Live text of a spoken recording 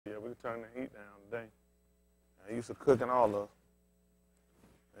turn the heat down today. I used to cooking all of.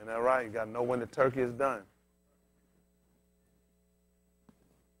 Ain't that right? You got to know when the turkey is done.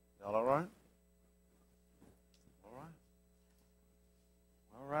 Y'all all right? All right.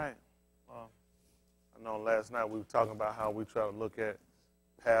 All right. I know last night we were talking about how we try to look at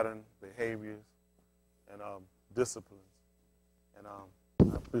pattern, behaviors, and disciplines. And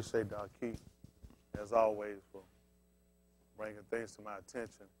I appreciate Dr. Keith, as always, for bringing things to my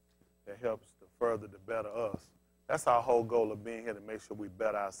attention that helps to further to better us. That's our whole goal of being here, to make sure we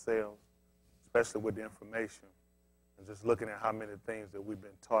better ourselves, especially with the information, and just looking at how many things that we've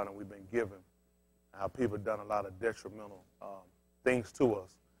been taught and we've been given, and how people have done a lot of detrimental things to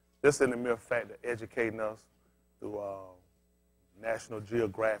us. Just in the mere fact of educating us through National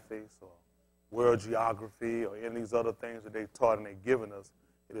Geographic or World Geography or any of these other things that they've taught and they've given us,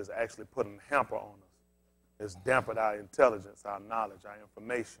 it is actually putting a hamper on us. It's dampened our intelligence, our knowledge, our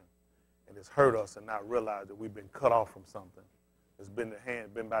information, and it's hurt us and not realize that we've been cut off from something. It's been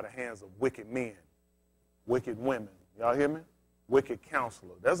by the hands of wicked men, wicked women. Y'all hear me? Wicked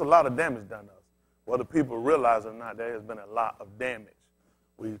counselors. There's a lot of damage done to us. Whether people realize it or not, there has been a lot of damage.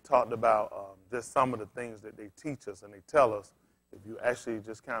 We talked about just some of the things that they teach us and they tell us. If you actually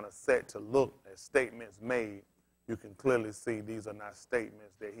just kind of set to look at statements made, you can clearly see these are not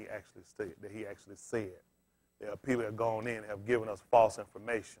statements that he actually said. There are people that have gone in and have given us false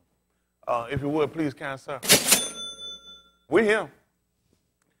information. If you would, please, kind sir. We're here.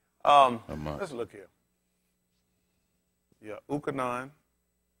 Let's look here. Yeah, Ukanon.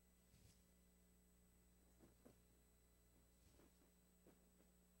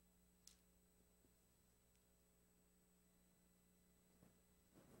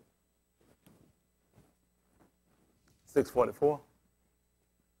 $644.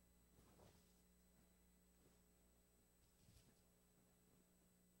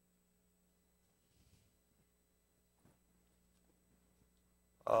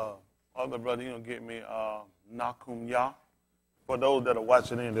 Other brother, you gonna get me Nakum Ya. For those that are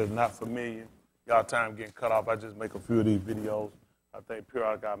watching in that's not familiar, y'all time getting cut off. I just make a few of these videos. I think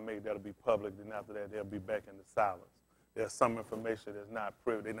periodically I make that'll be public. Then after that, they'll be back in the silence. There's some information that's not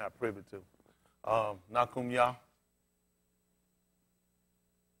privy. They're not privy to. Nakum Ya.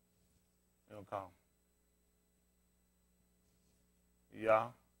 You don't call him. Yeah.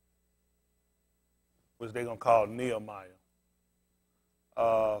 Which they're going to call Nehemiah.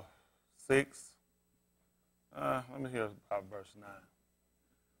 6. Let me hear about verse 9.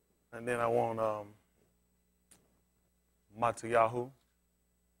 And then I want Matayahu.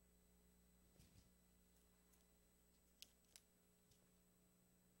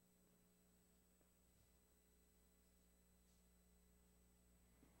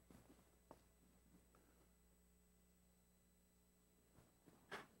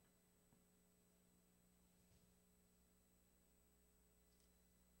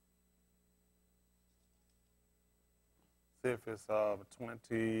 See if it's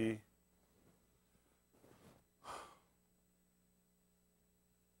 20.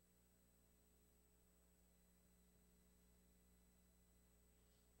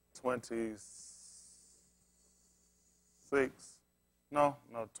 No,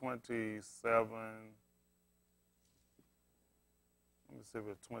 27. Let me see if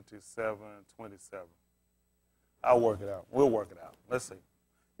it's 27. I'll work it out. We'll work it out. Let's see.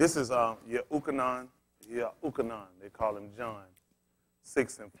 This is Ukanon. Yeah, Ukanon. They call him John.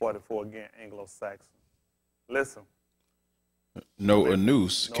 6 and 44 again, Anglo-Saxon. Listen. No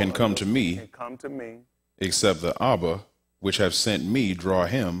Anus can come to me, except the Abba, which have sent me, draw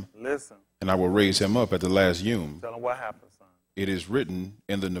him. Listen. And I will raise him up at the last Yom. Tell him what happened, son. It is written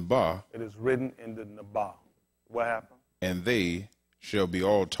in the Nabah. It is written in the Nabah. What happened? And they shall be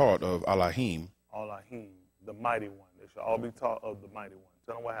all taught of Elohim. Elohim, the mighty one. They shall all be taught of the mighty one.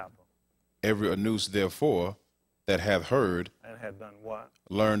 Tell him what happened. Every Anus, therefore, that hath heard and had done what?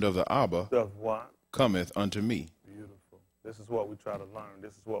 Learned of the Abba. Does what? Cometh unto me. Beautiful. This is what we try to learn.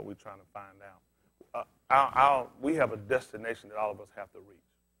 This is what we're trying to find out. We have a destination that all of us have to reach.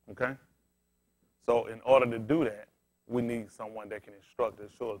 Okay? So in order to do that, we need someone that can instruct us.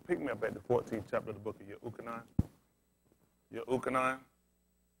 Sure. Pick me up at the 14th chapter of the book of Yehukanan. Yehukanan.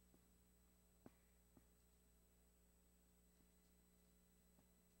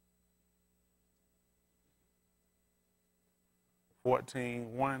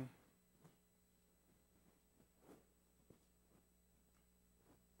 (14:1).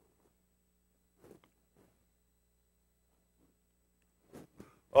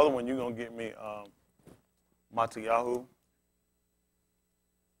 Other one, you're going to get me Matayahu.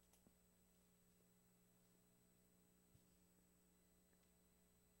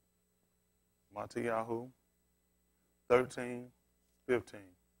 Matthew 13:15.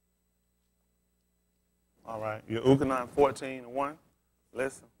 All right. You're Ukanan 14:1.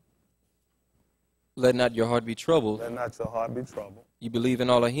 Listen. Let not your heart be troubled. Let not your heart be troubled. You believe in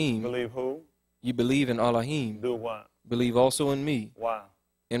Elohim. Believe who? You believe in Elohim. Do what? Believe also in me. Why?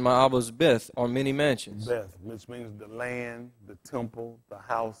 In my Abba's Beth are many mansions. Beth, which means the land, the temple, the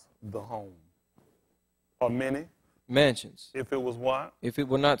house, the home. Or many? Mansions. If it was what? If it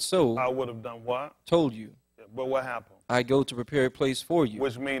were not so, I would have done what? told you. But what happened? I go to prepare a place for you.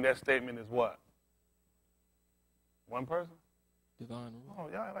 Which means that statement is what? One person? Divine rule. Oh,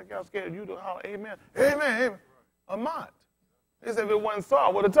 y'all like y'all scared you to holler, amen. Amen, amen. Amat. He said if it wasn't so, I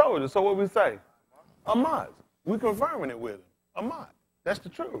would have told you. So what we say? Amat. We confirming it with him. Amat. That's the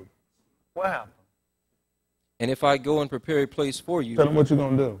truth. What happened? And if I go and prepare a place for you, Tell him what you're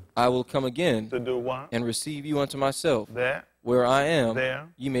going to do. I will come again To do what? and receive you unto myself. There. Where I am, There.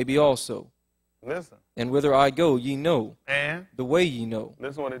 ye may be also. Listen. And whither I go, ye know. And? The way ye know.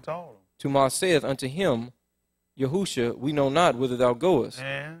 Listen what he told him. Tumah saith unto him, Yahusha, we know not whither thou goest.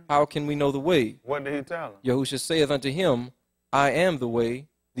 And? How can we know the way? What did he tell him? Yahusha saith unto him, I am the way,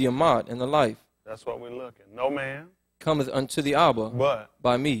 the Amat, and the life. That's what we're looking. No man Cometh unto the Abba but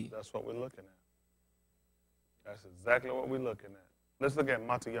by me. that's what we're looking at. That's exactly what we're looking at. Let's look at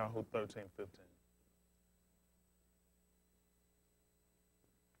Matthew 13:15.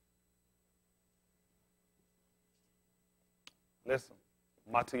 Listen.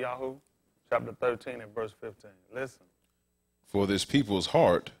 Matthew chapter 13 and verse 15. Listen. For this people's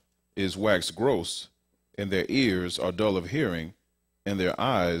heart is waxed gross, and their ears are dull of hearing, and their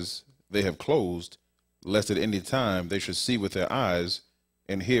eyes they have closed, lest at any time they should see with their eyes,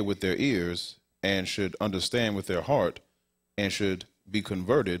 and hear with their ears, and should understand with their heart, and should be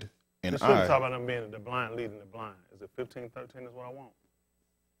converted, and It shouldn't I... talk about them being the blind leading the blind. Is it 15:13 is what I want?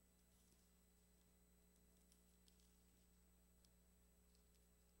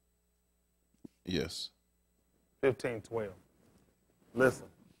 Yes. 15:12. Listen.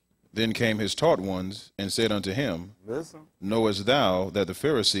 Then came his taught ones, and said unto him, Listen. Knowest thou that the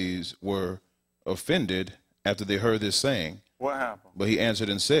Pharisees were offended after they heard this saying? What happened? But he answered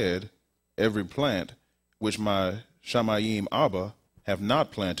and said, Every plant which my Shamayim Abba have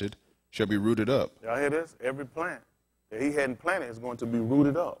not planted shall be rooted up. Y'all hear this? Every plant that he hadn't planted is going to be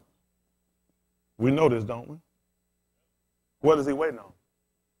rooted up. We know this, don't we? What is he waiting on?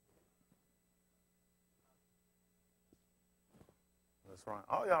 That's right.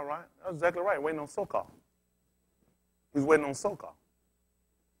 Oh, y'all right. That's exactly right. Waiting on so-called. He's waiting on so-called.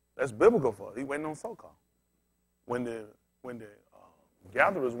 That's biblical for us. He's waiting on so-called. When the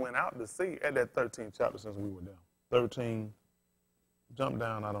gatherers went out to sea at that 13th chapter since we were there. 13, jump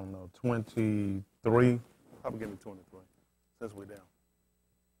down, I don't know, 23. Probably give me 23 since we're down.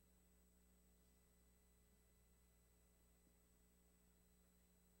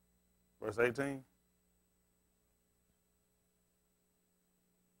 Verse 18.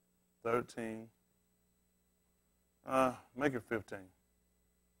 13. Make it 15.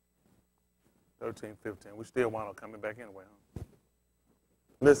 13, 15. We still wind up coming back anyway, huh?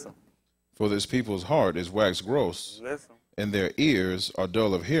 Listen. For this people's heart is waxed gross, Listen. and their ears are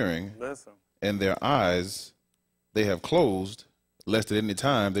dull of hearing, Listen. and their eyes they have closed, lest at any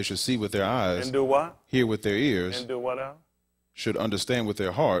time they should see with their eyes, And do what? hear with their ears, And do what else? should understand with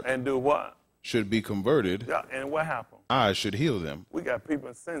their heart, And do what? should be converted, Yeah, and what happened? I should heal them. We got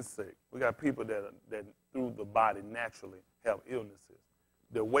people sin sick. We got people that through the body naturally have illnesses.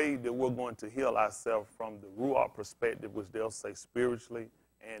 The way that we're going to heal ourselves from the Ruach perspective, which they'll say spiritually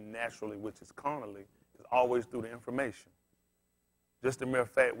and naturally, which is carnally, is always through the information. Just the mere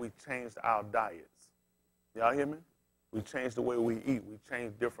fact we changed our diets. Y'all hear me? We changed the way we eat. We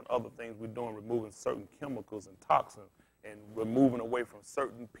changed different other things we're doing, removing certain chemicals and toxins and removing away from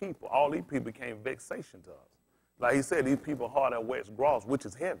certain people. All these people became vexation to us. Like he said, these people heart are wax gross, which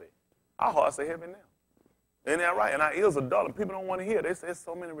is heavy. Our hearts are heavy now. Isn't that right? And our ears are dull, and people don't want to hear. They say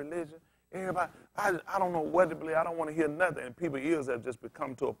so many religions. Everybody, I don't know what to believe. I don't want to hear nothing. And people's ears have just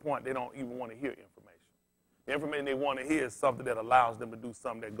become to a point they don't even want to hear information. The information they want to hear is something that allows them to do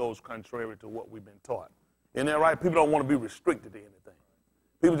something that goes contrary to what we've been taught. Isn't that right? People don't want to be restricted to anything.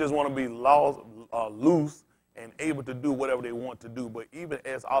 People just want to be loose and able to do whatever they want to do. But even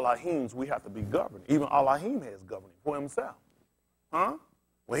as Elohims, we have to be governed. Even Elohim has governing for himself. Huh?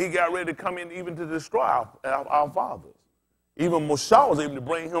 When he got ready to come in even to destroy our fathers. Even Moshe was able to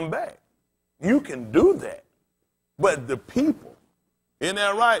bring him back. You can do that. But the people, isn't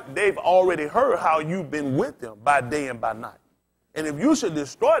that right? They've already heard how you've been with them by day and by night. And if you should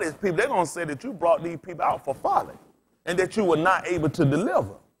destroy these people, they're going to say that you brought these people out for folly and that you were not able to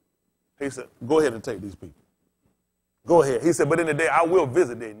deliver. He said, go ahead and take these people. Go ahead. He said, but in the day I will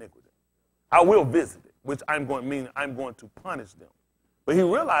visit their iniquity. I will visit it, which I'm going to punish them. But he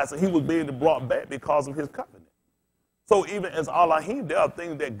realized that he was being brought back because of his covenant. So even as Elohim, there are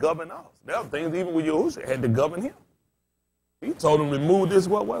things that govern us. There are things even with Yahushua had to govern him. He told him, remove this,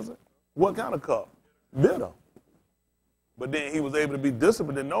 what was it? What kind of cup? Bitter. But then he was able to be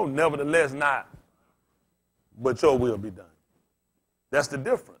disciplined and know, nevertheless not, but your will be done. That's the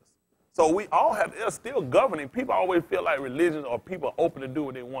difference. So we all have, they're still governing. People always feel like religions or people are open to do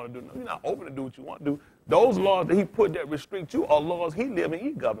what they want to do. No, you're not open to do what you want to do. Those laws that he put that restrict you are laws he live and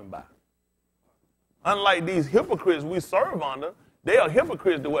he governed by. Unlike these hypocrites we serve under, they are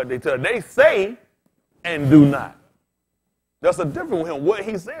hypocrites to what they tell. They say and do not. That's a difference with him. What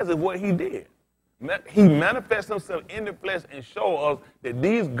he says is what he did. He manifests himself in the flesh and show us that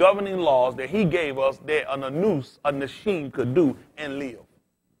these governing laws that he gave us, that an anus, a nashim could do and live.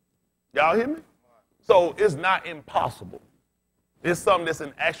 Y'all hear me? So it's not impossible. It's something that's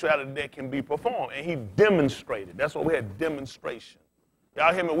in actuality that can be performed. And he demonstrated. That's why we had demonstration.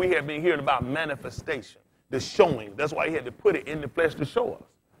 Y'all hear me? We have been hearing about manifestation, the showing. That's why he had to put it in the flesh to show us.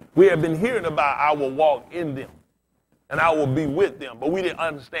 We have been hearing about I will walk in them and I will be with them. But we didn't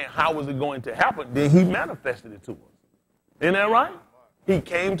understand how was it going to happen. Then he manifested it to us. Isn't that right? He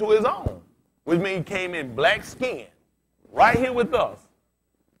came to his own, which means he came in black skin, right here with us.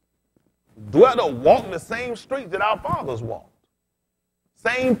 Dwelt or walked the same streets that our fathers walked.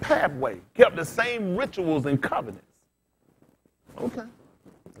 Same pathway, kept the same rituals and covenants. Okay,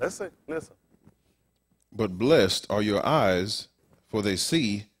 let's see, listen. But blessed are your eyes, for they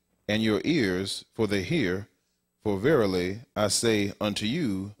see, and your ears, for they hear. For verily I say unto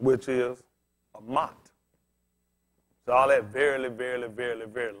you, which is a mot. So all that verily, verily, verily,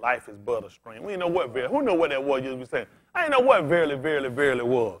 verily, life is but a stream. We know what verily. Who know what that word you be saying? I ain't know what verily, verily, verily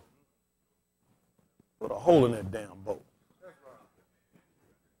was. Put a hole in that damn boat.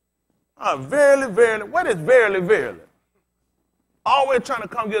 Verily, verily. What is verily, verily? Always trying to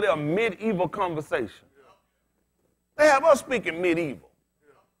come get a medieval conversation. They have us speaking medieval.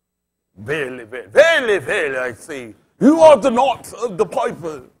 Verily, verily. Verily, verily, I say. You are the knot of the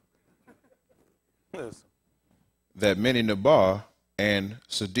piper. Listen. That many Nabar and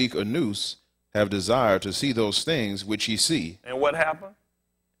Sadiq Anus have desired to see those things which ye see. And what happened?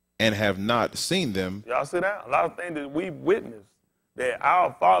 And have not seen them. Y'all see that? A lot of things that we witnessed, that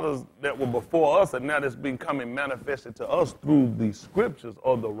our fathers that were before us, and now that's becoming manifested to us through the scriptures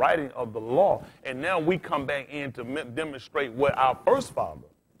or the writing of the law. And now we come back in to demonstrate what our first father,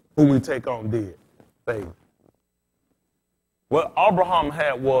 who we take on, did. Faith. What Abraham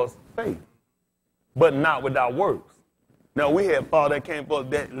had was faith, but not without works. Now we had father that came for us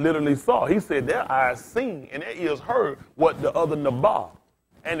that literally saw. He said their eyes seen and their ears heard what the other Nabal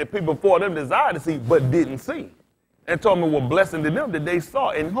and the people before them desired to see but didn't see. And told me what blessing to them that they saw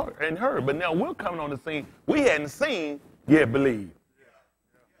and heard. But now we're coming on the scene. We hadn't seen yet believed.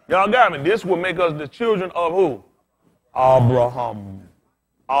 Y'all got me? This will make us the children of who? Abraham.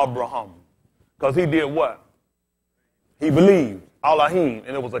 Abraham. Because he did what? He believed. Elohim.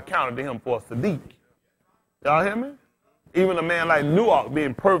 And it was accounted to him for a Sadiq. Y'all hear me? Even a man like Noah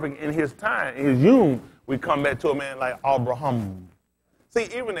being perfect in his time, in his youth, we come back to a man like Abraham. See,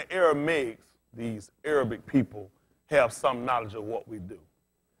 even the Aramaics, these Arabic people, have some knowledge of what we do.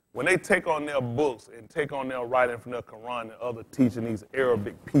 When they take on their books and take on their writing from their Quran and other teaching, these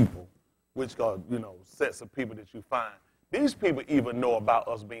Arabic people, which are, sets of people that you find, these people even know about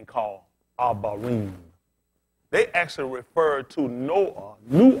us being called Abarim. They actually refer to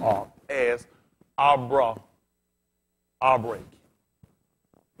Noah as Abrek,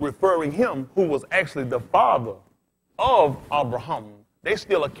 referring him, who was actually the father of Abraham. They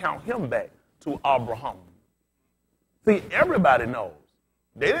still account him back to Abraham. See, everybody knows.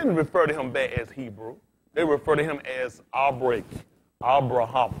 They didn't refer to him back as Hebrew. They refer to him as Abrek,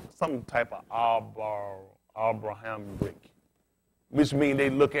 Abraham, some type of Abrahamic, which means they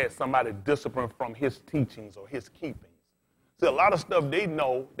look at somebody disciplined from his teachings or his keepings. See, a lot of stuff they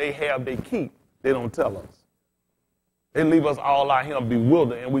know, they have, they keep, they don't tell us. They leave us all out here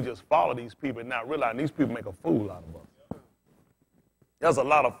bewildered, and we just follow these people and not realizing these people make a fool out of us. There's a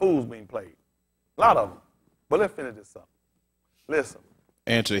lot of fools being played. A lot of them. But let's finish this up. Listen.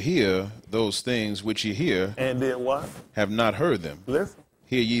 And to hear those things which ye hear. And then what? Have not heard them. Listen.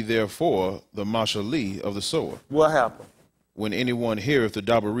 Hear ye therefore the mashali of the sower. What happened? When anyone heareth the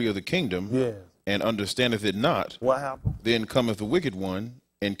dabari of the kingdom, yes, and understandeth it not, what happened? Then cometh the wicked one,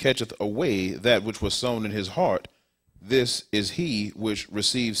 and catcheth away that which was sown in his heart. This is he which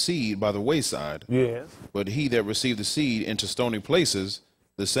received seed by the wayside. Yes. But he that received the seed into stony places,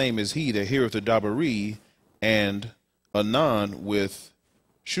 the same is he that heareth the Dabari, and anon with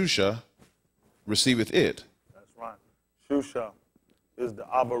Shusha receiveth it. That's right. Shusha is the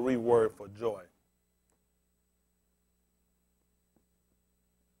Abari word for joy.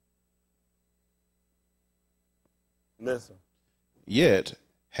 Listen. Yet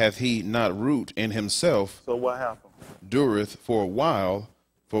hath he not root in himself, So what happened? dureth for a while,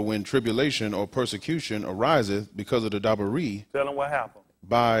 for when tribulation or persecution ariseth because of the Dabari, Tell him what happened.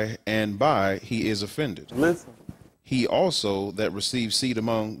 by and by he is offended. Listen. He also that receives seed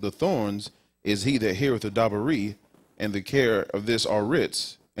among the thorns is he that heareth the Dabari, and the care of this are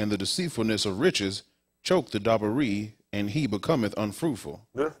writs, and the deceitfulness of riches choke the Dabari, and he becometh unfruitful.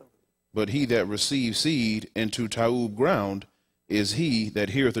 Listen. But he that receives seed into Taub ground is he that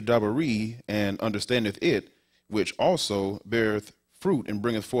heareth the Dabari, and understandeth it, which also beareth fruit, and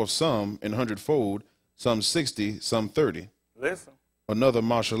bringeth forth some an hundredfold, some 60, some 30. Listen. Another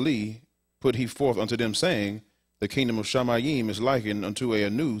Mashali put he forth unto them, saying, the kingdom of Shamayim is likened unto a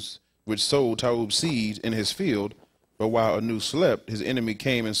Anus, which sowed Taub seed in his field, but while Anus slept, his enemy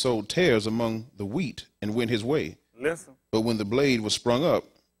came and sowed tares among the wheat, and went his way. Listen. But when the blade was sprung up,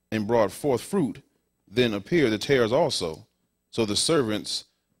 and brought forth fruit, then appeared the tares also. So the servants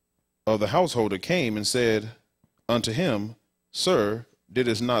of the householder came and said unto him, Sir,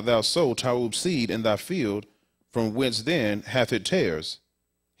 didst not thou sow Taub seed in thy field? From whence then hath it tares?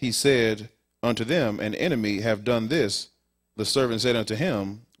 He said unto them, an enemy have done this. The servant said unto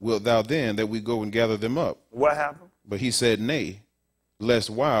him, wilt thou then that we go and gather them up? What happened? But he said, nay, lest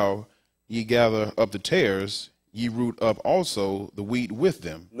while ye gather up the tares, ye root up also the wheat with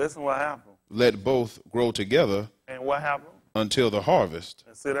them. Listen what happened. Let both grow together And what happened? until the harvest.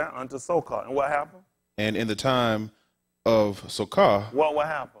 And see that? Unto Sokar. And what happened? And in the time of Sokar, What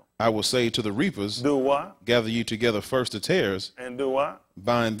happened? I will say to the reapers, Do what? gather ye together first the tares, And do what?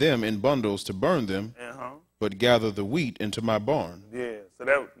 bind them in bundles to burn them, but gather the wheat into my barn. Yeah. So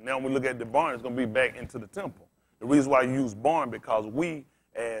that now when we look at the barn, it's going to be back into the temple. The reason why you use barn, because we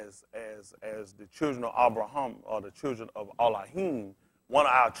as the children of Abraham or the children of Elohim, one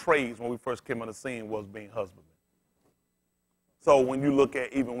of our trades when we first came on the scene was being husbandmen. So when you look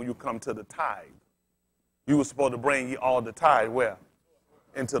at, even when you come to the tithe, you were supposed to bring ye all the tithe where?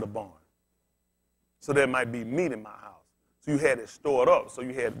 Into the barn. So there might be meat in my house. So you had it stored up, so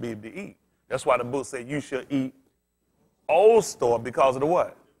you had to be able to eat. That's why the book said you should eat old store because of the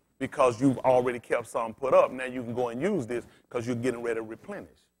what? Because you've already kept some put up. Now you can go and use this because you're getting ready to replenish.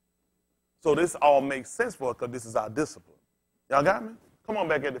 So this all makes sense for us because this is our discipline. Y'all got me? Come on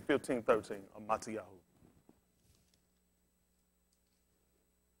back at the 15:13 of Matiyahu.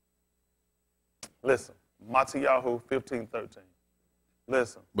 Listen, Matiyahu 15:13.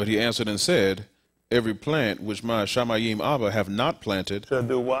 Listen. But he answered and said, every plant which my Shamayim Abba have not planted, Shall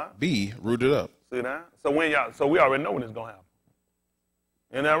do what? be rooted up. See that? So we already know when it's gonna happen.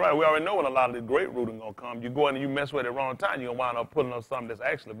 Isn't that right? We already know when a lot of the great rooting gonna come. You go in and you mess with it at the wrong time, you're gonna wind up putting up something that's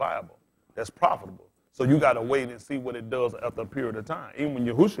actually viable, that's profitable. So you gotta wait and see what it does after a period of time. Even when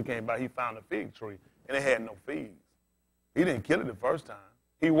Yahusha came by, he found a fig tree and it had no figs. He didn't kill it the first time.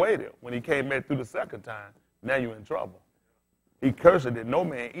 He waited. When he came back through the second time, now you're in trouble. He cursed it that no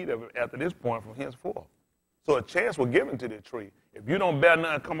man eat of it after this point from henceforth. So a chance was given to the tree. If you don't bear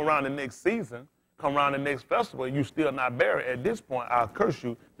none come around the next season, come around the next festival, you still not bear it, at this point, I'll curse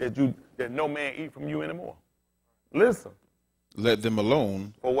you that no man eat from you anymore. Listen. Let them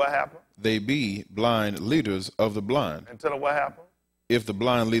alone. For what happened? They be blind leaders of the blind. And tell them what happened. If the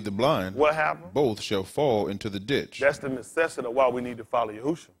blind lead the blind, what happened? Both shall fall into the ditch. That's the necessity of why we need to follow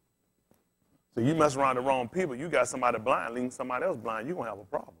Yahusha. So you mess around the wrong people, you got somebody blind, leading somebody else blind, you're going to have a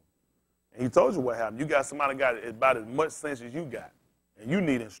problem. And he told you what happened. You got somebody got about as much sense as you got, and you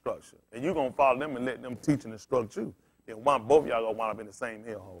need instruction. And you're going to follow them and let them teach and instruct you. Then both of y'all going to wind up in the same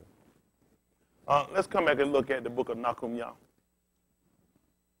hellhole. Let's come back and look at the book of Nakum Yah.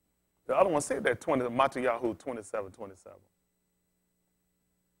 The other one said that Matiyahu 27:27.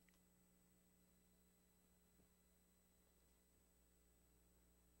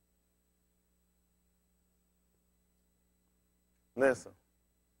 Listen.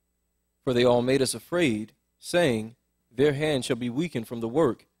 For they all made us afraid, saying, their hand shall be weakened from the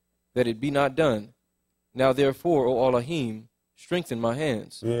work, that it be not done. Now therefore, O Elohim, strengthen my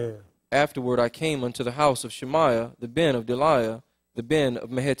hands. Yeah. Afterward I came unto the house of Shemaiah, the ben of Deliah, the ben of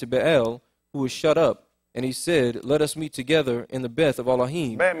Mehetibeel, who was shut up. And he said, let us meet together in the Beth of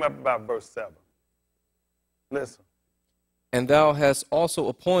Elohim. Back up about verse 7. Listen. And thou hast also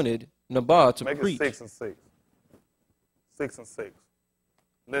appointed Nabah to Make preach. Make it 6 and 6. 6 and 6.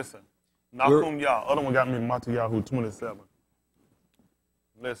 Listen. Nakum Yah. Other one got me Matiyahu 27.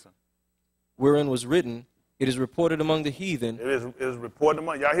 Listen. wherein was written, it is reported among the heathen. It is reported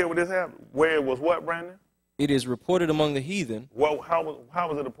among, y'all hear what this happened? Where it was what, Brandon? It is reported among the heathen. Well, how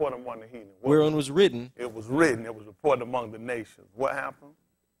was it reported among the heathen? Wherein was written, it was written, it was reported among the nations. What happened?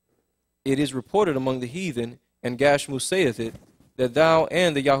 it is reported among the heathen, and Gashmu saith it, that thou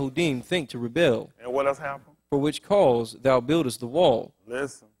and the Yahudim think to rebel. And what else happened? For which cause thou buildest the wall,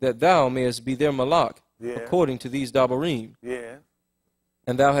 Listen. that thou mayest be their malak, Yeah. according to these dabarim. Yeah.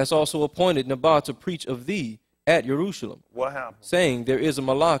 And thou hast also appointed Nabat to preach of thee at Jerusalem, What happened? saying, there is a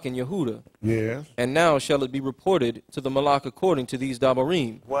malak in Yehuda. Yes. And now shall it be reported to the malak according to these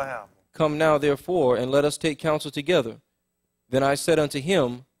dabarim. What happened? Come now, therefore, and let us take counsel together. Then I said unto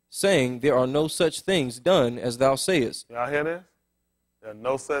him, saying, there are no such things done as thou sayest. Y'all hear this? There's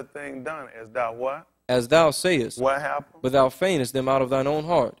no such thing done as thou what? As thou sayest, What happened? but thou feignest them out of thine own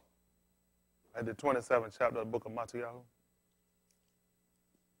heart. At the 27th chapter of the book of Matthew.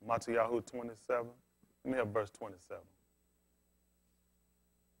 Matthew 27. Let me have verse 27.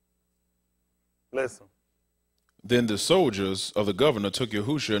 Listen. Then the soldiers of the governor took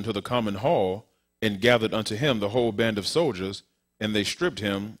Yahusha into the common hall, and gathered unto him the whole band of soldiers, and they stripped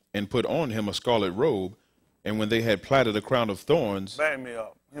him, and put on him a scarlet robe, and when they had plaited a crown of thorns. Back me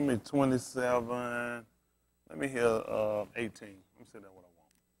up. Give me 27. Let me hear 18. Let me see that what I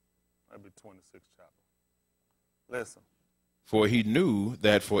want. That'd be 26th chapter. Listen. For he knew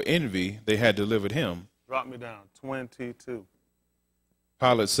that for envy they had delivered him. Drop me down. 22.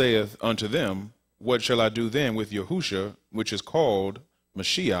 Pilate saith unto them, what shall I do then with Yahusha, which is called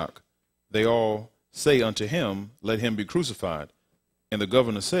Mashiach? They all say unto him, let him be crucified. And the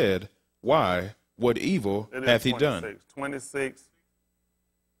governor said, why? What evil hath he done? 26,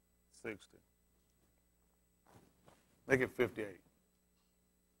 60. Make it 58.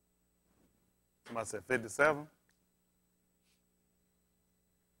 Somebody said 57.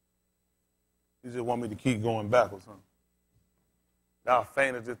 You just want me to keep going backwards, huh? Thou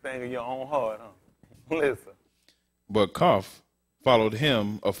faintest the thing in your own heart, huh? Listen. But Koph followed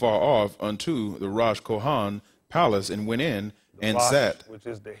him afar off unto the Rosh Kohan palace, and went in and Rosh, sat. which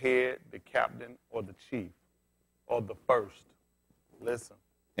is the head, the captain, or the chief, or the first. Listen.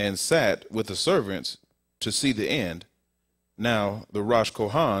 And sat with the servants to see the end. Now the Rosh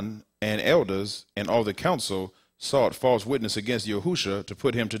Kohan and elders and all the council sought false witness against Yahusha to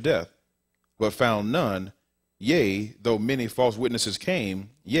put him to death, but found none. Yea, though many false witnesses came,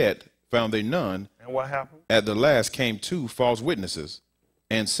 yet found they none. And what happened? At the last came 2 false witnesses,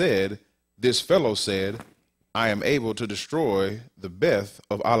 and said, this fellow said, I am able to destroy the Beth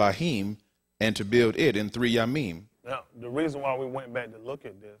of Elohim, and to build it in 3 yamim. Now, the reason why we went back to look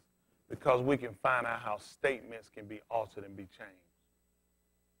at this, because we can find out how statements can be altered and be changed.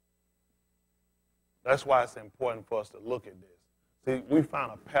 That's why it's important for us to look at this. See, we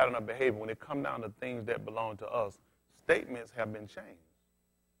found a pattern of behavior. When it comes down to things that belong to us, statements have been changed.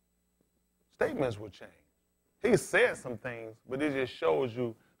 Statements were changed. He said some things, but it just shows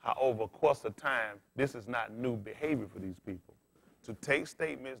you how over a course of time, this is not new behavior for these people. To take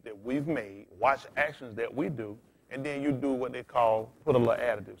statements that we've made, watch actions that we do, and then you do what they call put a little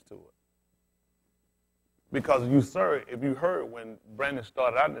additives to it. Because you, sir, if you heard when Brandon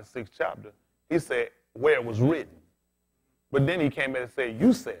started out in the 6th chapter, he said where it was written. But then he came back and said,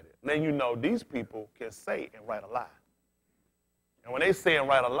 you said it. Then you know these people can say and write a lie. And when they say and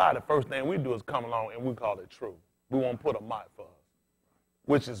write a lie, the first thing we do is come along and we call it true. We won't put a mark for us,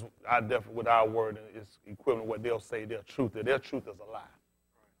 which is, I definitely, with our word, is equivalent to what they'll say their truth is. Their truth is a lie.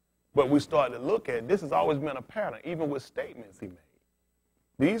 But we started to look at, this has always been a pattern, even with statements he made.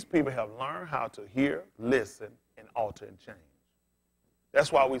 These people have learned how to hear, listen, and alter and change.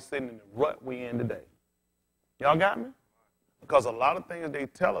 That's why we're sitting in the rut we in today. Y'all got me? Because a lot of things they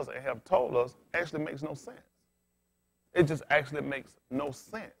tell us and have told us actually makes no sense. It just actually makes no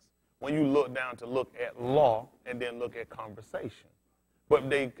sense when you look down to look at law and then look at conversation. But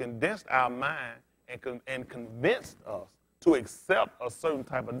they condensed our mind and convinced us to accept a certain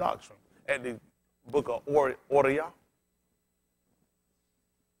type of doctrine. At the book of Oriah,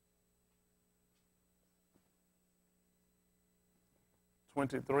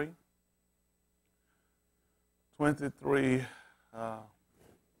 23.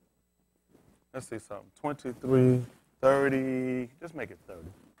 Let's see something. 23, 30. Just make it 30.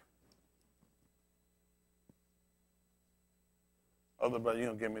 Other brother, you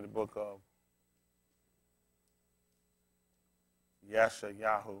don't give me the book of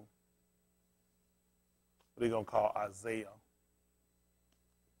Yashayahu. What are you going to call Isaiah?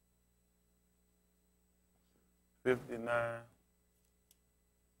 59. Let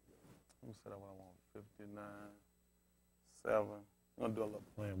me say that what I want. 59, 7. I'm going to do a little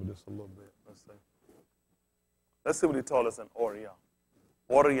playing with this a little bit. Let's see what he told us in Order.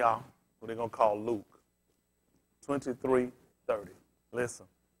 Order, what they're going to call Luke 23:30. Listen.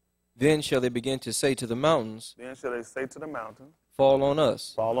 Then shall they begin to say to the mountains, Then shall they say to the mountain, fall on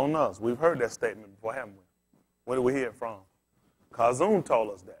us. fall on us. We've heard that statement before, haven't we? Where did we hear it from? Kazun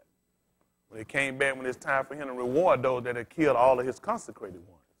told us that. When he came back, when it's time for him to reward those that had killed all of his consecrated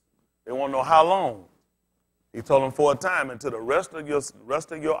ones. They want to know how long. He told them for a time until the rest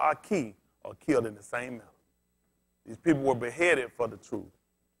of your Aki are killed in the same manner. These people were beheaded for the truth,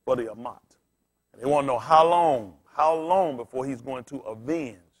 for the Amat. And they want to know how long before he's going to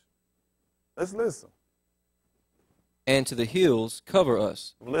avenge. Let's listen. And to the hills cover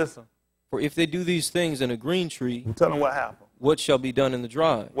us. Listen. For if they do these things in a green tree, Tell them what happened. what shall be done in the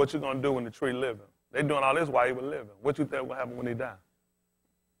dry? What you going to do when the tree living? They doing all this while he was living. What you think will happen when he die?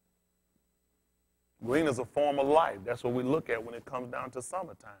 Green is a form of life. That's what we look at when it comes down to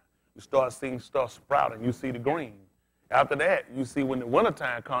summertime. You start seeing stuff sprouting. You see the green. After that, you see when the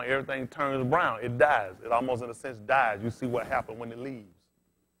wintertime comes, everything turns brown. It dies. It almost, in a sense, dies. You see what happened when it leaves.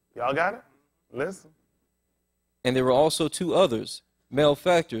 Y'all got it? Listen. And there were also two others,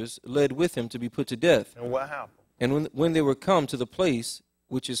 malefactors, led with him to be put to death. And what happened? And when they were come to the place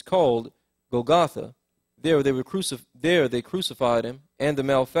which is called Golgotha, there they crucified him, and the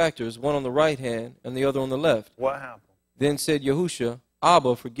malefactors, one on the right hand and the other on the left. What happened? Then said Yahusha,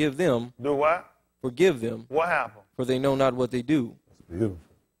 Abba, forgive them. Do what? Forgive them. What happened? For they know not what they do. That's beautiful.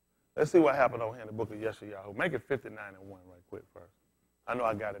 Let's see what happened over here in the book of Yeshayahu. Make it 59:1 right quick first. I know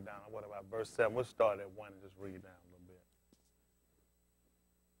I got it down. What about verse 7? We'll start at 1 and just read down a little bit.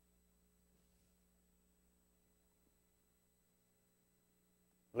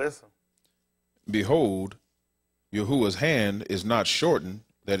 Listen. Behold, Yahuwah's hand is not shortened,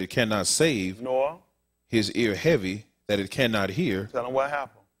 that it cannot save, Nor. his ear heavy, that it cannot hear. Tell them what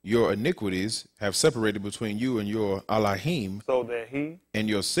happened. Your iniquities have separated between you and your Elohim, So that he. and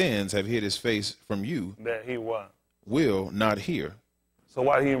your sins have hid his face from you, That he what? will not hear. So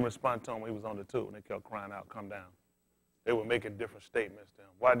why did he even respond to him when he was on the two and they kept crying out, come down? They were making different statements to him.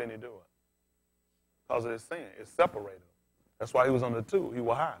 Why didn't he do it? Because of his sin. It separated him. That's why he was on the two. He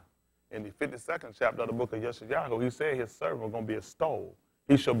was high. In the 52nd chapter of the book of Yeshayahu, he said his servant was going to be extolled.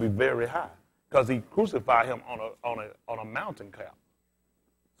 He shall be very high. Because he crucified him on a mountain cap.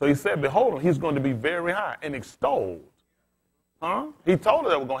 So he said, behold him, he's going to be very high and extolled. He told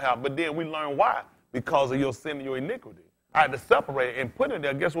us that was going to happen, but then we learned why. Because of your sin and your iniquity. I had to separate it and put it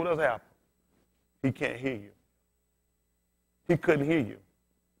there. Guess what else happened? He can't hear you. He couldn't hear you.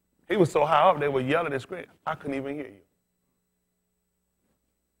 He was so high up, they were yelling and screaming. I couldn't even hear you.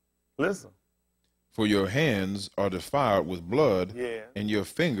 Listen. For your hands are defiled with blood, Yeah. and your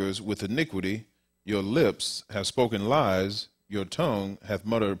fingers with iniquity. Your lips have spoken lies, your tongue hath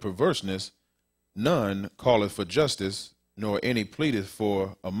muttered perverseness. None calleth for justice, nor any pleadeth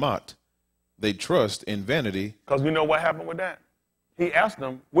for a mot. They trust in vanity. Because you know what happened with that? He asked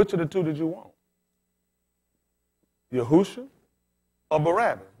them, which of the two did you want? Yahusha or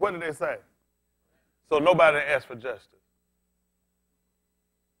Barabbas? What did they say? So nobody asked for justice.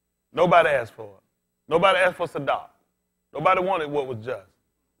 Nobody asked for it. Nobody asked for Sadat. Nobody wanted what was just.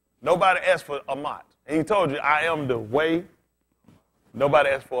 Nobody asked for Amat. And he told you, I am the way. Nobody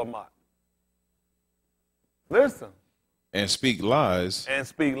asked for Amat. Listen. And speak lies. And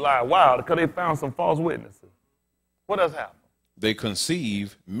speak lie. Wow, because they found some false witnesses. What else happened? They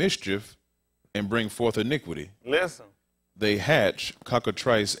conceive mischief and bring forth iniquity. Listen. They hatch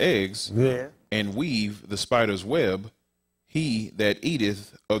cockatrice eggs Yeah. and weave the spider's web. He that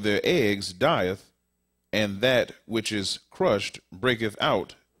eateth of their eggs dieth, and that which is crushed breaketh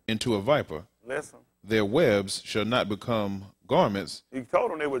out into a viper. Listen. Their webs shall not become garments. He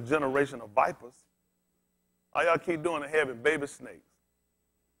told them they were a generation of vipers. All y'all keep doing is having baby snakes.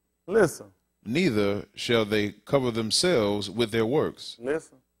 Listen. Neither shall they cover themselves with their works.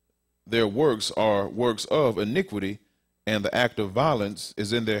 Listen. Their works are works of iniquity, and the act of violence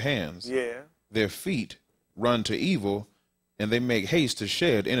is in their hands. Yeah. Their feet run to evil, and they make haste to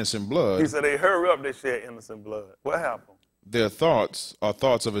shed innocent blood. He said they hurry up, they shed innocent blood. What happened? Their thoughts are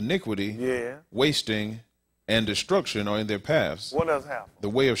thoughts of iniquity, Yeah. wasting, and destruction are in their paths. What else happened? The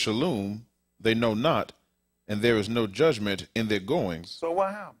way of shalom they know not, and there is no judgment in their goings. So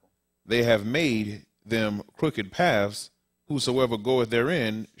what happened? They have made them crooked paths. Whosoever goeth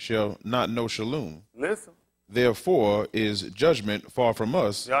therein shall not know shalom. Listen. Therefore is judgment far from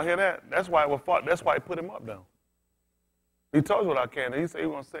us. Y'all hear that? That's why it was fought. That's why he put him up down. He told you what I can. He said he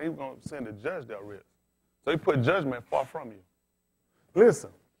was going to send a judge that rich. So he put judgment far from you. Listen.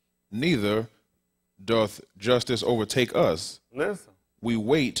 Neither doth justice overtake us. Listen. We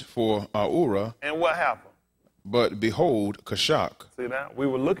wait for Ahura, And what happened? but behold Kashak. See that? We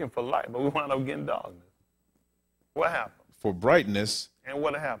were looking for light, but we wound up getting darkness. What happened? For brightness, And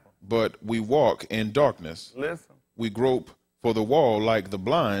what happened? but we walk in darkness. Listen. We grope for the wall like the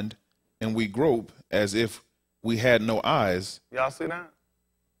blind, and we grope as if we had no eyes. Y'all see that?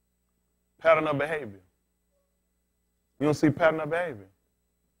 Pattern of behavior. You don't see pattern of behavior?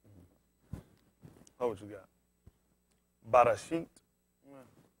 Oh, what you got? Barashit.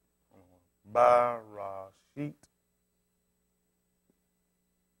 Barashit.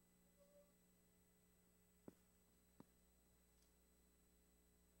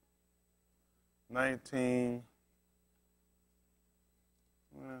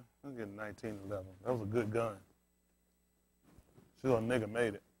 Let's get 1911. That was a good gun. Sure, a nigga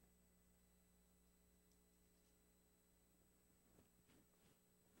made it.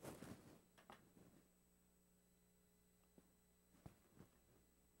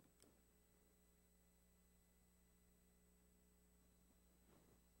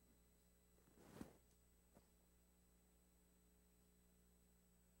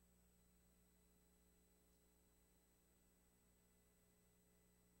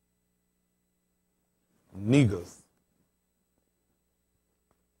 Niggas.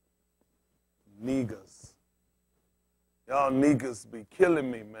 Niggas. Y'all niggas be killing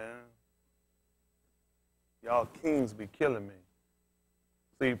me, man. Y'all kings be killing me.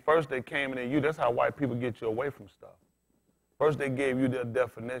 See, first they came in and you, that's how white people get you away from stuff. First they gave you their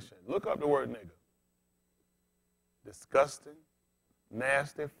definition. Look up the word nigga. Disgusting,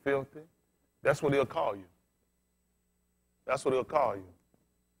 nasty, filthy. That's what he'll call you. That's what he'll call you.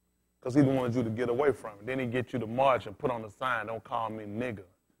 Because he wanted you to get away from it. Then he get you to march and put on the sign, don't call me nigga.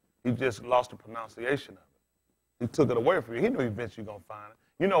 He just lost the pronunciation of it. He took it away from you. He knew eventually you're going to find it.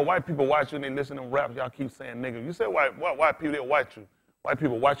 You know, white people watch you and they listen to rap, y'all keep saying nigga. You say white people, they'll watch you. White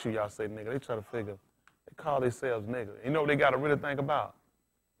people watch you, y'all say nigga. They try to figure, they call themselves nigga. You know what they got to really think about?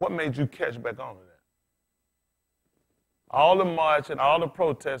 What made you catch back on to that? All the marching, all the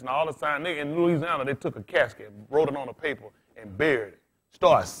protests, and all the signs. In Louisiana, they took a casket, wrote it on a paper, and buried it.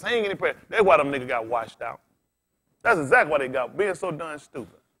 Started singing it. That's why them niggas got washed out. That's exactly why they got, being so darn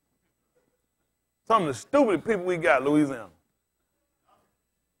stupid. Some of the stupid people we got in Louisiana.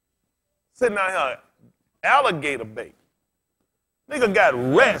 Sitting out here, alligator bait. Nigga got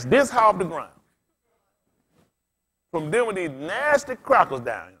rats this high off the ground. From them with these nasty crackers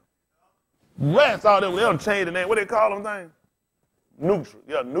down here. Rats out there, they don't change the name. What they call them things? Neutral.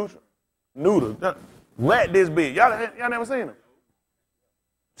 Yeah, neutral. Noodle. Rat this big. Y'all never seen them?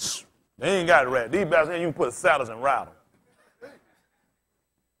 They ain't got a rat. These bastards, you can put salads and rattle.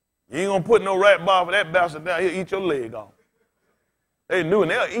 You ain't gonna put no rat bar for that bastard down. He'll eat your leg off. They knew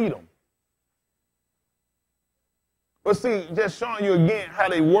and they'll eat them. But see, just showing you again how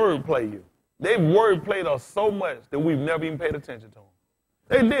they wordplay you. They wordplayed us so much that we've never even paid attention to them.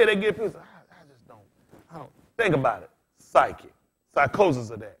 They did. They get people, I don't. Think about it. Psychic. Psychosis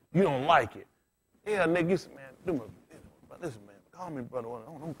of that. You don't like it. Yeah, nigga, you say, man, listen, man, call me brother.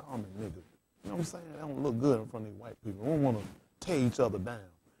 Don't call me nigga. You know what I'm saying? I don't look good in front of these white people. We don't want to tear each other down.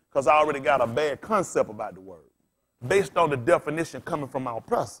 Because I already got a bad concept about the word based on the definition coming from our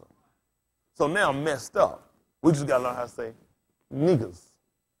oppressor. So now I'm messed up. We just got to learn how to say niggas.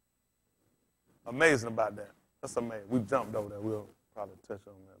 Amazing about that. That's amazing. We jumped over that. We'll probably touch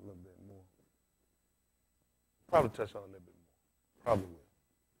on that a little bit more. Probably touch on it a little bit more. Probably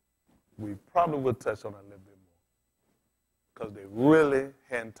will. We probably will touch on it a little bit more. Because they really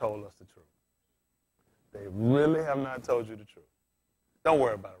hadn't told us the truth. They really have not told you the truth. Don't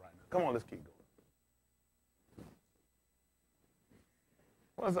worry about it right now. Come on, let's keep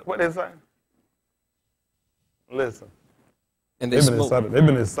going. What they saying? Listen. And they've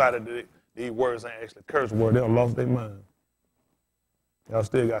been excited that these words ain't actually curse words. They done lost their mind. Y'all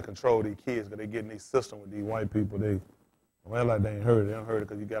still got control of these kids because they get in these system with these white people. They well, like they ain't heard it. They don't heard it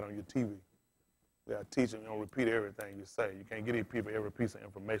because you got it on your TV. We got to teach them, you don't repeat everything you say. You can't get these people every piece of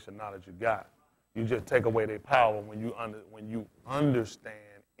information, knowledge you got. You just take away their power when you understand,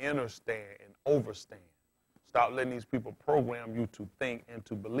 understand, and overstand. Stop letting these people program you to think and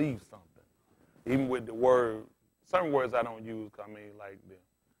to believe something. Even with the word, certain words I don't use,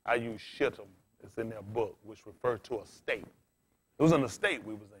 I use shit'em. It's in their book, which refers to a state. It was in the state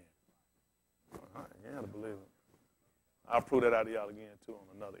we was in. All right, you got to believe it. I'll prove that out to y'all again, too,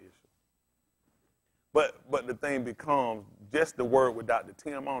 on another issue. But the thing becomes, just the word with Dr.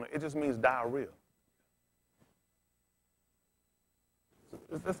 Tim on it just means diarrhea.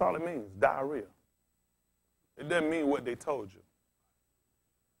 That's all it means, diarrhea. It doesn't mean what they told you.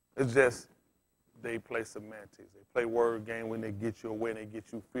 It's just they play semantics. They play word game when they get you away and they get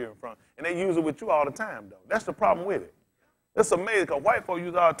you fear in front. And they use it with you all the time, though. That's the problem with it. It's amazing because white folks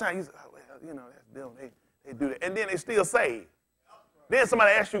use it all the time. You say, oh, well, you know, that's them. They do that. And then they still say it. Then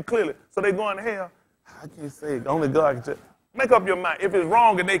somebody asks you clearly, so they going to hell? I can't say it. Only God can tell. Make up your mind. If it's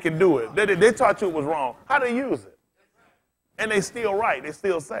wrong and they can do it, they taught you it was wrong. How do they use it? And they still right. They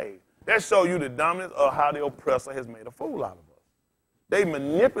still say. That shows you the dominance of how the oppressor has made a fool out of us. They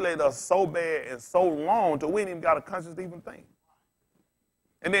manipulate us so bad and so long till we ain't even got a conscience to even think.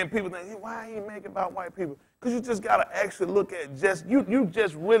 And then people think, hey, why are you making about white people? Because you just got to actually look at you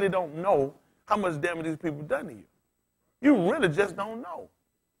just really don't know how much damage these people done to you. You really just don't know.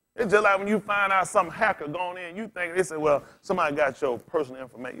 It's just like when you find out some hacker going in, you think, they say, well, somebody got your personal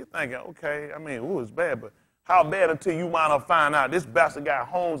information. You're thinking, okay, I mean, ooh, it's bad, but how bad until you wind up finding out this bastard got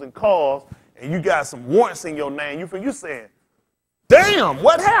homes and cars and you got some warrants in your name. You saying, damn,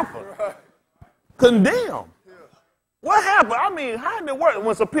 what happened? Condemn. What happened? I mean, how did it work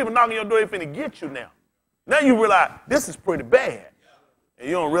when some people knocking your door, they finna get you now? Now you realize this is pretty bad. And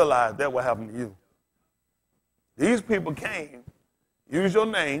you don't realize that what happened to you. These people came, used your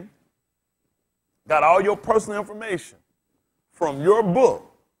name, got all your personal information from your book.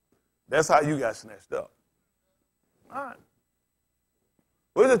 That's how you got snatched up. All right.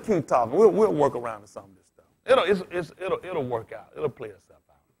 We'll just keep talking. We'll work around to some of this stuff. It'll work out. It'll play itself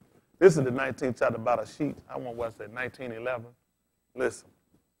out. This is the 19th chapter about a sheep. I want what I said, 19:11. Listen.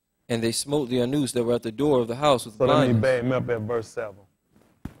 And they smote the Anus that were at the door of the house with blindness. So let me bang me up at verse 7.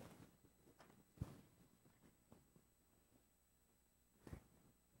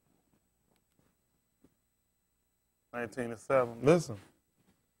 19:7. Listen.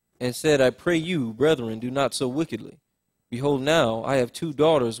 And said, I pray you, brethren, do not so wickedly. Behold, now I have 2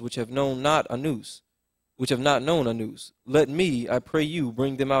 daughters which have known not Anus, which have not known Anus. Let me, I pray you,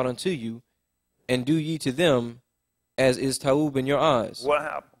 bring them out unto you, and do ye to them as is Taub in your eyes. What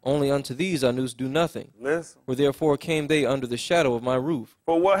happened? Only unto these Anus do nothing. Listen. For therefore came they under the shadow of my roof.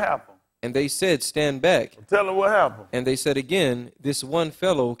 For what happened? And they said, stand back. Tell them what happened. And they said again, this one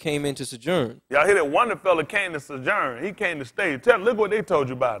fellow came in to sojourn. Y'all hear that one fellow came to sojourn. He came to stay. Look what they told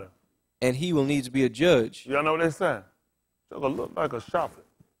you about him. And he will needs be a judge. Y'all know what they said? He's going to look like a shopper.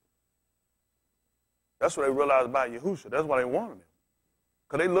 That's what they realized about Yahusha. That's why they wanted him.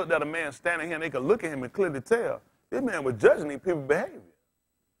 Because they looked at a man standing here and they could look at him and clearly tell this man was judging these people's behavior.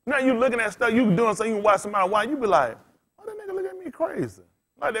 Now you looking at stuff, you doing something, you watch somebody watch, you be like, why that nigga look at me crazy?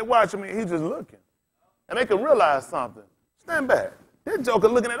 Like they watching me, he just looking. And they can realize something. Stand back. That joker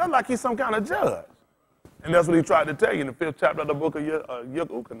looking at us like he's some kind of judge. And that's what he tried to tell you in the 5th chapter of the book of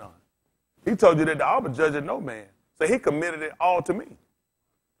Yukukanon. He told you that the Abba judged no man. So he committed it all to me.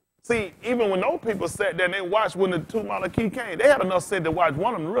 See, even when those people sat there and they watched when the 2 Malaki came, they had enough sense to watch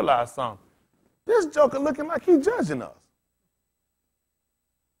one of them to realize something. This joker looking like he's judging us.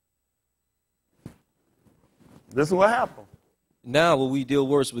 This is what happened. Now will we deal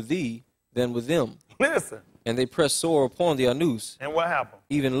worse with thee than with them. Listen. And they pressed sore upon the Anus. And what happened?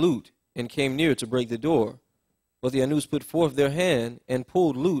 Even Lut, and came near to break the door. But the Anus put forth their hand and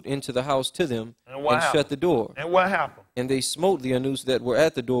pulled Lut into the house to them and shut the door. And what happened? And they smote the Anus that were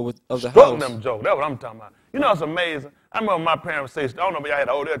at the door of the Struck house. them joke. That's what I'm talking about. You know, it's amazing. I remember my parents say, I don't know if y'all had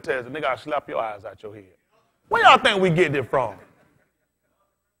the old test, nigga, I'll slap your eyes out your head. Where y'all think we get this from?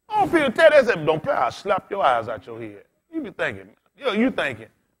 Oh, people tell that, say, don't play, I'll slap your eyes out your head. You be thinking, you thinking,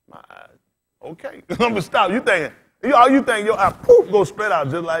 my eyes, okay. I'm going to stop. You thinking, you think your eye, poof, go straight out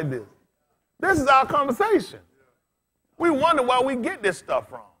just like this. This is our conversation. We wonder why we get this stuff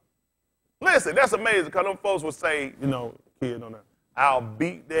from. Listen, that's amazing because them folks would say, you know, kid on that, I'll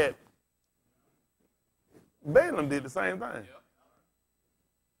beat that. Balaam did the same thing.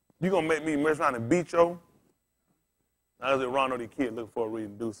 You gonna make me mess around and beat yo? Now is it wrong or the kid looking for a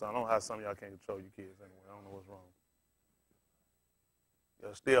reason to do something? I don't know how some of y'all can't control your kids anyway. I don't know what's wrong.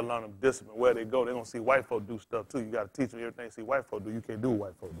 They'll still learn them discipline. Where they go, they're gonna see white folk do stuff too. You gotta teach them everything you see white folk do. You can't do what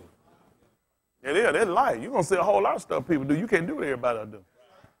white folk do. Yeah, they're light. You're gonna see a whole lot of stuff people do. You can't do what everybody else do.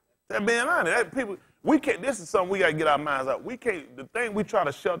 That being honest, that people, we can't, this is something we gotta get our minds out. We can't, the thing we try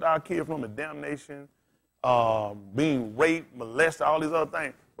to shelter our kids from is damnation, being raped, molested, all these other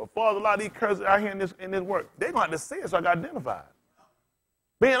things. But for a lot of these curses out here in this work, they're gonna have to see it so I got identified.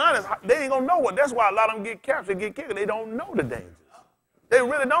 Being honest, they ain't gonna know what. That's why a lot of them get captured, get killed. They don't know the dangers. They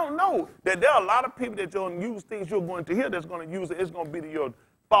really don't know that there are a lot of people that you're gonna use things you're going to hear that's gonna use it. It's gonna be to your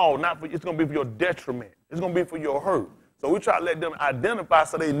fall, it's gonna be for your detriment. It's gonna be for your hurt. So we try to let them identify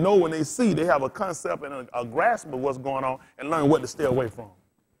so they know when they see, they have a concept and a grasp of what's going on and learn what to stay away from.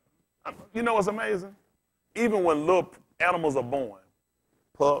 You know what's amazing? Even when little animals are born,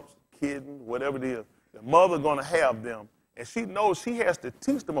 pups, hidden, whatever it is. The mother's going to have them, and she knows she has to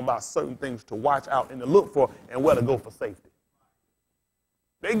teach them about certain things to watch out and to look for and where to go for safety.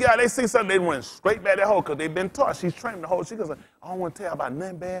 They see something, they run straight back that hole because they've been taught. She's trained the whole. She goes, I don't want to tell you about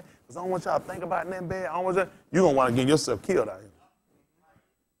nothing bad because I don't want y'all to think about nothing bad. You're going to want to get yourself killed out here.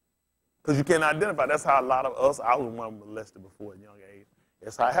 Because you can't identify. That's how a lot of us, I was one molested before at a young age.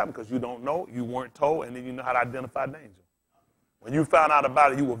 That's how it happened because you don't know, you weren't told, and then you know how to identify danger. When you found out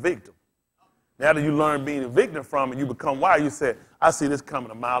about it, you were a victim. Now that you learn being a victim from it, you become wise. You said, I see this coming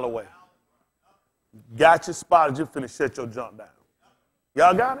a mile away. Got you spotted, you finna shut your junk down.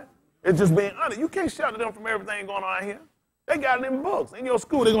 Y'all got it? It's just being honest. You can't shelter them from everything going on here. They got it in books. In your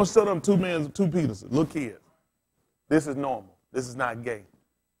school, they're going to show them two Peterson, little kids. This is normal. This is not gay.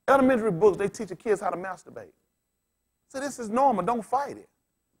 Elementary books, they teach the kids how to masturbate. So this is normal. Don't fight it.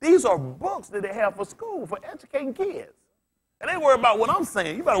 These are books that they have for school, for educating kids. And they worry about what I'm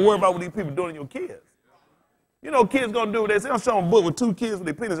saying. You better worry about what these people doing to your kids. You know kids going to do this. They'll show them a book with two kids with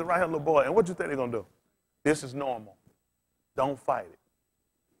their penis right here, little boy. And what you think they're going to do? This is normal. Don't fight it.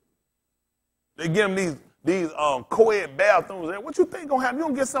 They give them these co-ed bathrooms. What you think going to happen? You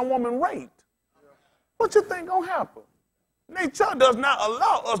going to get some woman raped. What you think going to happen? Nature does not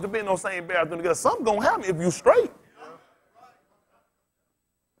allow us to be in those same bathroom together. Something's going to happen if you straight.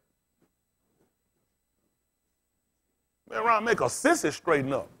 Man, around make a sissy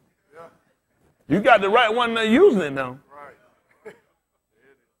straighten up. You got the right one there using it now. Right.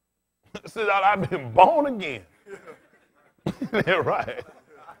 Says I've been born again. Yeah, right.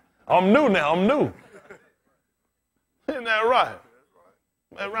 I'm new now. I'm new. Isn't that right?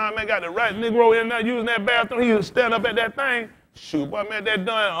 Man, Ryan man got the right Negro in there using that bathroom. He was standing up at that thing. Shoot, boy, man, that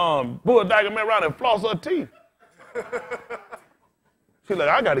done bulldog man around and floss her teeth. She's like,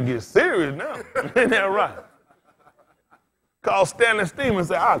 I got to get serious now. Isn't that right? Called Stanley Steven and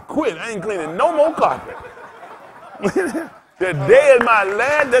said, I quit. I ain't cleaning no more carpet. The day is my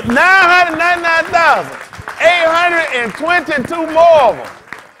last. 999,822 more of them.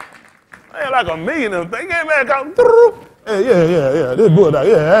 Man, like a million of them. They get mad, come through. Hey, yeah. This bulldog,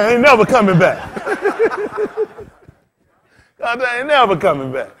 I ain't never coming back. I ain't never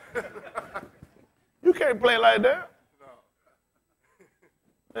coming back. You can't play like that.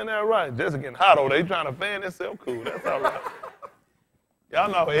 Isn't that right? Just getting hot over there. They trying to fan themselves cool. That's all right. Y'all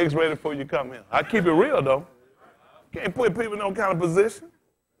know X-rated before you come in. I keep it real, though. Can't put people in no kind of position.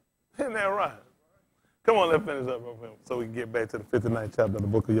 Isn't that right? Come on, let's finish up so we can get back to the 59th chapter of the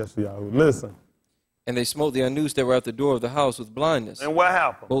book of Yeshayahu. Listen. And they smote the unloosed that were at the door of the house with blindness. And what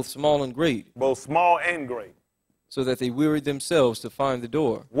happened? Both small and great. Both small and great. So that they wearied themselves to find the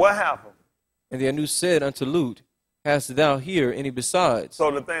door. What happened? And the unloosed said unto Lut, Hast thou here any besides?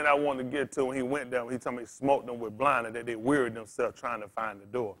 So the thing I wanted to get to when he went down, he told me he smoked them with blindness, that they wearied themselves trying to find the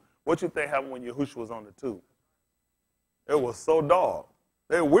door. What you think happened when Yahushua was on the tube? It was so dark.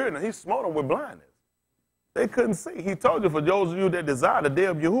 They were weird, and he smoked them with blindness. They couldn't see. He told you, for those of you that desire the day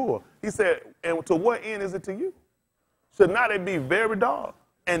of Yahuwah, he said, and to what end is it to you? Should not it be very dark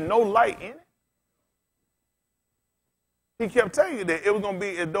and no light in it? He kept telling you that it was going to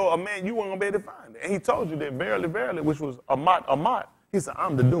be a door, a man you weren't going to be able to find it. And he told you that verily, verily, which was Amat. He said,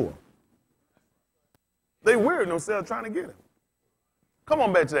 I'm the door. They weird themselves trying to get him. Come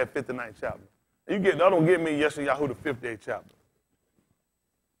on back to that 59th chapter. That don't get me Yeshayahu, the 58th chapter.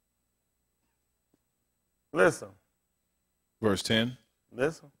 Listen. Verse 10.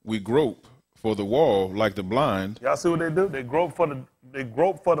 Listen. We grope for the wall like the blind. Y'all see what they do? They grope for the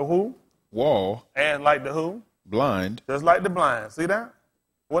who? Wall. And like the who? Blind. Just like the blind. See that?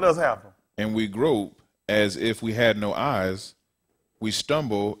 What else happened? And we grope as if we had no eyes. We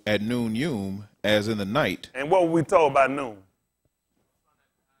stumble at noon as in the night. And what were we told by noon?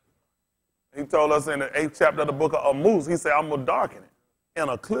 He told us in the 8th chapter of the book of Amos, he said, I'm going to darken it in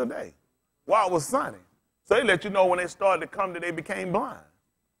a clear day while it was sunny. So they let you know when they started to come that they became blind.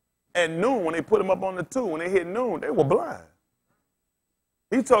 At noon, when they put them up on the tube, when they hit noon, they were blind.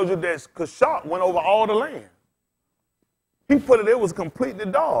 He told you that Kush went over all the land. He put it was completely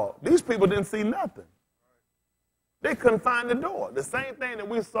dark. These people didn't see nothing. They couldn't find the door. The same thing that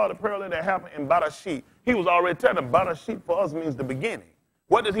we saw the parallel that happened in Barashit. He was already telling them Barashit for us means the beginning.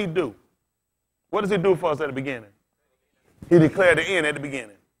 What did he do? What does he do for us at the beginning? He declared the end at the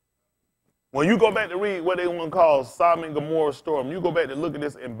beginning. When you go back to read what they want to call Sodom and Gomorrah storm, you go back to look at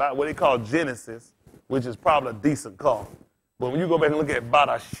this in what they call Genesis, which is probably a decent call. But when you go back and look at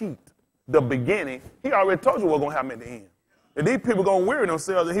Barashit, the beginning, he already told you what's going to happen at the end. And these people going to weary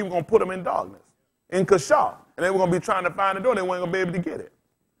themselves that he was going to put them in darkness, in Kush. And they were going to be trying to find the door. They weren't going to be able to get it.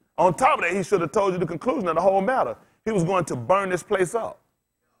 On top of that, he should have told you the conclusion of the whole matter. He was going to burn this place up.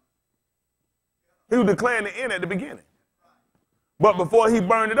 He was declaring the end at the beginning. But before he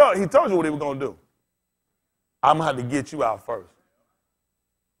burned it up, he told you what he was going to do. I'm going to have to get you out first.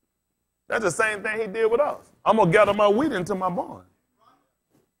 That's the same thing he did with us. I'm going to gather my wheat into my barn.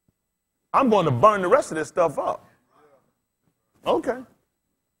 I'm going to burn the rest of this stuff up. Okay.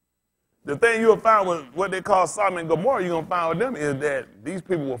 The thing you'll find with what they call Sodom and Gomorrah, you're going to find with them is that these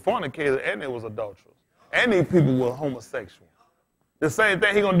people were fornicators and they was adulterers. And these people were homosexual. The same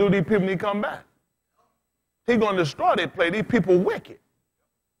thing he's going to do to these people when he come back. He's going to destroy their place. These people wicked.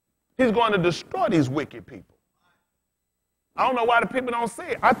 He's going to destroy these wicked people. I don't know why the people don't see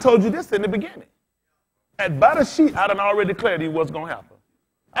it. I told you this in the beginning. By the sheet, I done already declared to you what's going to happen.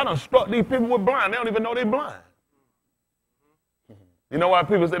 I done struck these people with blind. They don't even know they're blind. You know why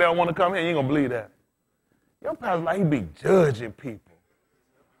people say they don't want to come here? You ain't going to believe that. Your pastor like he be judging people.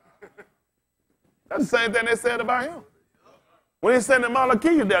 That's the same thing they said about him. When they sent him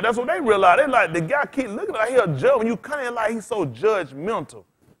Malachi there, that's what they realized. They like, the guy keep looking like he a judge. When you come in like he's so judgmental.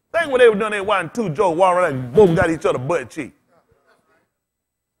 Think what they were doing, they watching two jokes walking around and both got each other butt cheek.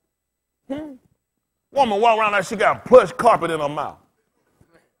 Woman walk around like she got plush carpet in her mouth.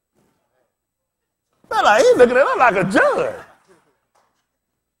 They're like, he's looking at her like a judge.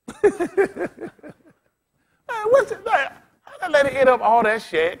 What's it like? I let it eat up all that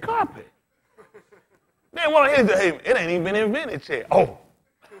shed carpet. Then one of his, hey, it ain't even been invented yet. Oh.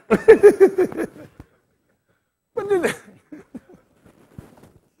 I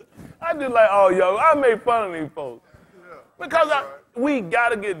just like, oh, yo, I make fun of these folks. Because we got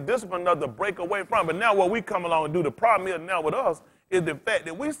to get disciplined enough to break away from it. But now what we come along and do, the problem is now with us is the fact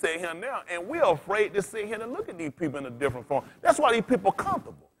that we sit here now and we're afraid to sit here and look at these people in a different form. That's why these people are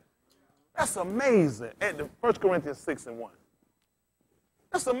comfortable. That's amazing. At the 1 Corinthians 6:1.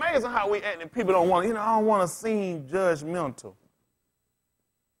 That's amazing how we act and people don't want to, I don't want to seem judgmental.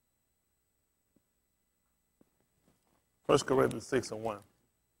 1 Corinthians 6:1.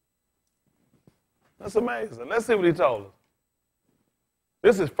 That's amazing. Let's see what he told us.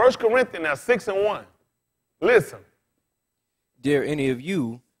 This is 1 Corinthians 6:1. Listen. Dare any of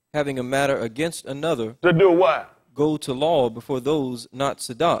you, having a matter against another, to do what? Go to law before those not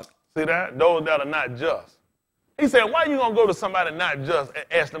Sadak. See that? Those that are not just. He said, why are you going to go to somebody not just and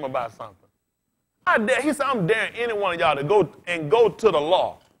ask them about something? He said, I'm daring any one of y'all to go to the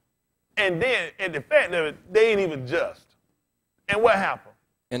law. And then, and the fact that they ain't even just. And what happened?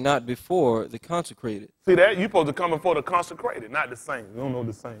 And not before the consecrated. See that? You're supposed to come before the consecrated, not the saints. You don't know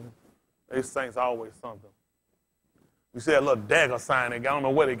the saints. They saints always something. We see a little dagger sign. I don't know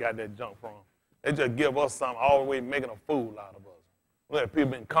where they got that junk from. They just give us something, always making a fool out of us. Let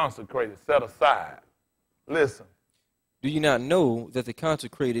people been consecrated, set aside. Listen. Do you not know that the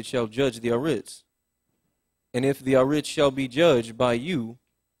consecrated shall judge the Arits? And if the Arits shall be judged by you,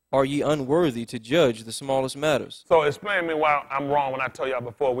 are ye unworthy to judge the smallest matters? So explain to me why I'm wrong when I told y'all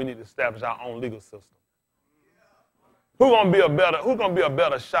before we need to establish our own legal system. Who's gonna be a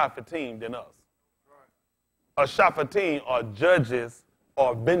better Shaffatim than us? A Shaffatim are judges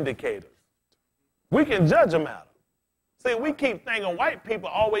or vindicators. We can judge a matter. See, we keep thinking white people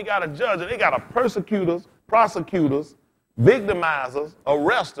always got to judge it. They got persecutors, prosecutors, victimizers,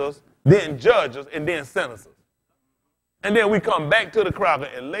 arresters, then judges, and then sentencers. And then we come back to the cracker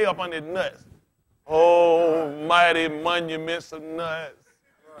and lay up on his nuts. Oh, mighty monuments of nuts,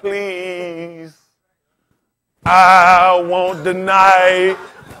 please. I won't deny,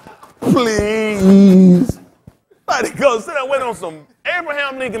 please. Somebody go sit there and wait on some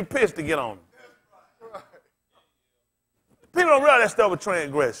Abraham Lincoln piss to get on him. People don't realize that stuff was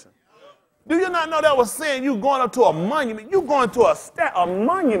transgression. Do you not know that was sin? You going up to a monument. You going to a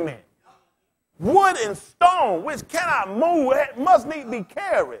monument. Wood and stone, which cannot move, must need be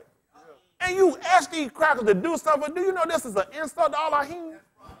carried. And you ask these crackers to do something. Do you know this is an insult to Elohim?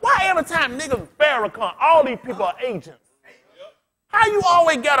 Why every time niggas Farrakhan, all these people are agents? How you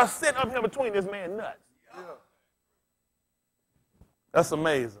always got to sit up here between this man's nuts? That's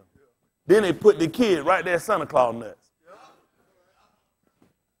amazing. Then they put the kid right there, Santa Claus nuts.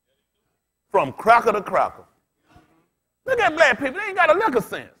 From cracker to cracker. Look at black people. They ain't got a lick of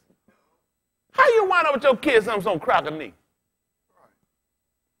sense. How you wind up with your kids some cracker knee?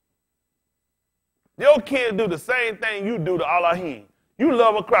 Your kids do the same thing you do to Elohim. You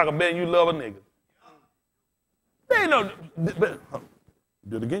love a cracker better than you love a nigga. They ain't no.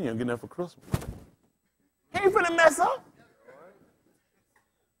 Do it again, you don't get that for Christmas. He ain't finna mess up.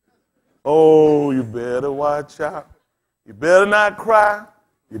 Oh, you better watch out. You better not cry.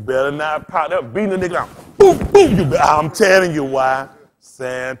 You better not pout. They're beating the nigga out. Boom, boom. I'm telling you why.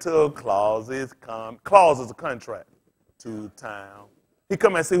 Santa Claus is coming. Claus is a contract to town. He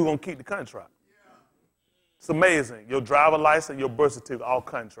come and see who's going to keep the contract. It's amazing. Your driver license, your birth certificate, all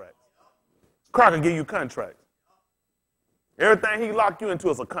contracts. Crocker give you contracts. Everything he lock you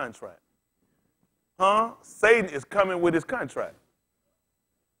into is a contract. Huh? Satan is coming with his contract.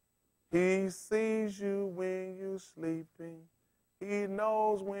 He sees you when you're sleeping. He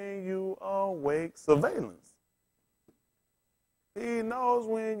knows when you awake. Surveillance. He knows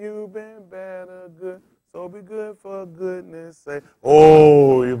when you've been bad or good. So be good for goodness sake.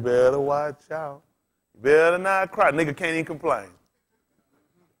 Oh, you better watch out. You better not cry. Nigga can't even complain.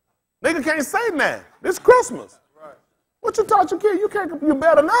 Nigga can't say that. This Christmas. Right. What you taught your kid? You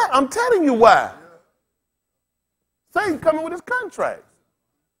better not. I'm telling you why. Yeah. Satan coming with his contracts.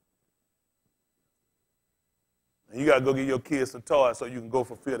 And you got to go get your kids some toys so you can go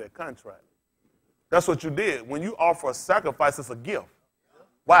fulfill that contract. That's what you did. When you offer a sacrifice, it's a gift.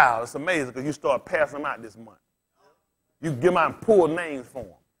 Wow, it's amazing because you start passing them out this month. You give them out and pull names for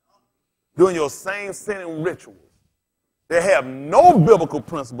them. Doing your same sinning rituals. They have no biblical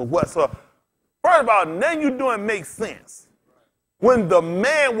principle whatsoever. First of all, nothing you're doing makes sense. When the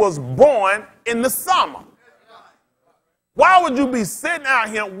man was born in the summer, why would you be sitting out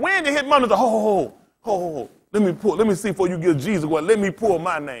here when you hit money? Ho. Let me see before you give Jesus one. Let me pull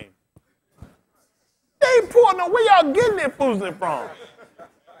my name. They ain't pulling no. Where y'all getting that foolishness from?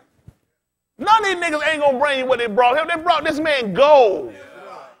 None of these niggas ain't gonna bring you what they brought him. They brought this man gold.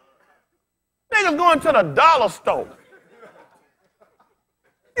 Niggas going to the dollar store.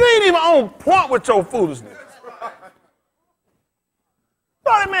 You ain't even on point with your foolishness.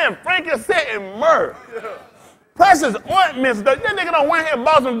 Thought that man frankincense and myrrh. Precious ointments. That nigga don't went here and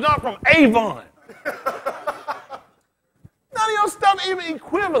bought some junk from Avon. None of your stuff even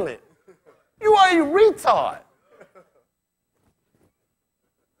equivalent. You are a retard.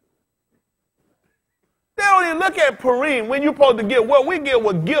 They don't even look at Purim. When you're supposed to get what we get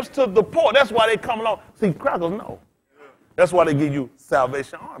with gifts to the poor. That's why they come along. See, crackers know. That's why they give you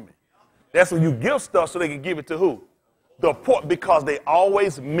Salvation Army. That's when you give stuff so they can give it to who? The poor, because they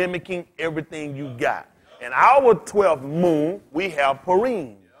always mimicking everything you got. In our 12th moon, we have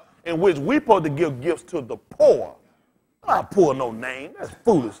Purim, in which we're supposed to give gifts to the poor. Not poor no name. That's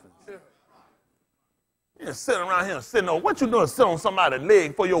foolishness. You're sitting around here sitting on, what you doing sitting on somebody's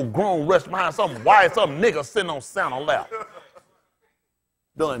leg for your grown rest behind some white, some nigga sitting on Santa's lap?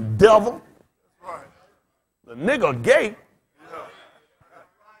 Doing devil. The nigga gay.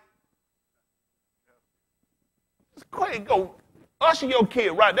 It's quick, go usher your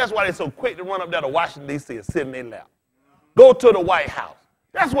kid right. That's why they so quick to run up there to Washington, D.C. and sit in their lap. Go to the White House.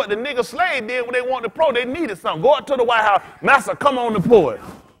 That's what the nigga slave did when they wanted to pro. They needed something. Go up to the White House. Master, come on the porch.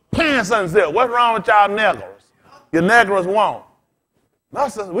 Pants unzipped. What's wrong with y'all negroes? Your negroes won't.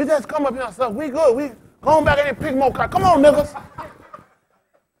 Master, we just come up here and stuff. We good. We go on back in and pick more cars. Come on, niggas.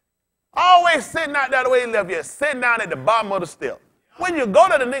 Always sitting out there the way he left you, sitting down at the bottom of the step. When you go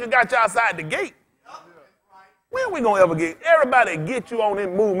to the nigga got you outside the gate, when we gonna ever get, everybody get you on this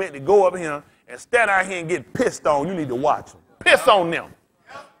movement to go up here and stand out here and get pissed on, you need to watch them. Piss on them.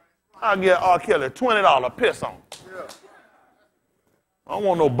 I'll get R. Kelly $20, piss on them. I don't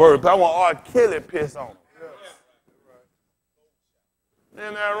want no bird, I want R. Kelly piss on them.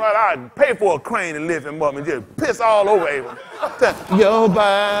 Isn't that right? I'd pay for a crane to lift him up and just piss all over him. Your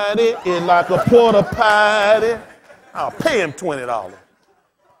body is like a porta potty. I'll pay him $20.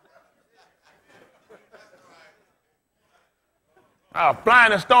 I'll fly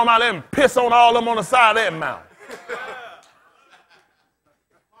in the storm out there and piss on all of them on the side of that mountain.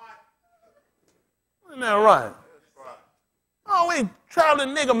 Isn't that right? Oh, ain't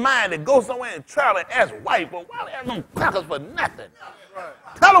traveling nigga mind to go somewhere and travel as white, but why they have no crackers for nothing?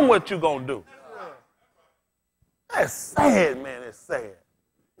 Tell them what you gonna do. That's sad, man. It's sad.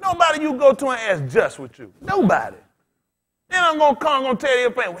 Nobody you go to and ask just with you. Nobody. Then I'm gonna tell you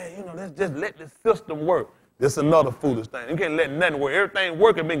everything. Well, you know, let's just let the system work. This is another foolish thing. You can't let nothing work. Everything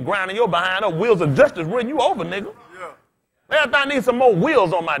working been grinding your behind up. Wheels of justice run you over, nigga. Yeah. Everything needs some more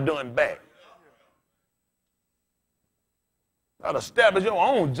wheels on my doing back. Gotta establish your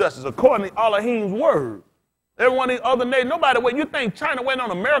own justice according to Elohim's word. Every one of these other nations, nobody, what you think China waiting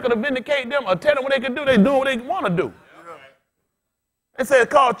on America to vindicate them or tell them what they can do? They doing what they want to do. They say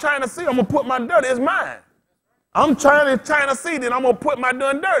it's called China Sea. I'm gonna put my dirt. It's mine. I'm trying to China Sea, then I'm gonna put my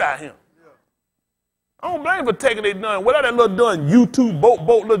done dirt out here. I don't blame for taking their done. Whatever that little done YouTube boat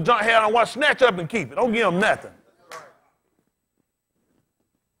little junk had on, watch, snatch up and keep it. Don't give them nothing.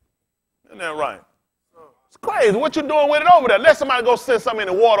 Isn't that right? It's crazy. What you doing with it over there? Let somebody go send something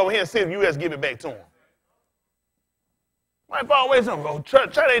in the water over here and see if the U.S. give it back to them. Might always go.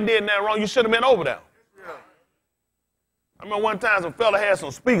 Church ain't did nothing wrong. You should have been over there. I remember one time some fella had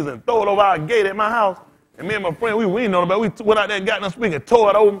some speakers and throw it over our gate at my house. And me and my friend, we didn't know about it. We went out there and got them speaker,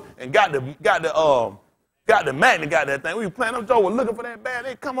 tore it open, and got the magnet, got that thing. We were playing. Them Joe was looking for that bad.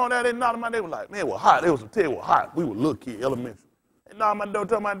 They come on out there and knock on my door. They were like, man, it was hot. It was hot. We were little kids, elementary. They knocked on my door,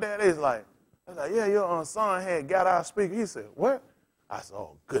 told my dad, they was like, yeah, your son had got our speaker. He said, what? I said,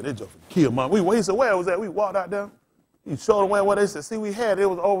 oh, good, they just killed mom. He said, where was that? We walked out there. He showed them where they said, see, we had it. It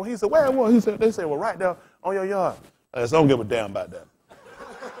was over. He said, where it was? They said, well, right there on your yard. I said, I don't give a damn about that.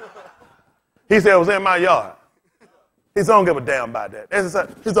 He said, it was in my yard. He said, I don't give a damn about that. He said,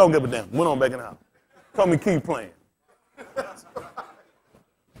 I don't give a damn. Went on back in the house. Told me keep playing. I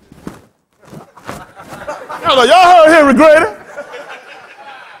was like, y'all heard him regret it.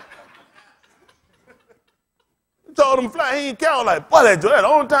 Told him fly, he ain't count like, boy, that the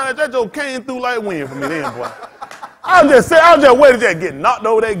only time that Joe came through like wind for me then, boy. I was just waiting to get knocked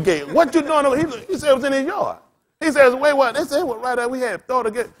over that gate. What you doing? He said it was in his yard. He says, wait, what? They said it was right there. We had thought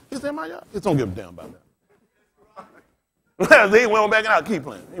to get. He said, my yard. He don't give a damn about that. He went back out, keep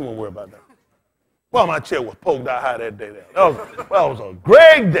playing. He won't worry about that. Well, my chair was poked out high that day. That was a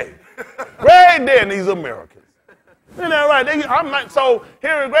great day. Great day in these Americans. Isn't that right? So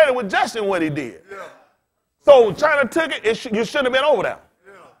Henry Grady was just in what he did. Yeah. So China took it, you shouldn't have been over there.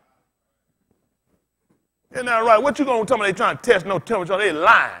 Yeah. Isn't that right? What you going to tell me they trying to test no temperature? They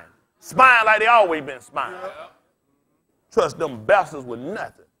lying. Spying like they always been spying. Yeah. Trust them bastards with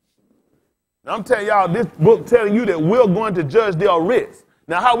nothing. Now I'm telling y'all, this book telling you that we're going to judge their writs.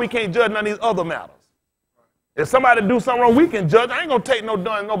 Now how we can't judge none of these other matters? If somebody do something wrong, we can judge. I ain't going to take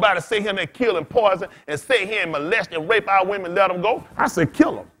nobody to sit here and kill and poison and sit here and molest and rape our women and let them go. I said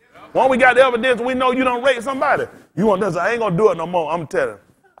kill them. When we got the evidence, we know you don't rape somebody. You want this? I ain't going to do it no more. I'm telling you.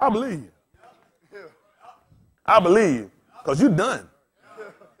 I believe you. I believe you. Because you done.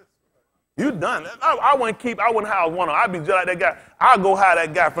 You done. I wouldn't house one of them. I'd be just like that guy. I'll go hire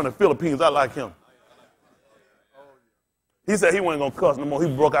that guy from the Philippines. I like him. He said he wasn't going to cuss no more. He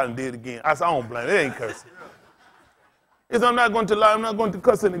broke out and did it again. I said, I don't blame him. It ain't cursing. He said, I'm not going to lie. I'm not going to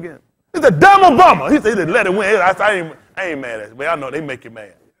cuss it again. He said, damn Obama. He said, let it win. I said, I ain't mad at you, but I know they make you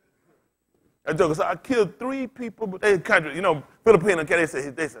mad. That joker said, I killed 3 people, but they country, Filipino, they said,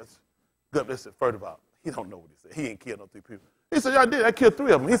 first of all, he don't know what he said. He ain't killed no 3 people. He said, yeah, I did. I killed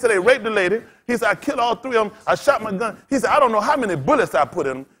 3 of them. He said, they raped the lady. He said, I killed all 3 of them. I shot my gun. He said, I don't know how many bullets I put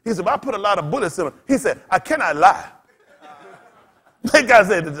in them. He said, but I put a lot of bullets in them. He said, I cannot lie. That guy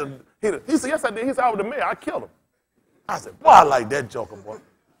said, he said, yes, I did. He said, I was the mayor. I killed him. I said, boy, I like that joker, boy.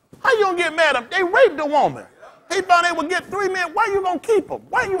 How you going to get mad at him? They raped the woman. He thought they would get 3 men. Why you going to keep them?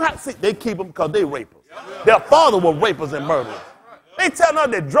 Why you have to see? They keep them because they rapers. Their father was rapers and murderers. They telling us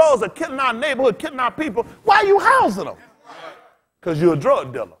that drugs are killing our neighborhood, killing our people. Why are you housing them? Because you're a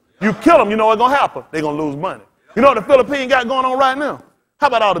drug dealer. You kill them, you know what's going to happen? They're going to lose money. You know what the Philippines got going on right now? How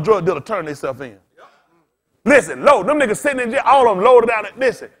about all the drug dealers turning themselves in? Listen, them niggas sitting in jail, all of them loaded out.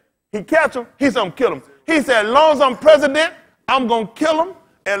 Listen, he catch them, he's going to kill them. He said, as long as I'm president, I'm going to kill them.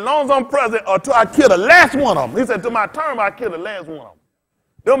 As long as I'm president, or till I kill the last one of them. He said, to my term, I kill the last one of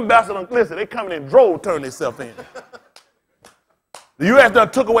them. Them bastards, listen, they coming in droves, turning themselves in. The U.S.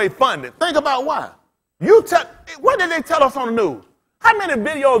 done took away funding. Think about why. What did they tell us on the news? How many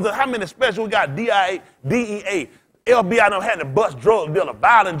videos and how many specials we got DEA, FBI done had to bust drug dealer,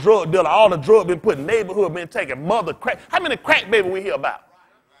 violent drug dealer, all the drugs been put in neighborhood, been taking mother crack. How many crack baby we hear about?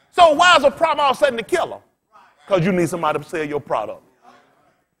 So why is a problem all of a sudden to kill them? Because you need somebody to sell your product.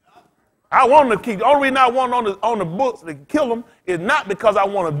 I want them to keep. The only reason I want on the books to kill them is not because I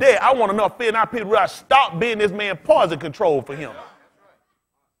want them dead. I want enough fear in our people to stop being this man poison control for him.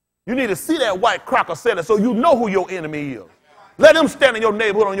 You need to see that white cracker seller so you know who your enemy is. Let them stand in your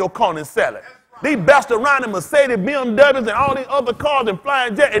neighborhood on your corner and sell it. These bastards around in Mercedes, BMWs, and all these other cars and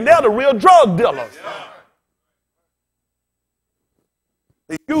flying jets, and they're the real drug dealers.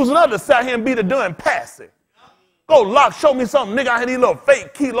 They're using us to sit here and be the done passive. Go lock, show me something, nigga. I had these little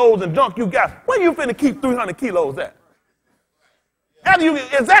fake kilos and junk you got. Where you finna keep 300 kilos at?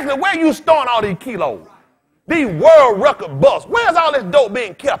 Exactly where you storing all these kilos? These world record busts. Where's all this dope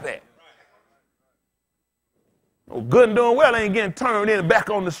being kept at? Oh, good and doing well ain't getting turned in and back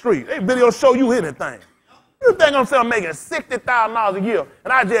on the street. They video show you anything. You think I'm saying I'm making $60,000 a year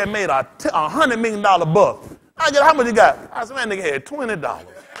and I just made a $100 million bust? I get how much you got? I said, man, nigga had $20.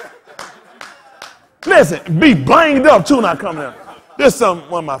 Listen, be blinged up too not coming out. This is something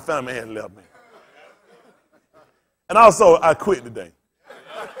one of my family had left me. And also, I quit today.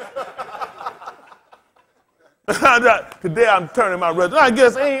 Today I'm turning my resume. I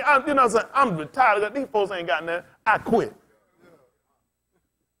guess I'm retired. These folks ain't got nothing. I quit.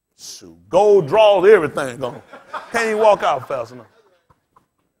 Shoot, gold draws, everything gone. Can't even walk out fast enough.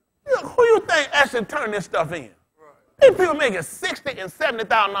 Who you think actually turned this stuff in? These people making $60,000 and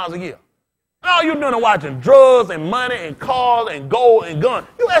 $70,000 a year. And all you doing is watching drugs and money and cars and gold and guns.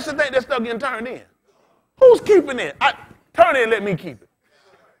 You actually think that stuff getting turned in? Who's keeping it? Turn it and let me keep it.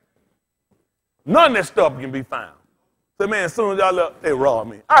 None of that stuff can be found. So, man, as soon as y'all look, they rob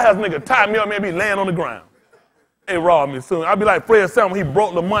me. I have a nigga tie me up, man, be laying on the ground. They rob me soon. I be like Fred Salmon, he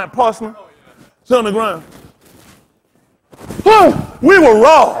broke Lamont Parsons. Sit on the ground. We were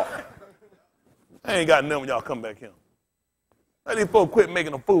robbed. I ain't got nothing when y'all come back here. Let these folks quit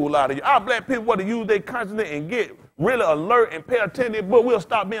making a fool out of you. Our black people want to use their consciousness and get really alert and pay attention, but we'll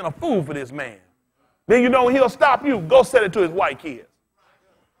stop being a fool for this man. Then you know when he'll stop you, go sell it to his white kids.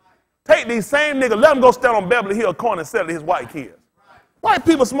 Take these same niggas, let them go stand on Beverly Hill corner and sell it to his white kids. White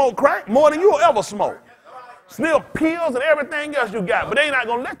people smoke crack more than you'll ever smoke. Sniff pills and everything else you got, but they ain't not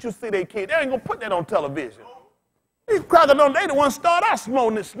going to let you see their kids. They ain't going to put that on television. These crackers, they the ones start out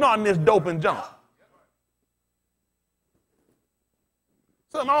smoking this, snorting this dope and junk.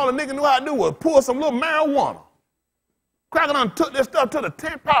 Something all the nigga knew how to do was pour some little marijuana. Cracker done took this stuff to the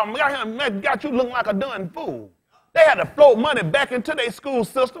 10th power and got you looking like a done fool. They had to float money back into their school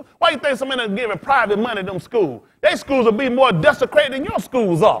system. Why you think somebody giving private money to them schools? Their schools will be more desecrated than your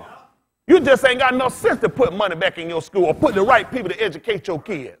schools are. You just ain't got enough sense to put money back in your school or put the right people to educate your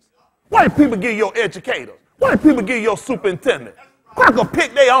kids. White people give your educators. White people give your superintendent. Cracker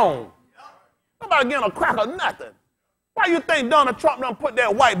pick their own. Nobody getting a cracker nothing. Why you think Donald Trump done put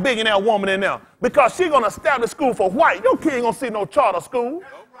that white billionaire woman in there? Because she gonna establish school for white. Your kid ain't gonna see no charter school.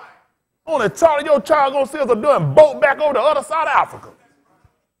 Only charter your child gonna see us doing boat back over the other side of Africa.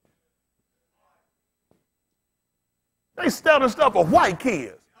 They selling stuff for white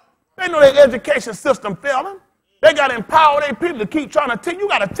kids. They know their education system failing. They got to empower their people to keep trying to teach. You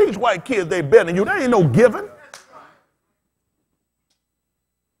got to teach white kids they better than you. There ain't no giving.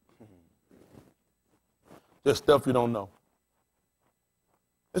 Just stuff you don't know.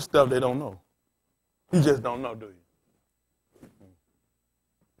 It's stuff they don't know. You just don't know, do you?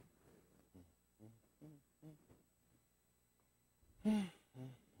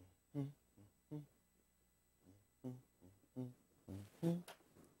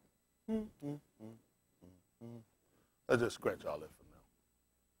 Let's just scratch all that for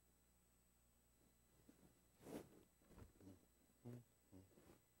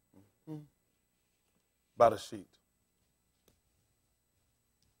now. By the sheet.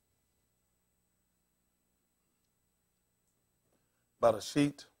 By the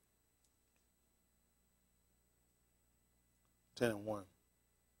sheet. 10 and 1.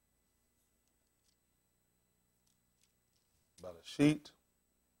 By the sheet.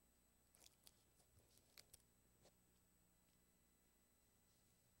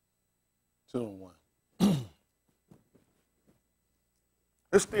 Two and 1.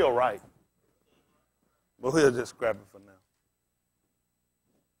 It's still right. But we'll just scrap it for now.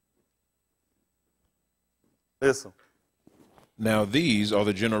 Listen. Now these are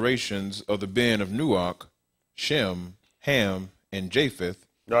the generations of the Ben of Nuach, Shem, Ham, and Japheth.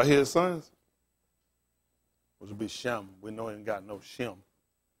 Y'all hear his sons? Which would be Shem. We know he ain't got no Shem.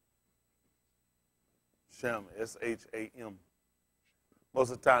 Shem, S-H-A-M.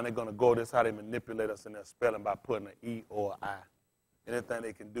 Most of the time they're going to go, this is how they manipulate us in their spelling by putting an E or an I. Anything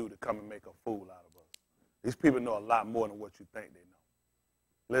they can do to come and make a fool out of us. These people know a lot more than what you think they know.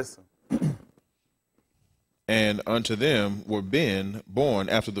 Listen. And unto them were Ben born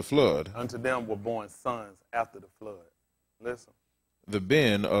after the flood. Unto them were born sons after the flood. Listen. The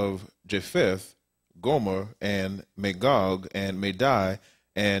Ben of Japheth, Gomer, and Magog, and Madai,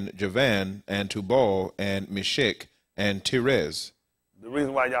 and Javan, and Tubal, and Meshach, and Tirez. The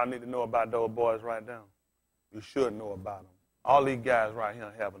reason why y'all need to know about those boys right now, you should know about them. All these guys right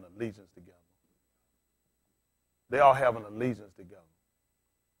here have an allegiance together. They all have an allegiance together.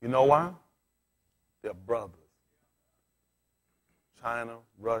 You know why? They're brothers. China,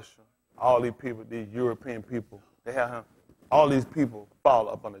 Russia, all these people, these European people, they have all these people fall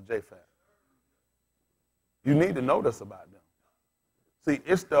up under Japheth. You need to know this about them. See,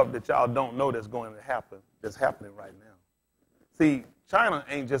 it's stuff that y'all don't know that's going to happen, that's happening right now. See, China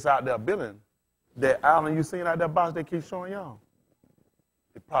ain't just out there building that island you seen out that box they keep showing y'all.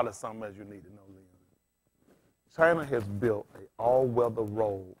 It's probably something else you need to know, Leon. China has built an all-weather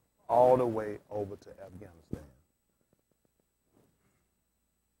road all the way over to Afghanistan.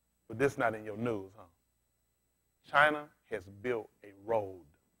 But this not in your news, huh? China has built a road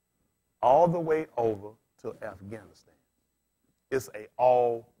all the way over to Afghanistan. It's an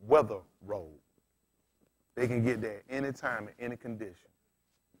all-weather road. They can get there any time, in any condition.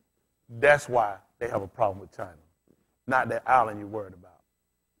 That's why they have a problem with China. Not that island you're worried about.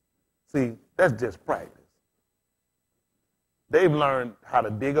 See, that's just practice. They've learned how to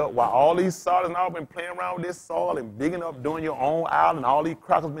dig up while all these sailors and all been playing around with this soil and digging up, doing your own island. All these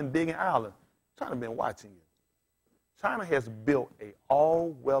crackers been digging islands. China been watching you. China has built a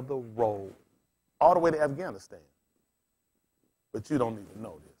all-weather road all the way to Afghanistan. But you don't need to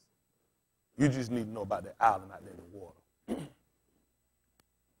know this. You just need to know about that island out there in the water.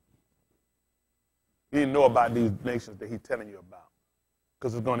 You need to know about these nations that he's telling you about,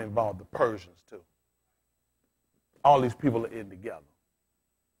 because it's going to involve the Persians too. All these people are in together.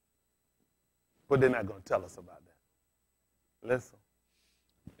 But they're not going to tell us about that. Listen.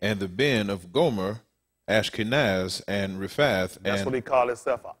 And the Ben of Gomer, Ashkenaz, and Rephath. That's what he called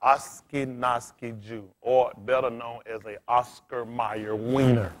himself, an Ashkenazi Jew, or better known as a Oscar Mayer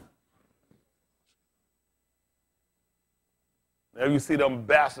Wiener. Now you see them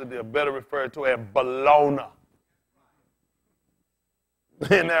bastards, they're better referred to as Bologna.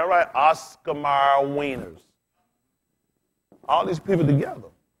 Isn't that right? Oscar Mayer Wieners. All these people together.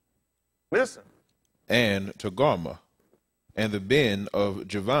 Listen. And Togarmah, and the Ben of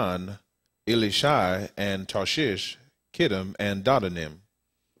Javan, Elishai, and Tarshish, Kittim, and Dodanim.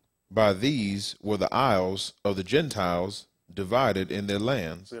 By these were the isles of the Gentiles divided in their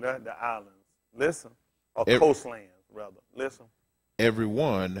lands. See that? The islands. Listen. Or coastlands, rather. Listen. Every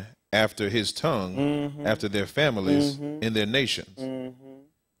one after his tongue, after their families, in their nations.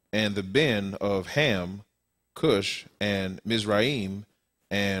 And the Ben of Ham, Kush, and Mizraim,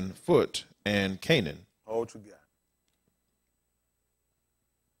 and Phut, and Canaan. What you got?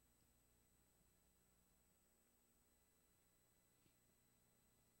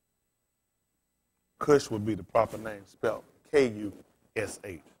 Kush would be the proper name, spelled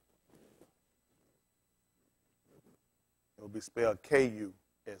K-U-S-H. It will be spelled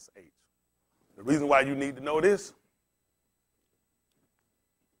K-U-S-H. The reason why you need to know this,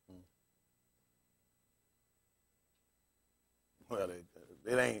 well,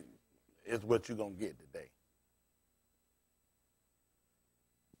 it ain't, it's what you're going to get today.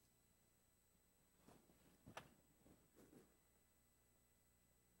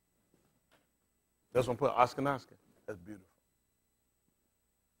 That's what I'm putting Ashkenazi. That's beautiful.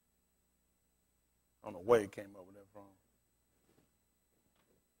 I don't know where he came up with that from.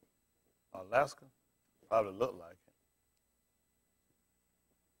 Alaska? Probably looked like it.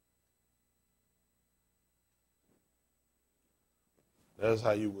 That's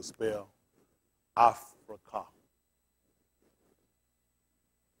how you would spell Africa.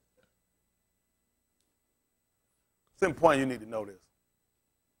 It's important you need to know this.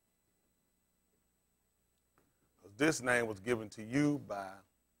 Because this name was given to you by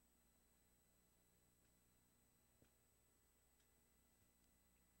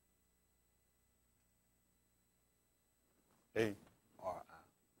A-R-I.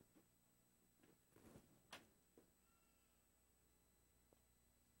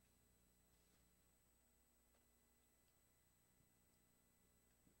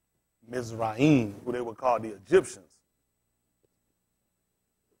 Mizraim, who they would call the Egyptians.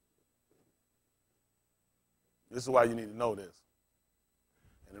 This is why you need to know this.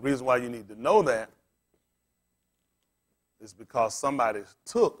 And the reason why you need to know that is because somebody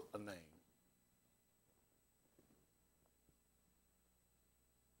took a name.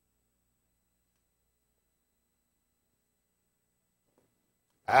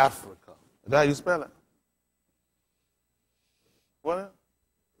 Africa. Is that how you spell it? What?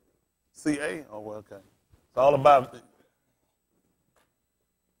 C-A? Oh, well, okay. It's all about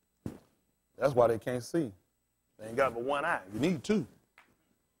it. That's why they can't see. They ain't got but one eye. You need two.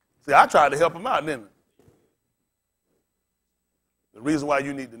 See, I tried to help them out, didn't I? The reason why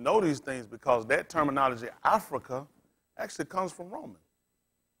you need to know these things because that terminology, Africa, actually comes from Roman.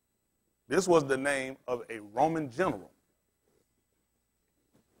 This was the name of a Roman general.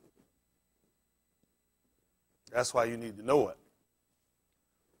 That's why you need to know it.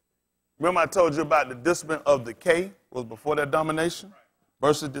 Remember I told you about the discipline of the K was before their domination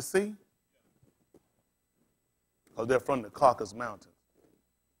versus the C? Because they're from the Caucasus Mountains.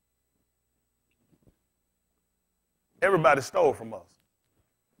 Everybody stole from us.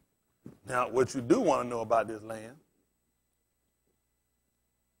 Now, what you do want to know about this land,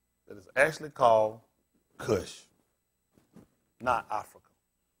 that is actually called Kush, not Africa.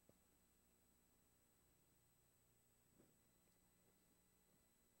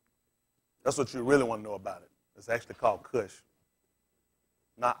 That's what you really want to know about it. It's actually called Kush,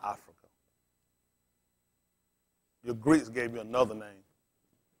 not Africa. Your Greeks gave you another name.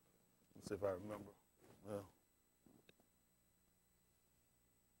 Let's see if I remember. Well,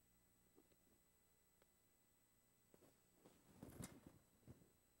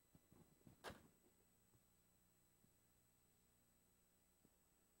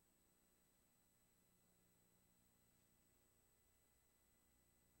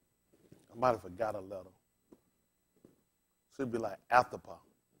 might have forgot a letter. Should be like Athapa.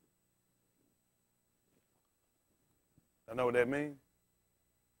 I know what that means?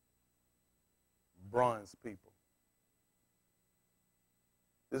 Bronze people.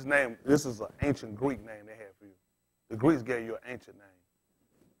 This is an ancient Greek name they had for you. The Greeks gave you an ancient name.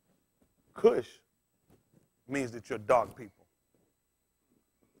 Kush means that you're dark people.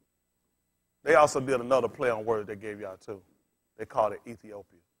 They also did another play on words they gave y'all too. They called it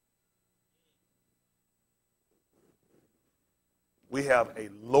Ethiopia. We have a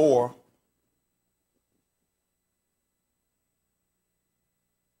lower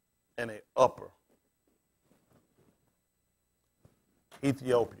and an upper.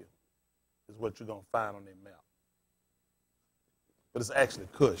 Ethiopia is what you're going to find on that map. But it's actually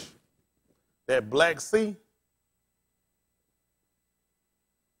Kush. That Black Sea,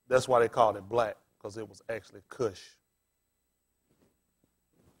 that's why they called it black, because it was actually Kush.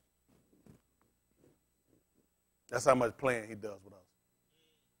 That's how much playing he does with us.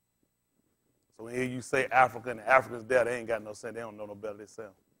 So when you say Africa and the Africans there, they ain't got no sense. They don't know no better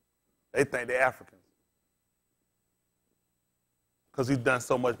themselves. They think they're Africans. Because he's done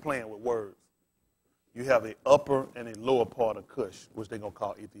so much playing with words. You have an upper and a lower part of Kush, which they're going to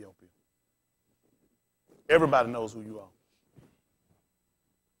call Ethiopia. Everybody knows who you are.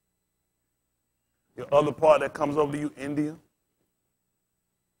 Your other part that comes over to you, India,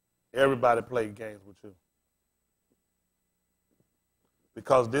 everybody plays games with you.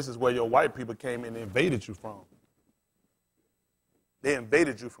 Because this is where your white people came in and invaded you from. They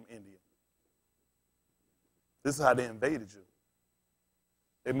invaded you from India. This is how they invaded you.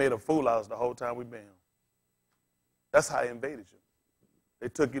 They made a fool out of us the whole time we've been here. That's how they invaded you. They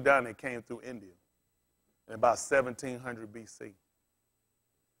took you down and came through India in about 1700 BC.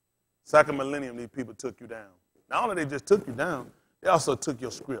 Second millennium, these people took you down. Not only they just took you down, they also took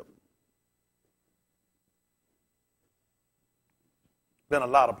your script. Been a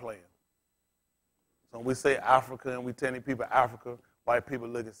lot of playing. So when we say Africa and we tell people Africa, white people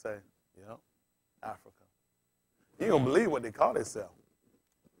look and say, yeah, Africa. You don't believe what they call themselves.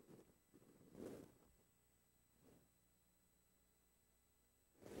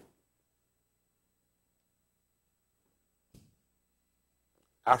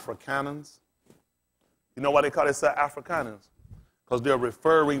 Afrikaners. You know why they call themselves Afrikaners? Because they're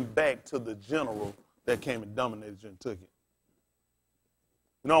referring back to the general that came and dominated you and took it.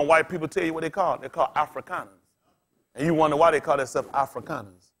 You know when white people tell you what they call? They're called Afrikaners. And you wonder why they call themselves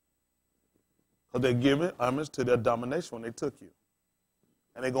Afrikaners. Because they're giving homage to their domination when they took you.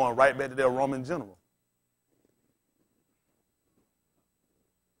 And they're going right back to their Roman general.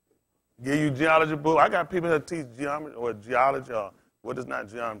 Give you geology book. I got people that teach geometry or geology or what is not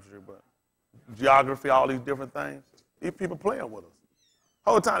geometry, but geography, all these different things. These people playing with us.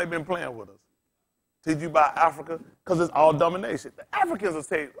 Whole time they've been playing with us. Teach you about Africa, because it's all domination. The Africans will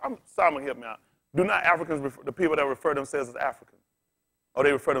say, Simon, help me out. Do not Africans, the people that refer themselves as African, or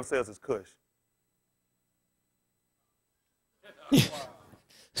they refer themselves as Kush?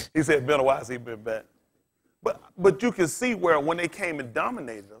 He said, been a while since he's been back. But you can see where when they came and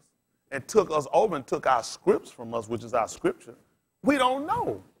dominated us and took us over and took our scripts from us, which is our scripture, we don't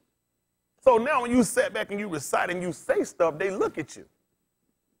know. So now when you sit back and you recite and you say stuff, they look at you.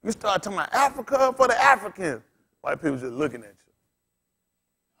 You start talking about Africa for the Africans. White people just looking at you.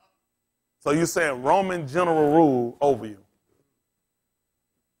 So you're saying Roman general rule over you.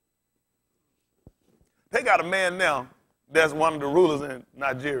 They got a man now that's one of the rulers in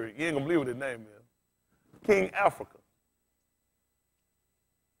Nigeria. You ain't going to believe what his name is. King Africa.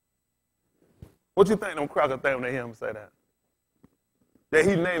 What you think them crackers think when they hear him say that? That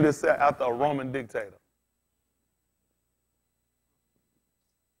he named himself after a Roman dictator.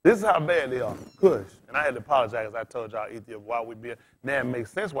 This is how bad they are. Kush. And I had to apologize as I told y'all Ethiopia why we be. Now it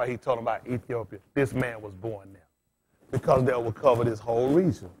makes sense why he told them about Ethiopia. This man was born there. Because they would cover this whole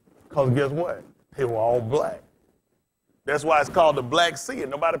region. Because guess what? They were all black. That's why it's called the Black Sea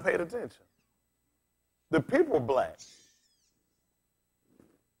and nobody paid attention. The people were black.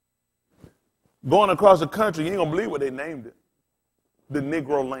 Going across the country, you ain't going to believe what they named it. The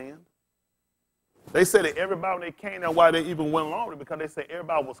Negro land. They said that everybody, when they came there, why they even went along with it, because they said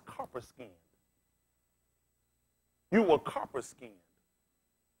everybody was copper-skinned. You were copper-skinned.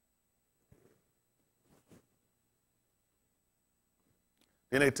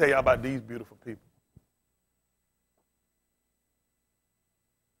 Then they tell you about these beautiful people.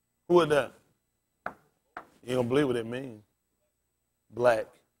 Who are that? You don't believe what it means. Black.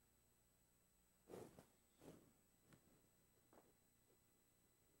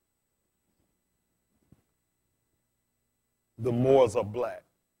 The Moors are black.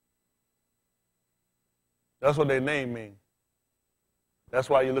 That's what their name means. That's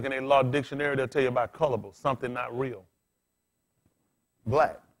why you look in a law dictionary, they'll tell you about colorable, something not real.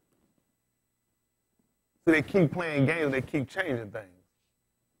 Black. So they keep playing games, and they keep changing things.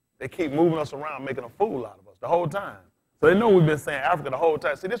 They keep moving us around, making a fool out of us the whole time. So they know we've been saying Africa the whole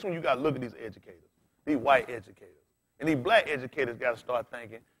time. See, this one you got to look at these educators, these white educators. And these black educators got to start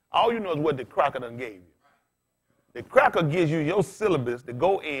thinking, all you know is what the cracker done gave you. The cracker gives you your syllabus to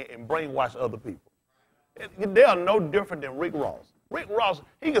go in and brainwash other people. They are no different than Rick Ross. Rick Ross,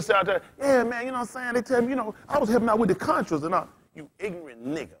 he can say out there, yeah, man, you know what I'm saying? They tell me, I was helping out with the Contras and all. You ignorant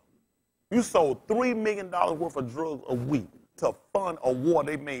nigga. You sold $3 million worth of drugs a week to fund a war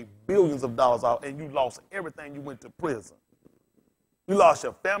they made billions of dollars out, and you lost everything. You went to prison. You lost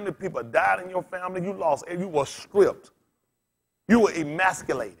your family. People died in your family. You were stripped. You were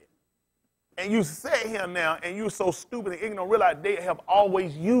emasculated. And you sit here now, and you're so stupid and ignorant, realize they have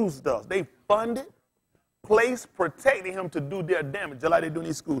always used us. They funded, placed, protected him to do their damage, just like they do in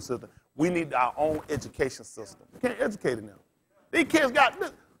these school systems. We need our own education system. We can't educate it now. These kids got,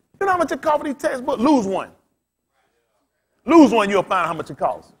 you know how much it costs for these textbooks? Lose one. Lose one, you'll find how much it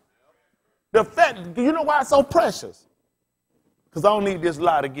costs. The fact, you know why it's so precious? Because I don't need this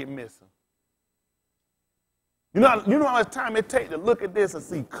lie to get missing. You know how much time it takes to look at this and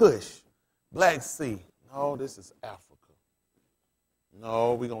see Kush, Black Sea. No, this is Africa.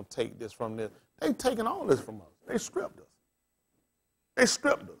 No, we're going to take this from this. They've taken all this from us. They stripped us. They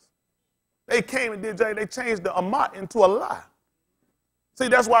stripped us. They came and did, they changed the Amat into a lie. See,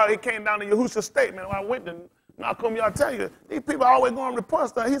 that's why it came down to Yahushua's statement. When I went to Nakum, y'all tell you, these people are always going to report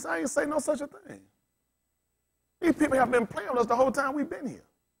stuff. He said, I ain't say no such a thing. These people have been playing with us the whole time we've been here.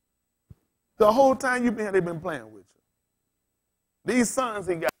 The whole time you've been here, they've been playing with you. These sons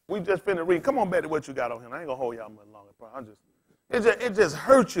he got, we just finna read. Come on back to what you got on him. I ain't going to hold y'all much longer. It just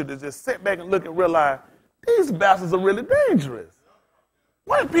hurts you to just sit back and look and realize these bastards are really dangerous.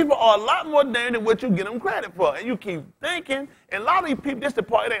 White people are a lot more dangerous than what you get them credit for. And you keep thinking, and a lot of these people, this the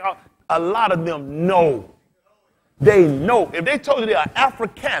part, a lot of them know. They know. If they told you they are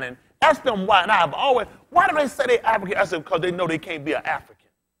African, ask them why. And I've always, why do they say they're African? I said, because they know they can't be an African.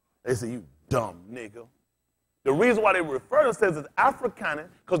 They say, you dumb nigga. The reason why they refer themselves as African,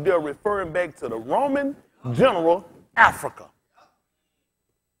 because they're referring back to the Roman general Africa.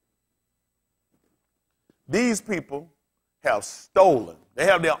 These people have stolen. They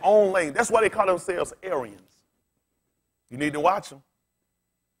have their own language. That's why they call themselves Aryans. You need to watch them.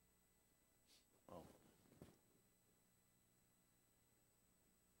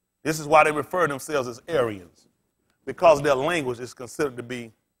 This is why they refer to themselves as Aryans, because their language is considered to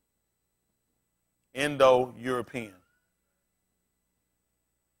be Indo-European.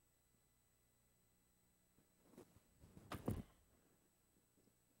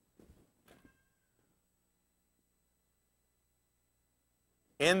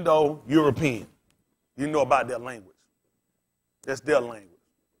 Indo-European. You know about their language. That's their language.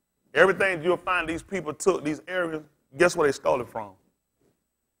 Everything you'll find these people took, these Aryans, guess where they stole it from?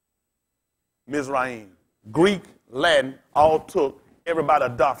 Mizraim. Greek, Latin, all took, everybody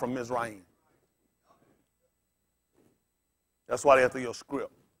adopted from Mizraim. That's why they have to your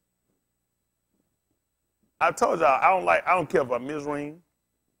script. I told y'all, I don't care about Mizraim.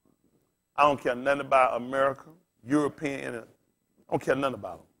 I don't care nothing about America, European, I don't care nothing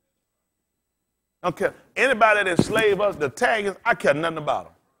about them. I don't care. Anybody that enslaved us, the Italians, I care nothing about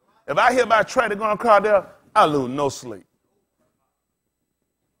them. If I hear about trade going across there, I lose no sleep.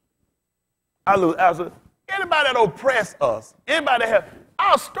 I lose absolutely. Anybody that oppressed us, anybody that have,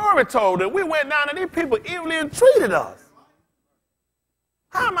 our story told that we went down and these people evilly entreated us.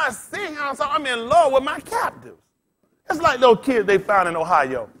 How am I sitting here? I'm in love with my captives. It's like those kids they found in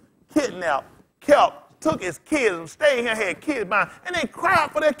Ohio, kidnapped, kept, took his kids and stayed here, had kids behind, and they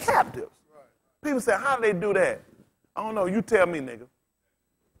cried for their captives. Right. People say, how do they do that? I don't know. You tell me, nigga.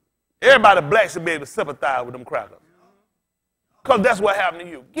 Everybody black should be able to sympathize with them crackers. Because that's what happened to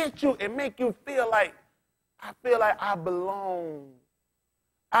you. Get you and make you feel like I belong.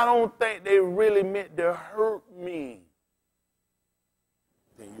 I don't think they really meant to hurt me.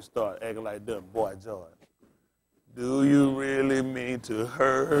 Then you start acting like that, boy, George. Do you really mean to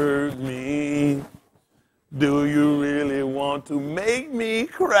hurt me? Do you really want to make me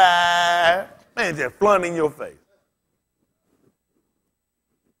cry? Man, just flung in your face.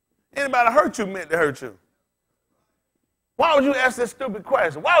 Anybody hurt you meant to hurt you. Why would you ask this stupid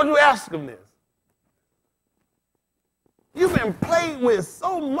question? Why would you ask them this? You've been played with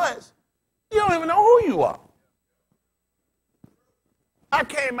so much, you don't even know who you are. I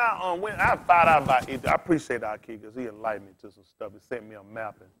came out on when I found out about it. I appreciate our kid because he enlightened me to some stuff. He sent me a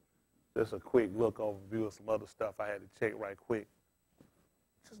map. And Just a quick look overview of some other stuff I had to check right quick.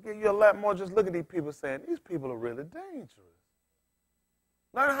 Just give you a lot more. Just look at these people saying, these people are really dangerous.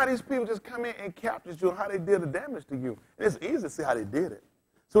 Learn how these people just come in and captured you and how they did the damage to you. And it's easy to see how they did it.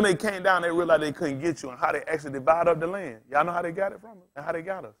 So when they came down, they realized they couldn't get you and how they actually divided up the land. Y'all know how they got it from us and how they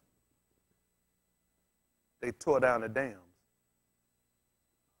got us? They tore down the dams.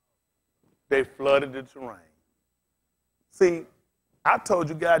 They flooded the terrain. See, I told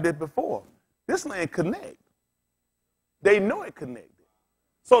you guys this before. This land connect. They know it connected.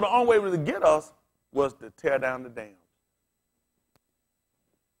 So the only way to get us was to tear down the dams.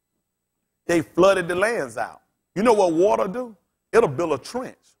 They flooded the lands out. You know what water do? It'll build a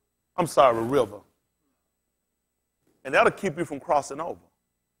trench. I'm sorry, a river. And that'll keep you from crossing over.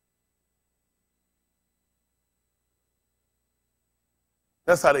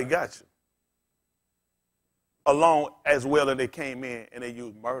 That's how they got you. Along as well as they came in and they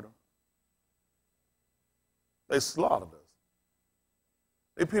used murder. They slaughtered us.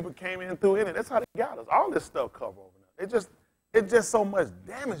 These people came in through it. That's how they got us. All this stuff covered over now. It's just so much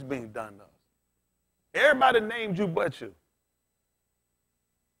damage being done to us. Everybody named you but you.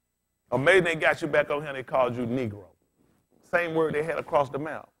 Or maybe they got you back over here and they called you Negro. Same word they had across the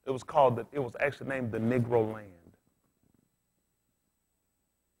map. It was actually named the Negro land.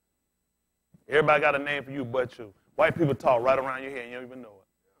 Everybody got a name for you but you. White people talk right around your head and you don't even know it.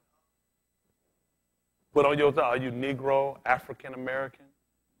 Put on your thought, are you Negro, African American?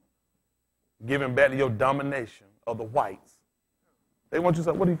 Giving back to your domination of the whites. They want you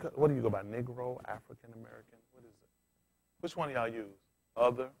to say, what do you go by? Negro, African American? What is it? Which one of y'all use?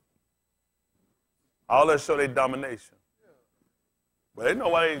 Other? All that show their domination. But they know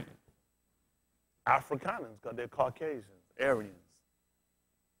why they Afrikaners, because they're Caucasians, Aryans,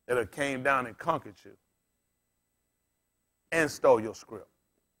 that have came down and conquered you and stole your script.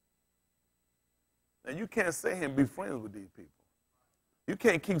 Now, you can't sit here and be friends with these people. You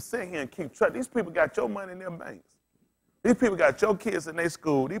can't keep sitting here and keep track. These people got your money in their banks. These people got your kids in their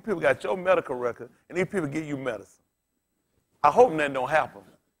school. These people got your medical record, and these people give you medicine. I hope that don't happen.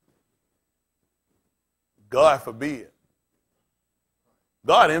 God forbid.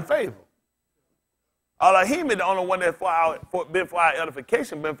 God in favor. Allah, he been the only one that's been for our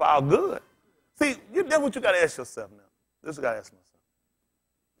edification, been for our good. See, that's what you got to ask yourself now. This is what I got to ask myself.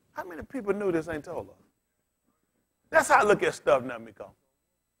 How many people knew this ain't told us? That's how I look at stuff now, Miko.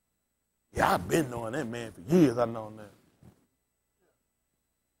 Yeah, I've been knowing that man for years. I've known that.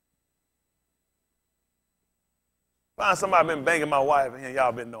 Find somebody been banging my wife and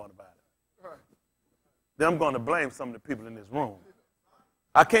y'all been knowing about it. Right. Then I'm going to blame some of the people in this room.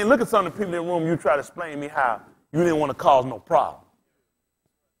 I can't look at some of the people in the room you try to explain to me how you didn't want to cause no problem.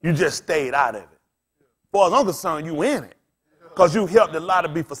 You just stayed out of it. As far as I'm concerned, you in it because you helped a lot to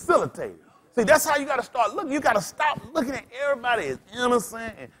be facilitated. See, that's how you got to start looking. You got to stop looking at everybody as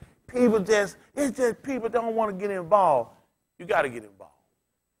innocent and people people don't want to get involved. You got to get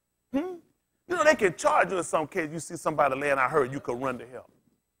involved. You know, they can charge you in some case. You see somebody laying out hurt, you could run to help.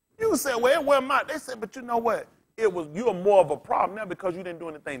 You say, well, it wasn't mine. They said, but you know what? You're more of a problem now because you didn't do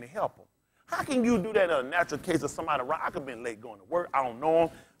anything to help them. How can you do that in a natural case of somebody around? I could be late going to work. I don't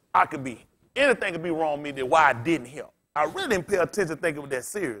know them. Anything could be wrong with me why I didn't help. I really didn't pay attention thinking it was that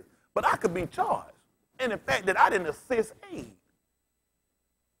serious. But I could be charged. And the fact that I didn't assist aid.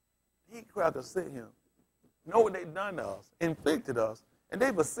 These crackers sit here, know what they've done to us, inflicted us, and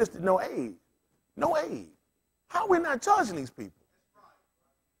they've assisted no aid. No aid. How are we not charging these people?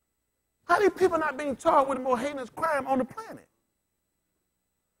 How are these people not being charged with the most heinous crime on the planet?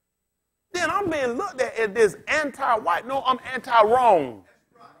 Then I'm being looked at as this anti-white. No, I'm anti-wrong.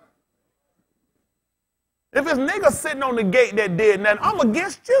 If it's niggas sitting on the gate that did nothing, I'm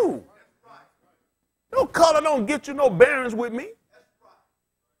against you. No color don't get you no bearings with me.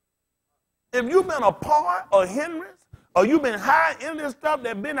 If you've been a part or hindrance, or you've been high in this stuff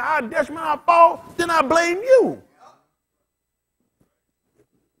that been our detriment, our fault, then I blame you.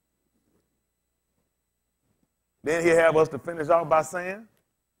 Then he'll have us to finish off by saying,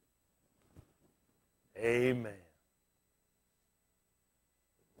 amen.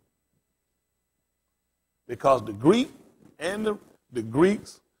 Because the Greeks and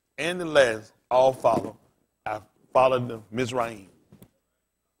the Latins all followed the Mizraim.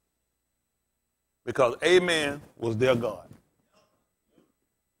 Because amen was their God.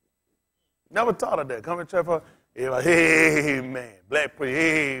 Never taught of that. Come to church for, amen. Black priest,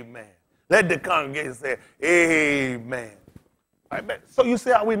 amen. Let the congregation say, amen. Right, so you see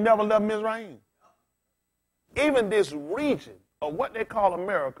how we never left Mizraim? Even this region of what they call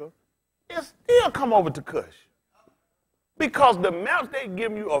America, it still come over to Kush. Because the maps they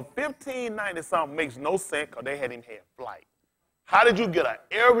give you of 1590 something makes no sense because they hadn't even had flight. How did you get an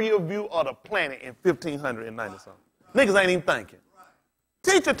area view of the planet in 1590 something? Niggas ain't even thinking.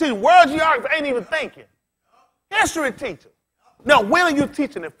 Teacher, world geography ain't even thinking. History teacher. Now, when are you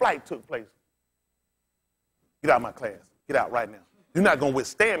teaching that flight took place? Get out of my class. Get out right now. You're not going to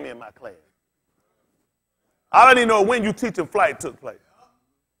withstand me in my class. I don't even know when you teaching flight took place.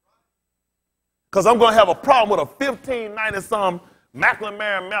 Because I'm going to have a problem with a 1590-some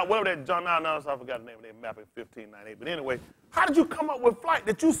McLaren map, whatever that John, I forgot the name of that map in 1598. But anyway, how did you come up with flight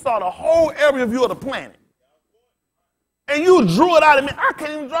that you saw the whole area view of the planet? And you drew it out of me. I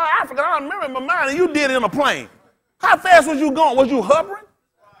can't even draw Africa. I don't remember in my mind, and you did it in a plane. How fast was you going? Was you hovering?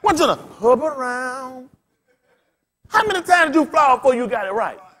 What you gonna hover around? How many times did you fly before you got it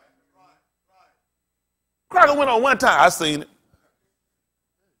right? Cracker went on one time. I seen it.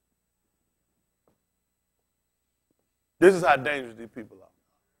 This is how dangerous these people are.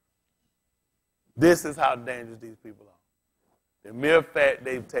 This is how dangerous these people are. The mere fact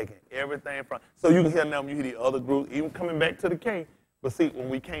they've taken everything from. So you can hear them, you hear the other groups, even coming back to the king. But see, when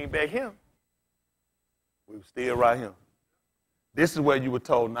we came back here, we were still right here. This is where you were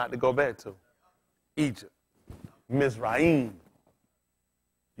told not to go back to. Egypt. Mizraim.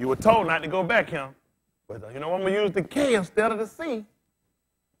 You were told not to go back here. But you know, I'm going to use the K instead of the C.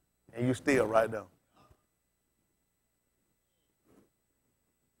 And you still right there.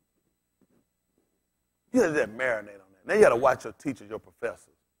 You got to just marinate on that. Now you got to watch your teachers, your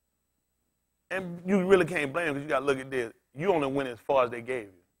professors. And you really can't blame them because you got to look at this. You only went as far as they gave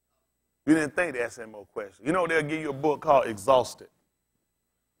you. You didn't think they asked any more questions. You know they'll give you a book called Exhausted.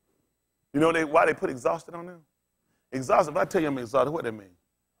 You know why they put exhausted on there? Exhausted, if I tell you I'm exhausted, what that mean?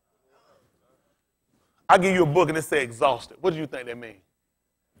 I give you a book and it says exhausted. What do you think that means?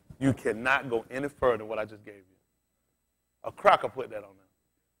 You cannot go any further than what I just gave you. A cracker put that on there.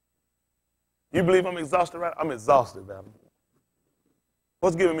 You believe I'm exhausted, right? I'm exhausted, baby.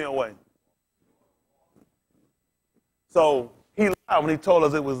 What's giving me away? So he lied when he told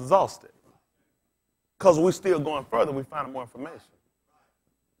us it was exhausted. Because we're still going further, we find more information.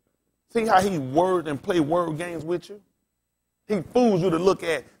 See how he word and play word games with you? He fools you to look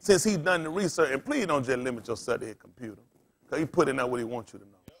at since he's done the research. And please don't just limit yourself to his computer. Because he put in there what he wants you to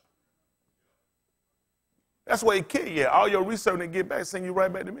know. That's why he killed you. All your research and get back, send you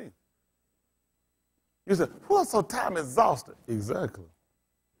right back to me. You said, who's so tired and exhausted? Exactly.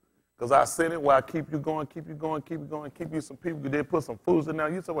 Because I sent it where I keep you going, keep you going, keep you going, keep you some people. They put some foods in there.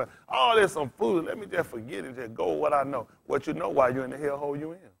 You said, well, oh, there's some food. Let me just forget it. Just go with what I know. What you know while you're in the hellhole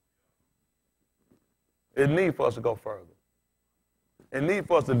you're in. It need for us to go further. It need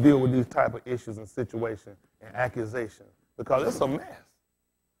for us to deal with these type of issues and situations and accusations because it's a mess.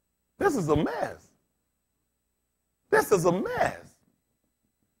 This is a mess. This is a mess.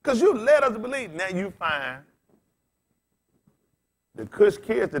 Because you led us to believe. Now you find the Kush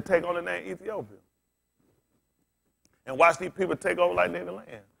kids to take on the name Ethiopia. And watch these people take over like they're the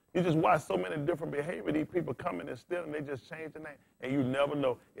land. You just watch so many different behavior. These people come in and steal and they just change the name. And you never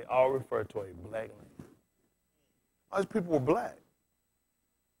know. It all referred to a black land. All these people were black.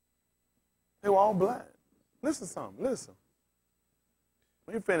 They were all black. Listen to something. Listen.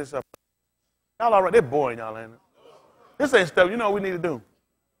 Let me finish up. Y'all all right? They're boring, y'all, ain't it? This ain't stuff. You know what we need to do?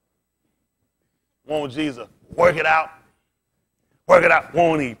 Want Jesus, work it out. Work it out.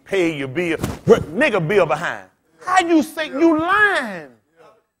 Won't he pay your bill? Nigga bill behind. How you say you lying?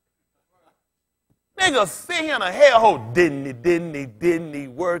 Nigga sit here in a hellhole. Didn't he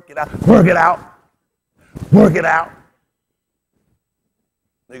work it out? Work it out. Work it out.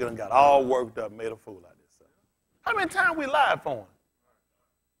 Nigga done got all worked up, made a fool out of this. How many times we lied for him?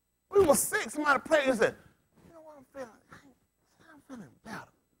 We were sick. Somebody prayed and said, you know what I'm feeling? I'm feeling better.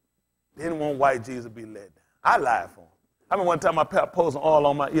 Didn't want white Jesus to be let down. I lied for him. I remember one time I put some oil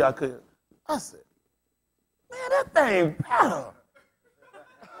on my ear. I said, man, that thing better.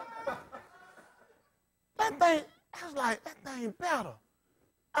 I was like, that thing better.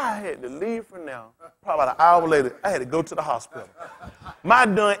 I had to leave from now. Probably about an hour later, I had to go to the hospital. My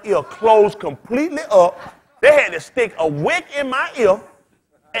done ear closed completely up. They had to stick a wick in my ear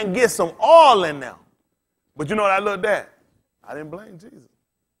and get some oil in there. But you know what I looked at? I didn't blame Jesus.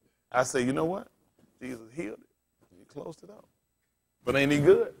 I said, you know what? Jesus healed it. He closed it up. But ain't he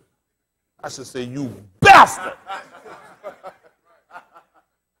good? I should say, you bastard.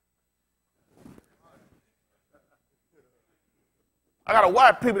 I got to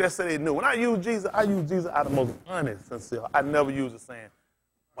watch people that say they knew. When I use Jesus out of the most honest, sincere. I never use it saying,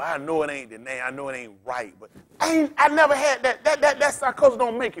 well, I know it ain't the name. I know it ain't right. But I never had that. That psychosis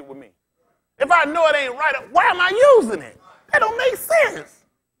don't make it with me. If I know it ain't right, why am I using it? That don't make sense.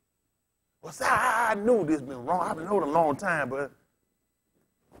 Well, see, I knew this been wrong. I've been known it a long time, but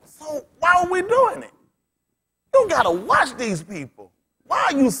so why are we doing it? You got to watch these people. Why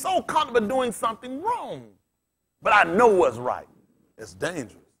are you so comfortable doing something wrong? But I know what's right. It's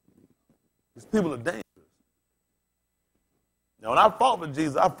dangerous. These people are dangerous. Now, when I fought for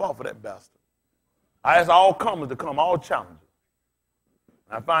Jesus, I fought for that bastard. I asked all comers to come, all challengers.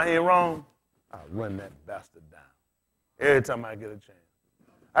 When I find him wrong, I run that bastard down. Every time I get a chance.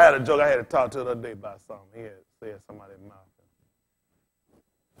 I had a joke I had to talk to the other day about something. He had said somebody's mouth.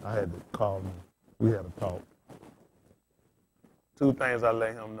 I had to call him. We had a talk. 2 things I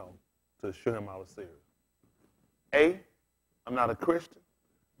let him know to assure him I was serious. A, I'm not a Christian.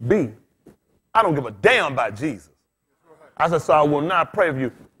 B, I don't give a damn about Jesus. I said, so I will not pray for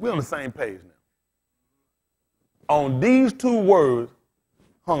you. We're on the same page now. On these 2 words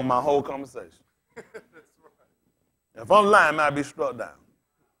hung my whole conversation. If I'm lying, I might be struck down.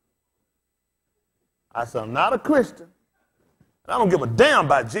 I said, I'm not a Christian. And I don't give a damn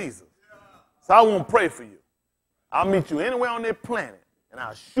about Jesus. So I won't pray for you. I'll meet you anywhere on this planet, and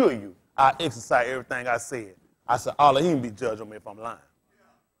I assure you I'll exercise everything I said. I said, Allah, he can be judged on me if I'm lying.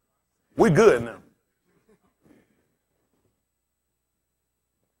 We good now.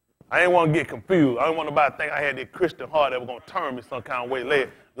 I ain't want to get confused. I didn't want nobody to think I had this Christian heart that was going to turn me some kind of way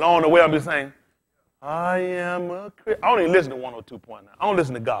later. Along the way, I'll be saying, I am a Christian. I don't even listen to 102.9. I don't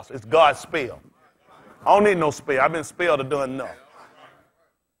listen to gospel. It's God's spell. I don't need no spell. I've been spelled to do enough.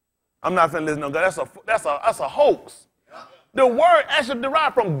 I'm not finna listen to God. That's a hoax. The word actually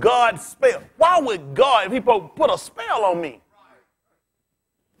derived from God's spell. Why would God, if he put a spell on me?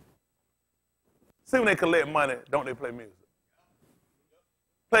 See, when they collect money, don't they play music?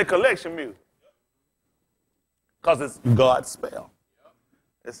 Play collection music. Because it's God's spell.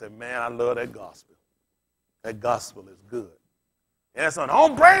 They say, man, I love that gospel. That gospel is good. And that's on,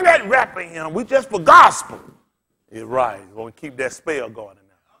 don't bring that rap in here. We just for gospel. You're right. We're going to keep that spell going in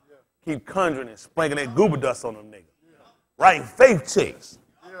there. Keep conjuring and sprinkling that goober dust on them niggas. Writing faith checks.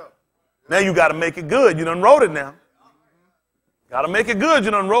 Now you got to make it good. You done wrote it now. Got to make it good.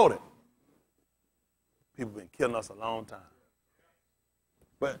 You done wrote it. People been killing us a long time.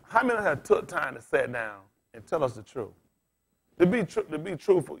 But how many have took time to sit down and tell us the truth? To be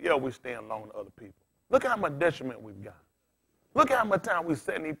truthful, yeah, we stand along with other people. Look at how much detriment we've got. Look at how much time we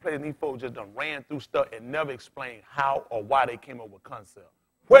sat in these places and these folks just done ran through stuff and never explained how or why they came up with concept.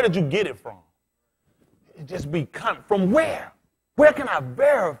 Where did you get it from? It just be from where? Where can I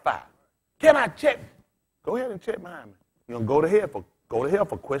verify? Can I check? Go ahead and check behind me. You don't go to hell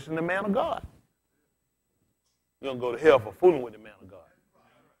for questioning the man of God. You don't go to hell for fooling with the man of God.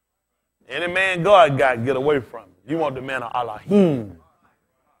 Any man God got, get away from him. You want the man of Elohim.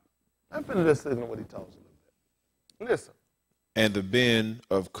 I'm finna just listen to what he tells us a little bit. Listen. And the ben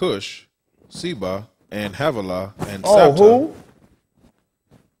of Kush, Seba, and Havilah, and Oh, Sapta. who?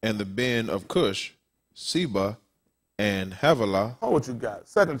 And the ben of Kush, Seba, and Havilah. Oh, what you got?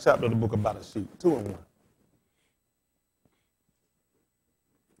 2nd chapter of the book about a sheep, 2 and 1.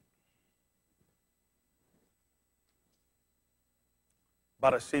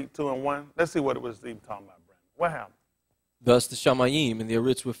 About a sheep, 2 and 1. Let's see what it was even talking about, Brandon. What happened? Thus the Shamayim and the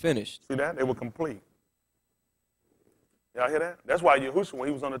Arits were finished. See that? They were complete. Y'all hear that? That's why Yahushua, when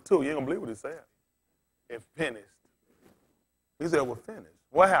he was on the 2, you ain't gonna believe what he said. It finished. He said we're finished.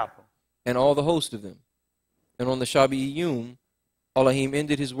 What happened? And all the host of them. And on the Shabi-Iyum, Elohim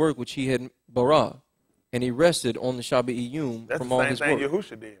ended his work which he had bara, and he rested on the Shabi-Iyum from all his work. That's the same thing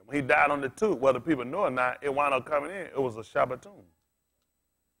Yahushua did. When he died on the 2, whether people know or not, it wound up coming in. It was a Shabbatum.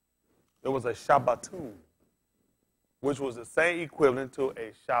 It was a Shabbatum, which was the same equivalent to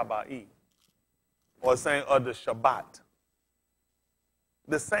a Shabba'i, or saying of the Shabbat.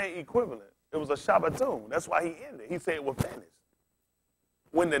 The same equivalent. It was a Shabbatum. That's why he ended. He said we're finished.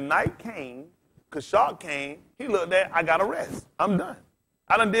 When the night came, Kashak came, he looked at, I got to rest. I'm done.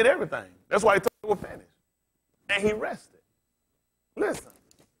 I done did everything. That's why he told me we're finished. And he rested. Listen.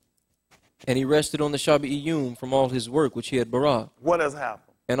 And he rested on the Shabi-Iyum from all his work which he had bara. What has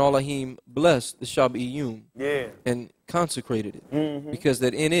happened? And Elohim blessed the Shabi-Iyum and consecrated it, because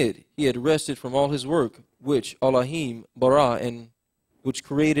that in it he had rested from all his work, which Elohim bara and which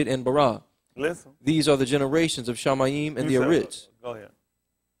created and bara. Listen. These are the generations of Shamayim and the Arits. Go ahead.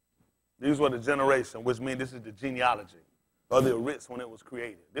 These were the generation, which means this is the genealogy of the Arits when it was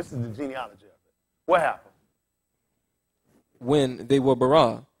created. This is the genealogy of it. What happened? When they were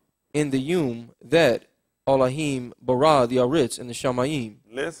bara, in the Yum, that Elohim bara the Arits and the Shamayim.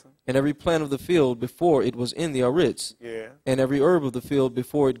 Listen. And every plant of the field before it was in the Arits. Yeah. And every herb of the field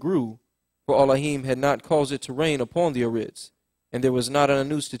before it grew. for Elohim had not caused it to rain upon the Aritz, and there was not an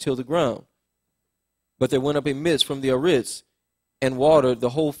Anus to till the ground. But there went up a mist from the Aritz, and watered the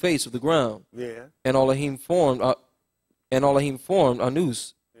whole face of the ground. Yeah. And Elohim formed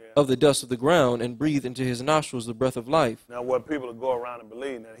Anus of the dust of the ground, and breathed into his nostrils the breath of life. Now, what people go around and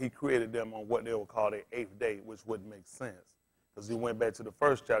believe that he created them on what they would call their 8th day, which wouldn't make sense. Because he went back to the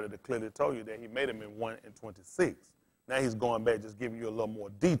first chapter that clearly told you that he made them in 1 and 26. Now he's going back just giving you a little more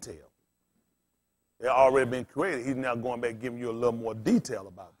detail. They've already been created. He's now going back giving you a little more detail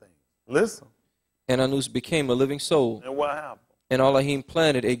about things. Listen. And Anus became a living soul. And what happened? And Elohim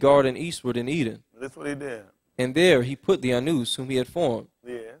planted a garden eastward in Eden. That's what he did. And there he put the Anus whom he had formed.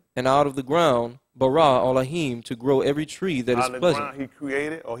 Yeah. And out of the ground bara Elohim to grow every tree that is out of the pleasant. ground he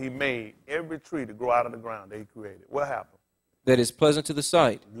created, or he made every tree to grow out of the ground that he created. What happened? That is pleasant to the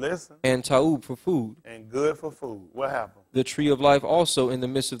sight. Listen. And ta'ub for food. And good for food. What happened? The tree of life also in the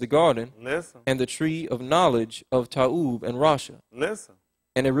midst of the garden. Listen. And the tree of knowledge of ta'ub and rasha. Listen.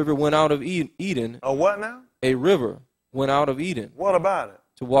 And a river went out of Eden. A what now? A river went out of Eden. What about it?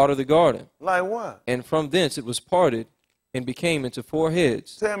 To water the garden. Like what? And from thence it was parted and became into 4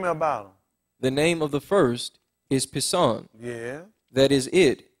 heads. Tell me about them. The name of the first is Pison. Yeah. That is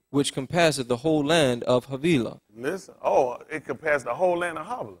it, which compasseth the whole land of Havilah. Listen. Oh, it compares the whole land of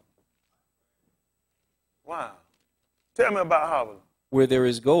Havilah. Wow. Tell me about Havilah. Where there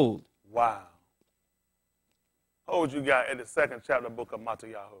is gold. Wow. Hold you got at the 2nd chapter of the book of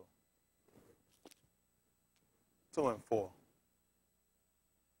Matayahu. 2 and 4.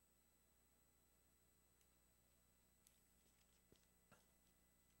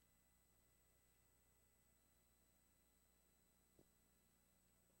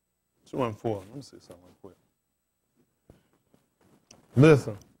 Two and 4. Let me see something real quick.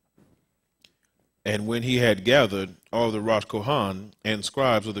 Listen. And when he had gathered all the Rosh Kohan and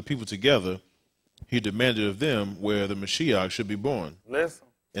scribes of the people together, he demanded of them where the Mashiach should be born. Listen.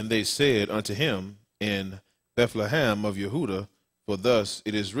 And they said unto him, in Bethlehem of Yehuda, for thus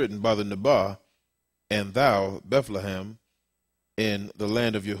it is written by the Nebbah, and thou, Bethlehem, in the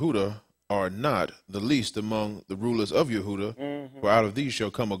land of Yehuda, are not the least among the rulers of Yehuda, for out of thee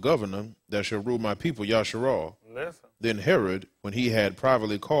shall come a governor that shall rule my people Yasharal. Listen. Then Herod, when he had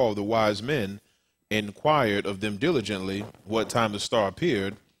privately called the wise men, inquired of them diligently what time the star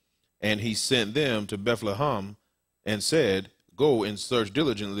appeared, and he sent them to Bethlehem, and said, Go and search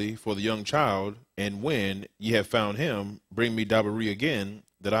diligently for the young child, and when ye have found him, bring me Dabari again,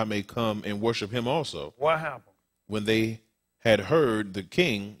 that I may come and worship him also. What happened? When they had heard the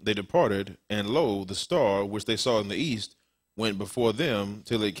king, they departed, and lo, the star which they saw in the east went before them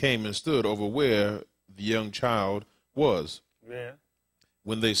till it came and stood over where the young child was. Yeah.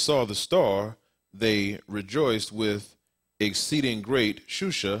 When they saw the star, they rejoiced with exceeding great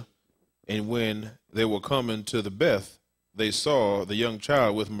Shusha, and when they were coming to the Beth, they saw the young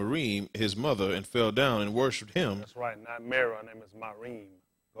child with Marim, his mother, and fell down and worshipped him. That's right, not Mary, her name is Marim.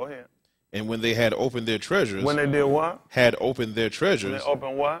 Go ahead. And when they had opened their treasures, When they did what? had opened their When treasures, they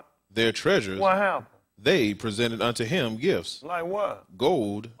opened what? their treasures, What happened? they presented unto him gifts, Like what?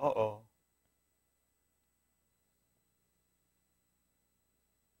 gold, Uh-oh.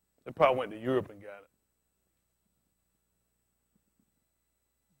 They probably went to Europe and got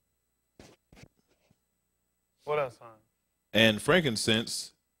it. What else, son? and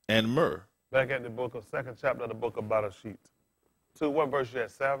frankincense, and myrrh. Back at the book of 2nd chapter of the book of Barashit. 2, what verse you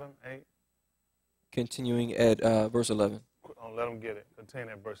at? 7, 8? Continuing at verse 11. Let them get it. Contain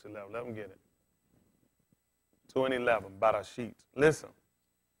that verse 11. Let them get it. 2 and 11, Barashit. Listen.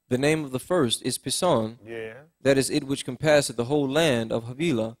 The name of the first is Pison. Yeah. That is it which compasseth the whole land of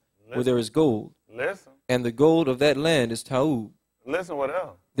Havilah, where there is gold. Listen. And the gold of that land is ta'ub. Listen, what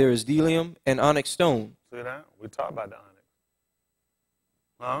else? There is bdellium and onyx stone. See that? We talk about the onyx.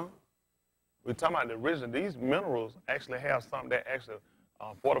 Huh? We talking about the original. These minerals actually have something that actually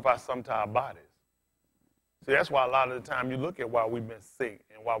fortify some to our bodies. See, that's why a lot of the time you look at why we've been sick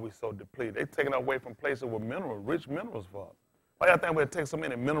and why we're so depleted. They're taking away from places with rich minerals for us. Why y'all think we'll take so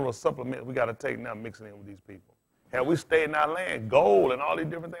many mineral supplements we got to take now mixing in with these people? Had we stayed in our land, gold and all these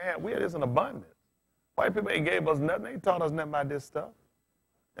different things, we had this in abundance. White people ain't gave us nothing. They ain't taught us nothing about this stuff.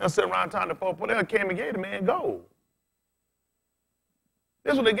 They don't sit around talking to folks, but they came and gave the man gold.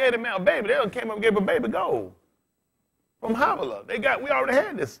 This is what they gave the man a baby. They came up and gave a baby gold. From Havilah. We already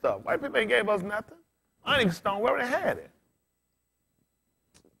had this stuff. White people ain't gave us nothing. Onyx stone, we already had it.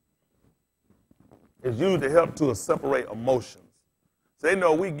 It's used to help to separate emotions. So they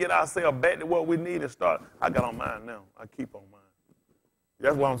know we get ourselves back to what we need and start. I got on mine now. I keep on mine.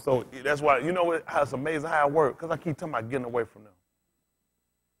 That's why you know how it's amazing how it works? Because I keep talking about getting away from them.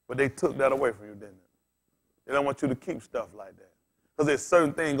 But they took that away from you, didn't they? They don't want you to keep stuff like that. Because there's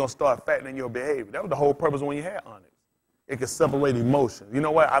certain things going to start fattening your behavior. That was the whole purpose when you had onyx. It could separate emotions. You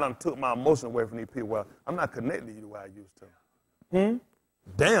know what? I done took my emotion away from these people. Well, I'm not connected to you the way I used to.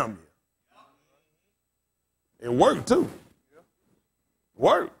 Damn you. It worked, too.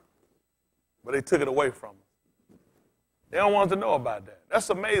 Worked. But they took it away from us. They don't want us to know about that. That's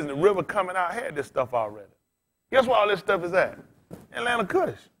amazing. The river coming out had this stuff already. Guess where all this stuff is at? Atlanta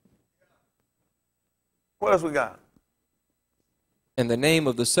Kush. What else we got? And the name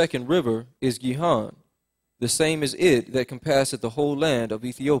of the second river is Gihon. The same is it that compasseth the whole land of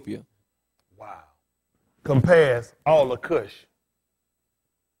Ethiopia. Wow. Compass all of Kush.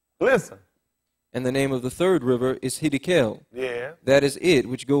 Listen. And the name of the third river is Hiddekel. Yeah. That is it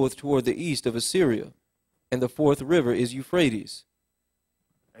which goeth toward the east of Assyria. And the fourth river is Euphrates.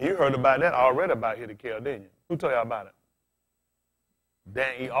 And you heard about that already about Hiddekel, didn't you? Who told y'all about it?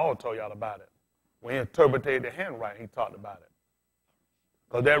 Dan E. all told y'all about it. When he interpreted the handwriting, he talked about it.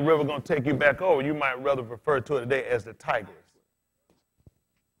 Because that river going to take you back over. You might rather refer to it today as the Tigris.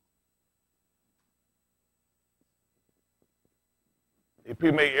 If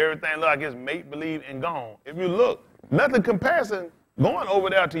people make everything look like it's make-believe and gone. If you look, nothing comparison going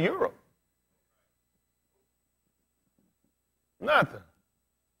over there to Europe. Nothing.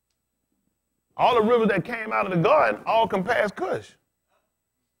 All the rivers that came out of the garden all compass Kush.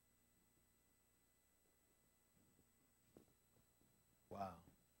 Wow,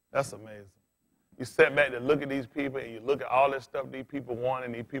 that's amazing. You sit back to look at these people and you look at all this stuff these people want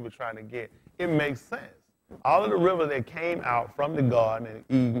and these people trying to get. It makes sense. All of the rivers that came out from the garden, and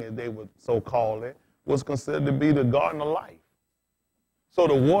Eden, as they would so call it, was considered to be the garden of life. So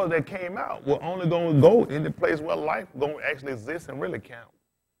the water that came out were only going to go in the place where life going to actually exist and really count.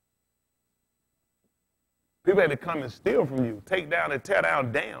 People had to come and steal from you, take down and tear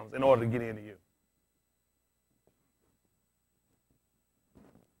down dams in order to get into you.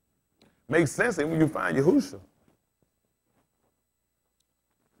 Makes sense when you find Yahushua.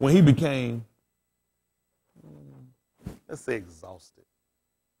 When he became, let's say, exhausted,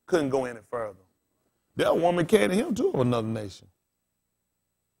 couldn't go any further. That woman carried him to another nation.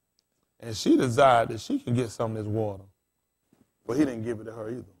 And she desired that she could get some of this water. But he didn't give it to her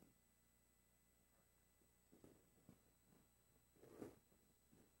either.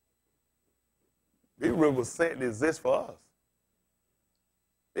 These rivers sent to exist for us.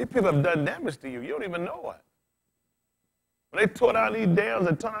 These people have done damage to you. You don't even know it. When they tore down these dams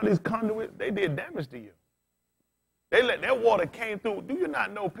and turned out these conduits, they did damage to you. They let that water came through. Do you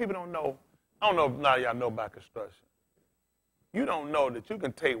not know? People don't know. I don't know if a lot of y'all know about construction. You don't know that you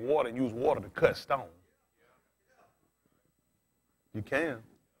can take water and use water to cut stone. You can.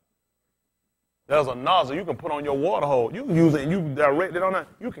 There's a nozzle you can put on your water hole. You can use it and you direct it on that.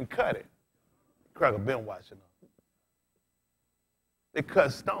 You can cut it. Cracker been watching them. They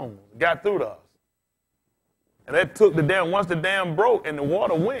cut stones, got through to us. And that took the dam, once the dam broke and the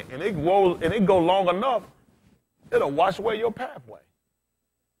water went and it go long enough, it'll wash away your pathway.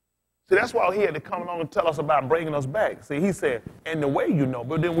 See, that's why he had to come along and tell us about bringing us back. See, he said, and the way you know.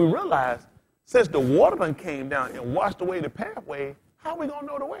 But then we realized, since the water done came down and washed away the pathway, how are we going to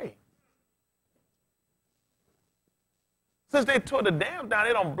know the way? Since they tore the dam down,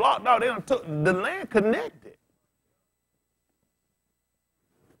 they done blocked out, they done took the land connected.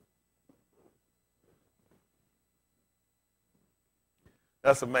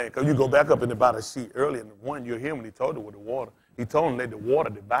 That's amazing, because you go back up in the bottom sheet earlier in the one, you'll hear when he told her with the water. He told them let the water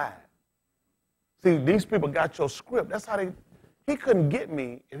divide. See, these people got your script. That's how he couldn't get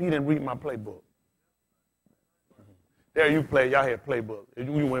me if he didn't read my playbook. There you play, y'all had playbook.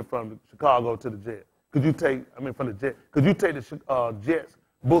 You went from Chicago to the Jet. Could you take the Jets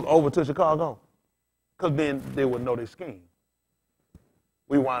book over to Chicago? Because then they would know their scheme.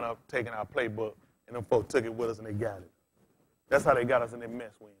 We wound up taking our playbook, and them folks took it with us, and they got it. That's how they got us in their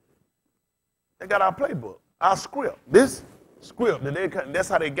mess with. They got our playbook, our script. This script, that's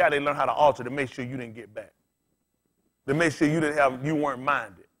how they learned how to alter to make sure you didn't get back. To make sure you weren't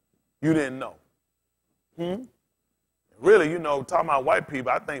minded. You didn't know. Really, talking about white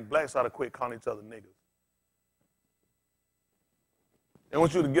people, I think blacks ought to quit calling each other niggas. They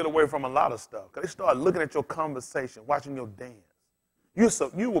want you to get away from a lot of stuff. Because they start looking at your conversation, watching your dance.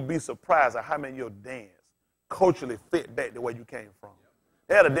 You will be surprised at how many of your dance culturally fit back the way you came from.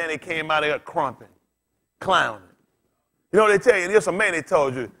 They had a dance that came out there crumping, clowning. You know what they tell you? There's a man they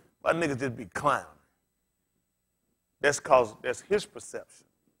told you, my niggas just be clowning. That's his perception.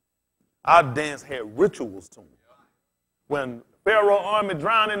 Our dance had rituals to them. When Pharaoh's army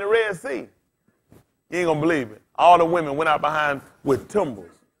drowned in the Red Sea, you ain't gonna believe it. All the women went out behind with timbrels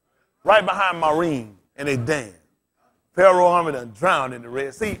right behind Marine, and they danced. Pharaoh army done drowned in the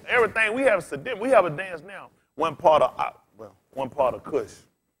Red Sea. Everything we have a dance now. One part of Kush.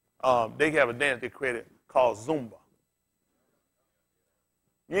 They have a dance they created called Zumba.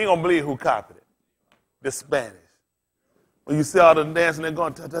 You ain't gonna believe who copied it. The Spanish. When you see all the dancing, they're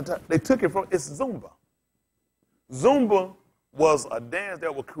going ta-ta-ta. They took it from, it's Zumba. Zumba was a dance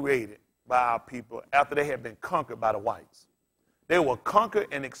that was created by our people after they had been conquered by the whites. They were conquered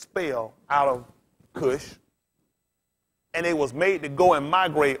and expelled out of Kush, and they was made to go and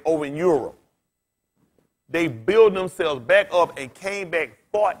migrate over in Europe. They built themselves back up and came back,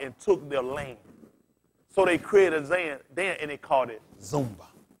 fought, and took their land. So they created a dance, and they called it Zumba.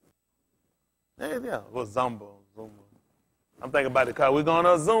 Yeah, it was Zumba. I'm thinking about it because we're going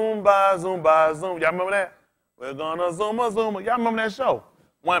to Zumba, Zumba, Zumba. Y'all remember that? We're going to Zumba, Zumba. Y'all remember that show?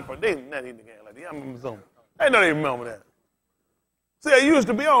 One for they not even like that. Y'all remember Zumba? They don't even remember that. See, it used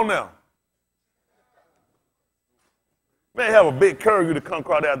to be on now. They have a big curve you to come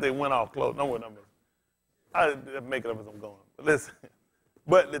across after they went off close. No what I make it up as I'm going. But listen,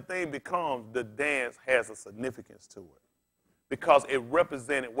 but the thing becomes the dance has a significance to it. Because it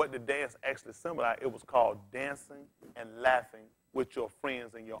represented what the dance actually symbolized. It was called dancing and laughing with your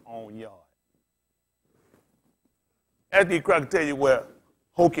friends in your own yard. Steve Cracker tell you where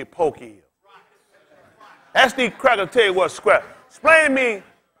hokey pokey is. Steve Cracker tell you what square. Explain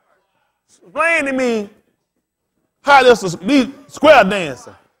to me how this is square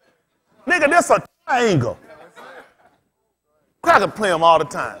dancing. Nigga, this a triangle. Cracker play them all the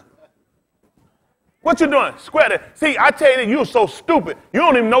time. What you doing? Square that. See, I tell you that you're so stupid. You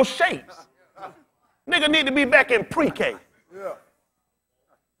don't even know shapes. Nigga need to be back in pre-K. Yeah.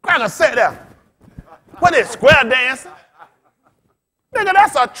 Cracker sat there. What is square dancing? Nigga,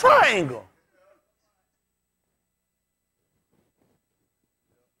 that's a triangle.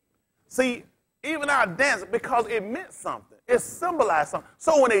 See, even our dance, because it meant something. It symbolized something.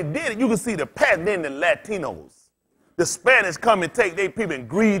 So when they did it, you can see the pattern in the Latinos. The Spanish come and take their people and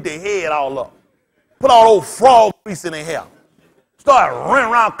grease their head all up. Put all those frog grease in their hair. Start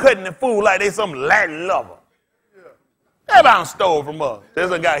running around cutting the food like they some Latin lover. Everybody stole from us. This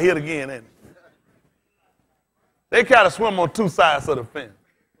one got hit again, ain't it? They kind of swim on two sides of the fence.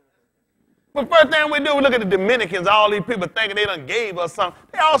 But first thing we do, we look at the Dominicans, all these people thinking they done gave us something.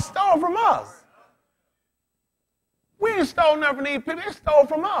 They all stole from us. We ain't stole nothing from these people. They stole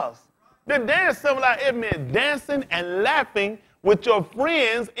from us. The dance symbolized it meant dancing and laughing with your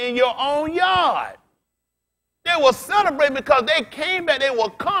friends in your own yard. They were celebrating because they came back, they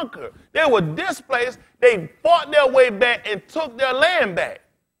were conquered, they were displaced, they fought their way back and took their land back.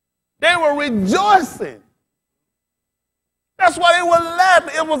 They were rejoicing. That's why they were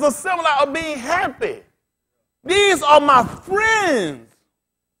laughing. It was a symbol of being happy. These are my friends.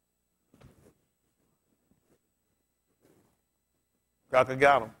 Cracker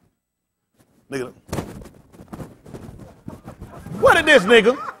got them. Nigga. What is this,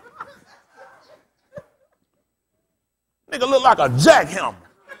 nigga? Nigga look like a jackhammer.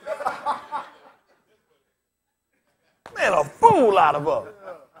 Made a fool out of us.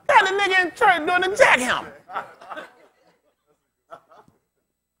 Got the nigga in church doing the jackhammer.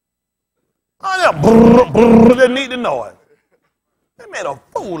 Oh, yeah, brrr, brrr, they need the noise. They made a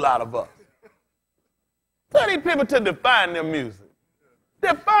fool out of us. Tell these people to define their music.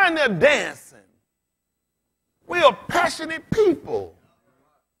 Define their dancing. We are passionate people.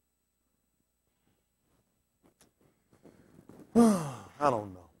 I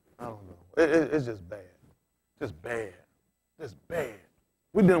don't know. It's just bad. Just bad. Just bad.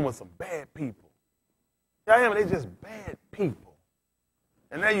 We're dealing with some bad people. Y'all hear me? They just bad people.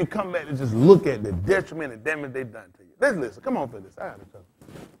 And now you come back and just look at the detriment and damage they've done to you. Let's listen. Come on for this.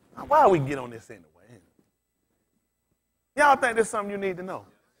 Why we get on this anyway? Y'all think there's something you need to know?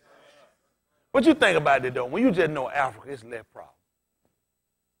 What you think about it, though? When you just know Africa, it's less problem.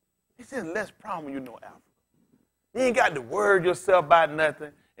 It's just less problem when you know Africa. You ain't got to worry yourself about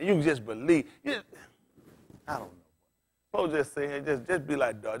nothing, and you can just believe. I don't know. Folks just say, hey, just be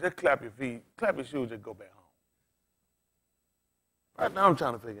like dog. Just clap your feet, clap your shoes, just go back home. Right now I'm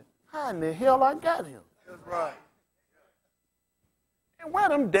trying to figure, how in the hell I got him? That's right. And where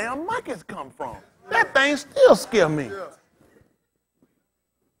them damn monkeys come from? That thing still scare me. Yeah.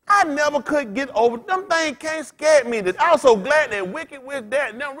 I never could get over them things can't scare me. I was so glad that Wicked was there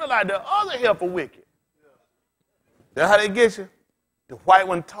and never realized the other help of Wicked. Yeah. That's how they get you. The white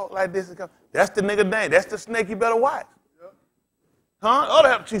one talk like this. That's the nigga name. That's the snake you better watch. Yeah. Huh? Other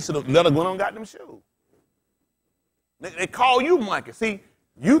help, she should have let her go on and got them shoes. They call you monkey. See,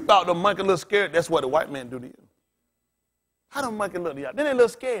 you thought the monkey looked scared. That's what the white man do to you. How do monkey look to y'all? Then they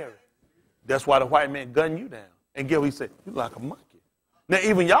look scary. That's why the white man gunned you down. And get what he said? You like a monkey. Now,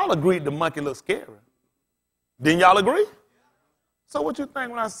 even y'all agreed the monkey looks scary. Didn't y'all agree? So what you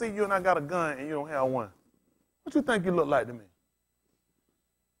think when I see you and I got a gun and you don't have one? What you think you look like to me?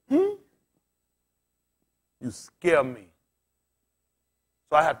 You scare me.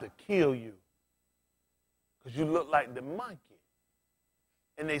 So I have to kill you. Because you look like the monkey.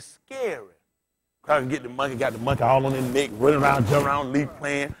 And they scary. I can get the monkey, got the monkey all on his neck, running around, jumping around, leaf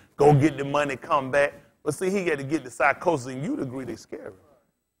playing, go get the money, come back. But see, he got to get the psychosis, and you agree they scary.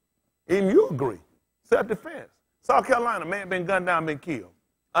 Even you agree. Self-defense. South Carolina, man been gunned down, been killed.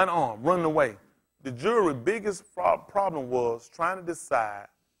 Unarmed, running away. The jury's biggest problem was trying to decide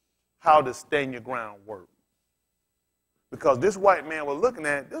how to stand your ground work. Because this white man was looking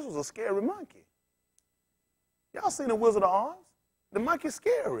at, this was a scary monkey. Y'all seen the Wizard of Oz? The monkey's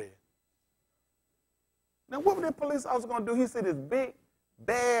scary. Now, what was that police officer going to do? He said this big,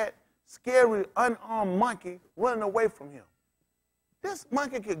 bad, scary, unarmed monkey running away from him. This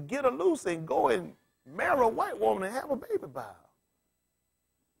monkey could get her loose and go and marry a white woman and have a baby by her.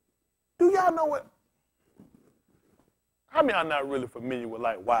 Do y'all know what? How many are not really familiar with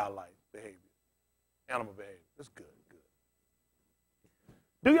like wildlife behavior, animal behavior? It's good, good.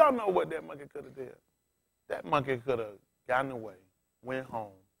 Do y'all know what that monkey could have did? That monkey could have gotten away, went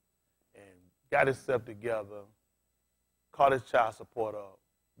home, and got himself together, caught his child support up,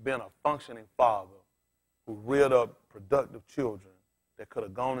 been a functioning father who reared up productive children that could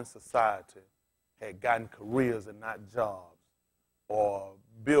have gone in society, had gotten careers and not jobs, or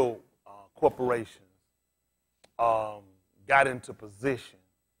built corporations, got into position,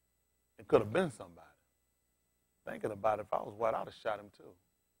 and could have been somebody. Thinking about it, if I was white, I'd have shot him too.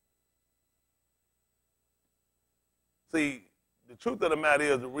 See, the truth of the matter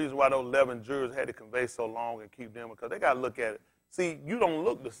is the reason why those 11 jurors had to convey so long and keep them, because they got to look at it. See, you don't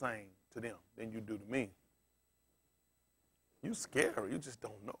look the same to them than you do to me. You scary. You just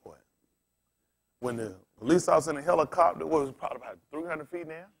don't know it. When the police officer in the helicopter was probably about 300 feet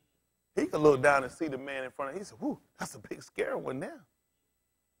now, he could look down and see the man in front of him. He said, whoo, that's a big scary one now.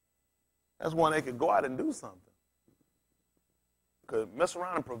 That's one that could go out and do something. Could mess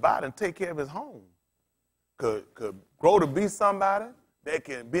around and provide and take care of his home. Could grow to be somebody that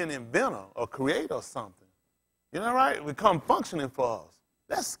can be an inventor or creator or something. You know, right? Become functioning for us.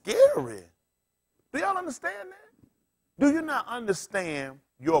 That's scary. Do y'all understand that? Do you not understand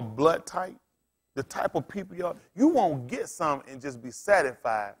your blood type? The type of people you are? You won't get something and just be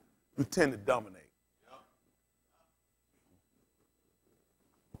satisfied. You tend to dominate.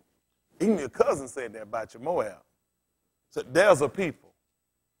 Even your cousin said that about your Moab. So there's a people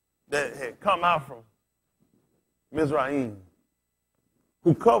that had come out from Mizraim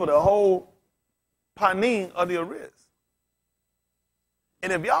who covered the whole panim of the Aris.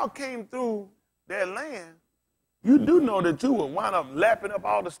 And if y'all came through their land, you do know that you would wind up lapping up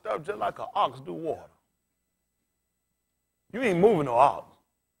all the stuff just like an ox do water. You ain't moving no ox.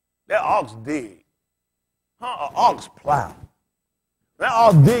 That ox dig. An ox plow. That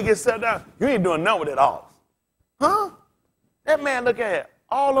ox dig itself down. You ain't doing nothing with that ox. That man look at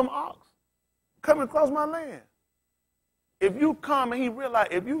all them ox coming across my land. If you come and he realize,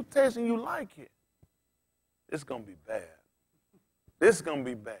 if you taste and you like it, it's going to be bad. This is going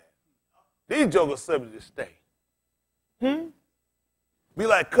to be bad. These jokers subject to stay. Be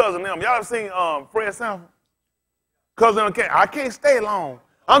like Cousin them. Y'all ever seen Fred Sanford? Cousin them, I can't stay long.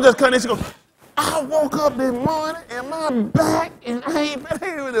 I'm just coming in. She goes, I woke up this morning and my back and I ain't been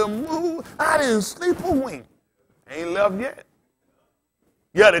able to move. I didn't sleep a wink. Ain't left yet.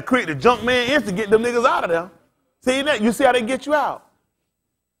 You got to create the junk man in to get them niggas out of there. See that? You see how they get you out?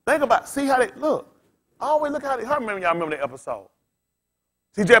 Think about it. See how they look. Always look how they. Y'all remember that episode?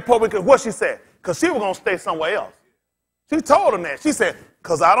 See, Jet Pope, because what she said? Because she was going to stay somewhere else. She told him that. She said,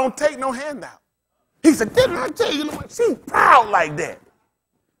 because I don't take no handout. He said, didn't I tell you? She proud like that.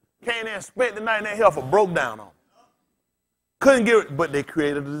 Came there and spent the night in that hell for broke down on. Couldn't get it, but they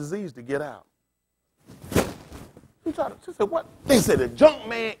created a disease to get out. She said, what? They said the junk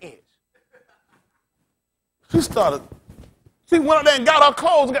man itch. She went up there and got her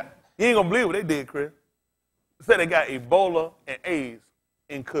clothes. You ain't going to believe what they did, Chris. They said they got Ebola and AIDS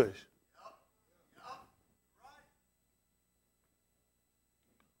in Kush.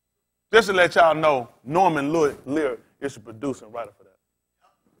 Just to let y'all know, Norman Lear is the producer and writer for that.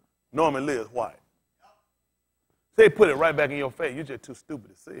 Norman Lear is white. They put it right back in your face. You're just too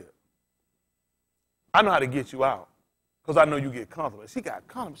stupid to see it. I know how to get you out because I know you get comfortable. She got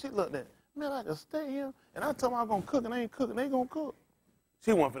comfortable. She looked at, man, I can stay here. And I told her I'm going to cook and I ain't cooking. They ain't going to cook.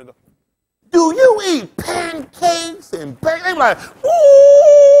 She wasn't finna go, do you eat pancakes and bacon? They like,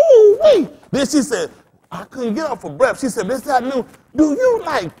 ooh, wait. then she said, I couldn't get up for breath. She said, this afternoon, do you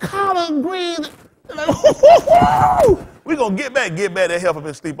like collard greens? Like, we're going to get back. They help her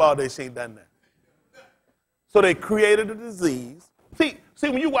and sleep all day. She ain't done that. So they created a disease. See,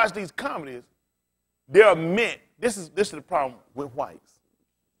 when you watch these comedies, they're meant, this is the problem with whites.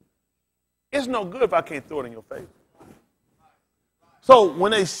 It's no good if I can't throw it in your face. So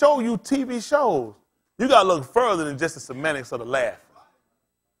when they show you TV shows, you got to look further than just the semantics of the laugh.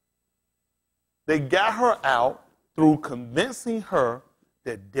 They got her out through convincing her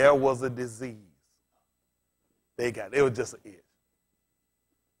that there was a disease. It was just an itch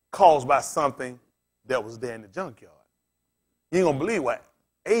caused by something that was there in the junkyard. You ain't going to believe what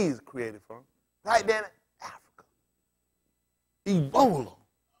AIDS created from. Right there in Africa. Ebola.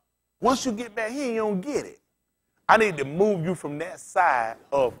 Once you get back here, you don't get it. I need to move you from that side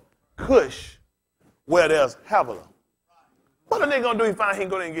of Kush where there's Havilah. What are they going to do if he find he can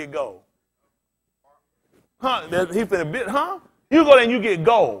go there and get gold? Huh? He finna bit, huh? You go there and you get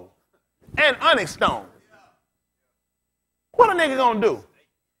gold and onyx stone. What a nigga gonna do?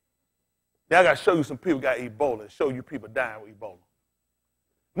 Now I gotta show you some people got Ebola and show you people dying with Ebola.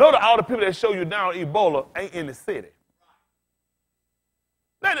 Know that all the people that show you down with Ebola ain't in the city.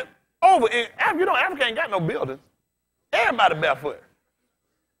 Over in Africa, Africa ain't got no buildings. Everybody barefoot.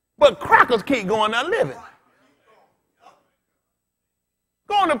 But crackers keep going there living.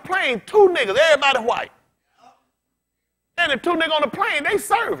 Go on the plane, 2 niggas, everybody white. And the 2 niggas on the plane, they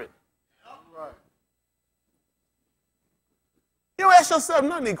serve it. You don't ask yourself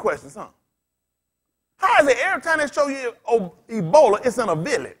none of these questions, huh? How is it every time they show you Ebola, it's in a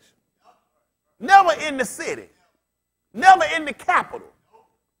village? Never in the city. Never in the capital.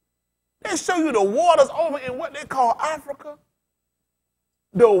 They show you the waters over in what they call Africa.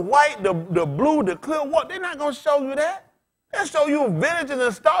 The white, the blue, the clear water. They're not going to show you that. They'll show you villages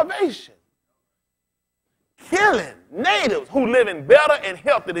and starvation. Killing natives who living better and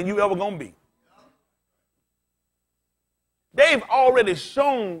healthier than you ever going to be. They've already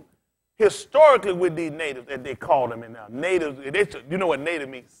shown historically with these natives that they call them in now. Natives, you know what native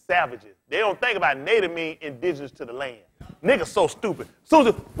means? Savages. They don't think about native mean indigenous to the land. Niggas so stupid.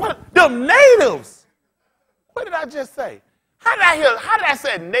 So what? Them natives. What did I just say? How did I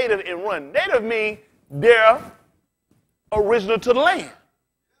say native and run? Native mean they're original to the land.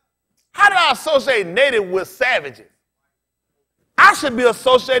 How did I associate native with savages? I should be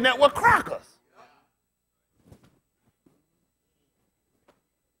associating that with crackers.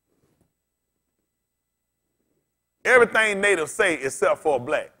 Everything natives say except for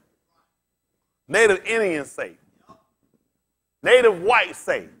black. Native Indians say. Native whites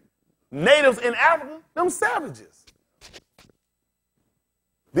say. Natives in Africa, them savages.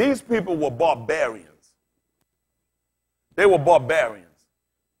 These people were barbarians. They were barbarians.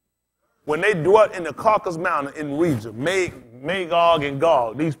 When they dwelt in the Caucasus Mountain in region, Magog and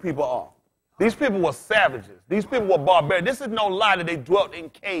Gog, these people are. These people were savages. These people were barbarians. This is no lie that they dwelt in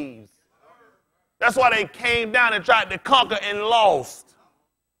caves. That's why they came down and tried to conquer and lost.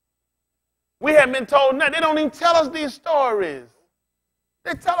 We haven't been told nothing. They don't even tell us these stories.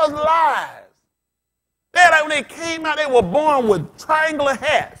 They tell us lies. They're like when they came out, they were born with triangular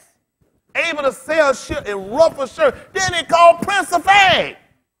hats, able to sell shit in ruffled shirts. Then they called Prince of Fag.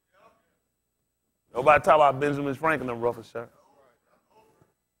 Nobody talk about Benjamin Franklin in ruffled shirt.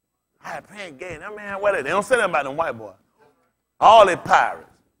 I had paying gay. That man, what? They don't say nothing about them white boys. All they pirates.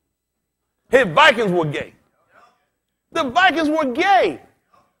 His Vikings were gay. The Vikings were gay.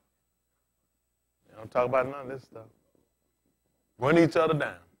 They don't talk about none of this stuff. Run each other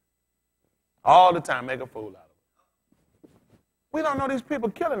down. All the time, make a fool out of them. We don't know these people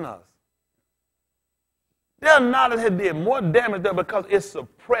killing us. Their knowledge has did more damage there because it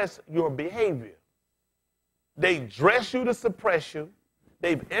suppressed your behavior. They dress you to suppress you.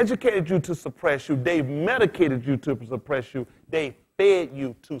 They've educated you to suppress you. They've medicated you to suppress you. They fed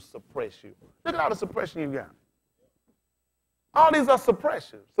you to suppress you. Look at all the suppression you got. All these are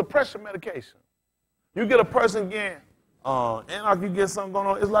suppression medication. You get a person again, and you get something going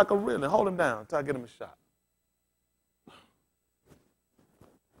on, it's like a rhythm. Hold him down until I get him a shot.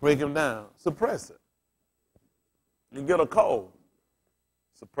 Break him down, suppress it. You get a cold,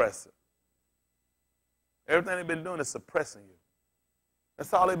 suppress it. Everything they've been doing is suppressing you.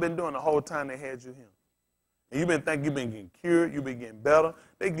 That's all they've been doing the whole time they had you here. And you've been thinking you've been getting cured, you've been getting better.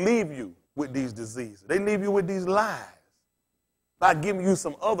 They leave you with these diseases. They leave you with these lies by giving you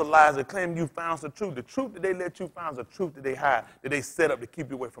some other lies that claim you found the truth. The truth that they let you find is the truth that they hide, that they set up to keep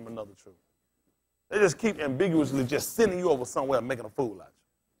you away from another truth. They just keep ambiguously just sending you over somewhere and making a fool out of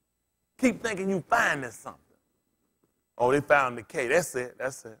you. Keep thinking you finding something. Oh, they found the K. That's it.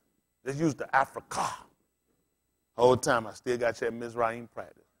 That's it. Let's use the Africa. Whole time I still got your Mizraim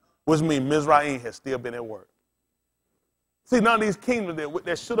practice, which means Mizraim has still been at work. See, none of these kingdoms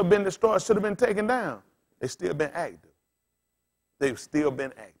that should have been destroyed, should have been taken down, they've still been active. They've still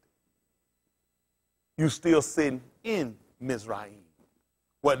been active. You still sitting in Mizraim.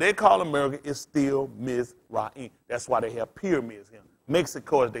 What they call America is still Mizraim. That's why they have pyramids here.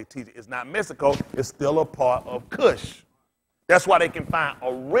 Mexico, as they teach it, is not Mexico. It's still a part of Kush. That's why they can find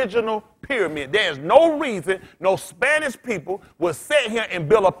original pyramid. There is no reason no Spanish people will sit here and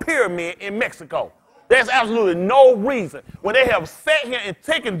build a pyramid in Mexico. There's absolutely no reason. When they have sat here and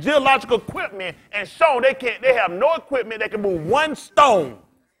taken geological equipment and shown they have no equipment that can move one stone.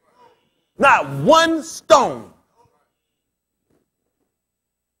 Not one stone.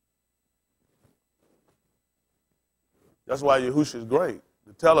 That's why Yahushua is great.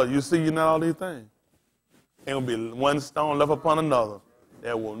 To tell her, you see, you know all these things. Ain't going to be one stone left upon another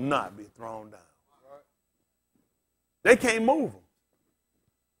that will not be thrown down. They can't move them.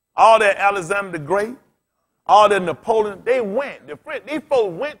 All that Alexander the Great, all that Napoleon, they went. These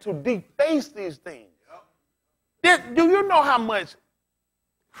folks went to deface these things. Do you know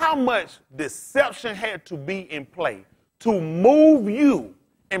how much deception had to be in play to move you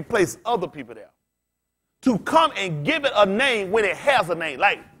and place other people there? To come and give it a name when it has a name.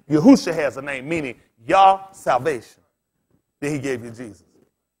 Like Yahushua has a name, meaning Yah salvation. Then he gave you Jesus.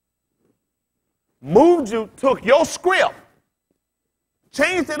 Moved you, took your script,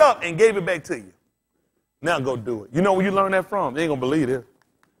 changed it up, and gave it back to you. Now go do it. You know where you learned that from? You ain't going to believe it.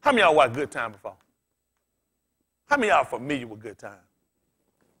 How many of y'all watched Good Time before? How many of y'all are familiar with Good Time?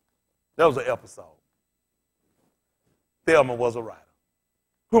 That was an episode. Thelma was a writer.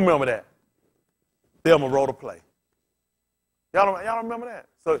 Who remember that? Thelma wrote a play. Y'all don't remember that?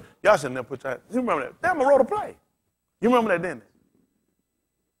 So y'all should never put your, you remember that? Thelma wrote a play. You remember that, didn't it?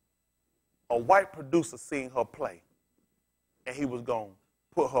 A white producer seen her play, and he was going to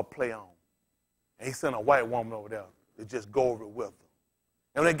put her play on. And he sent a white woman over there to just go over it with her.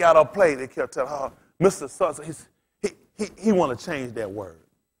 And when they got her play, they kept telling her, Mr. Sutton, he want to change that word.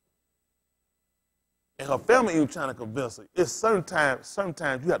 And her family even trying to convince her. It's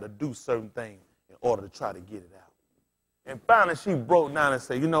sometimes you have to do certain things in order to try to get it out. And finally she broke down and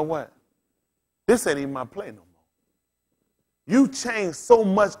said, you know what? This ain't even my play no more. You changed so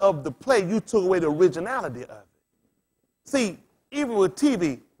much of the play, you took away the originality of it. See, even with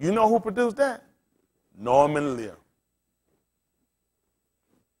TV, you know who produced that? Norman Lear.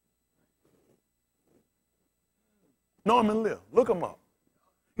 Norman Lear. Look him up.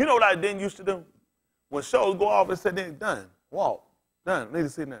 You know what I didn't used to do? When shows go off and say, they're done, walk, done, need to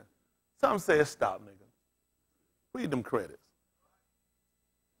see that. Some say, stop, nigga. Read them credits.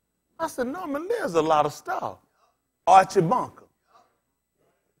 I said, Norman Lear's a lot of stuff. Archie Bunker,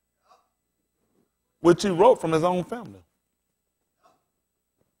 which he wrote from his own family.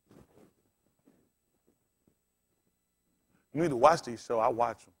 You need to watch these shows. I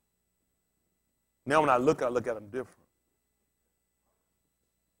watch them. Now when I look at them different.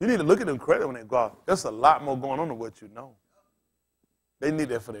 You need to look at them credits when they go out. There's a lot more going on than what you know. They need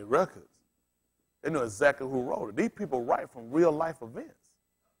that for their records. They know exactly who wrote it. These people write from real life events.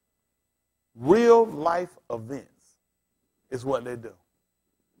 Real life events is what they do.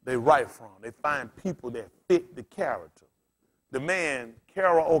 They write from. They find people that fit the character. The man,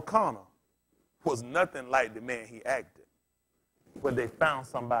 Carol O'Connor, was nothing like the man he acted. But they found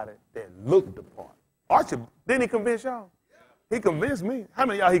somebody that looked the part. Archie, didn't he convince y'all? He convinced me. How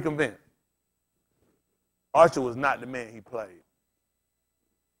many of y'all he convinced? Archie was not the man he played.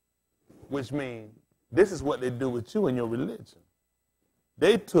 Which means this is what they do with you in your religion.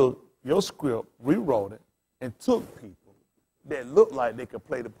 They took your script, rewrote it, and took people that looked like they could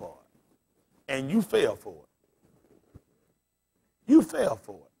play the part. And you fell for it. You fell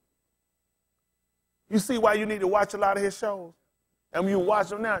for it. You see why you need to watch a lot of his shows? And when you watch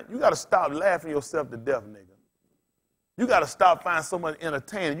them now, you got to stop laughing yourself to death, nigga. You got to stop finding so much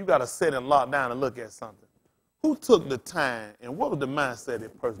entertaining. You got to sit and lock down and look at something. Who took the time and what was the mindset of the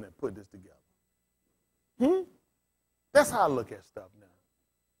person that put this together? That's how I look at stuff now.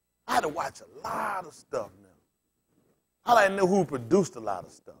 I had to watch a lot of stuff now. I like to know who produced a lot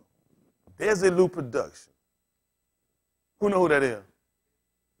of stuff. Desilu Production. Who know who that is?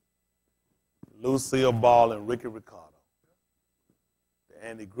 Lucille Ball and Ricky Ricardo. The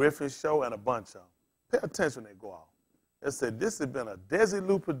Andy Griffin Show and a bunch of them. Pay attention when they go out. They said this has been a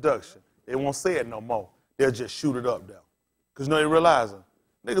Desilu production. They won't say it no more. They'll just shoot it up there. Because you know they realizing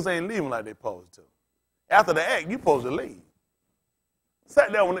niggas ain't leaving like they supposed to. After the act, you supposed to leave.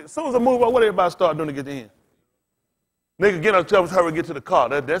 Sat there, as soon as I move up, what everybody start doing to get in? Nigga, get up, tell us, hurry, get to the car.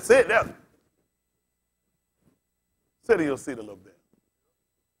 That's it. Sit in your seat a little bit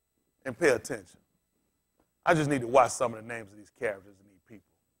and pay attention. I just need to watch some of the names of these characters and these people.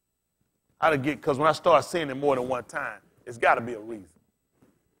 Because when I start seeing it more than one time, it's got to be a reason.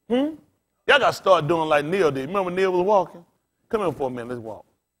 Y'all got to start doing like Neil did. Remember Neil was walking? Come here for a minute, let's walk.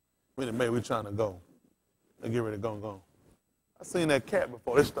 Maybe we're trying to go. Let's get ready to go. I seen that cat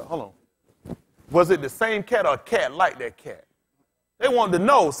before. Hold on. Was it the same cat or a cat like that cat? They wanted to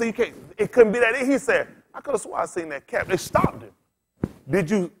know. See, it couldn't be that. He said, I could have sworn I seen that cat. They stopped him.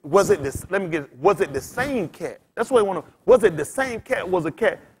 Was it the same cat? That's what he wanted. Was it the same cat? Was a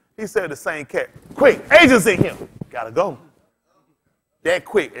cat? He said the same cat. Quick, agents in here. Gotta go. That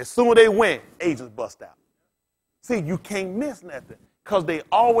quick. As soon as they went, agents bust out. See, you can't miss nothing because they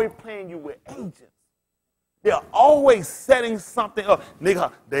always playing you with agents. They're always setting something up.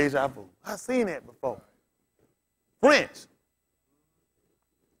 Nigga, deja vu. I've seen that before. French.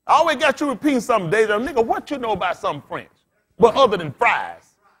 I always got you repeating something, deja vu. Nigga, what you know about something French? But other than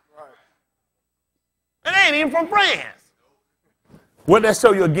fries. It ain't even from France. What'd that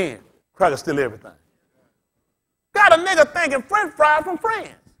show you again? Cracker steal everything. Got a nigga thinking French fries from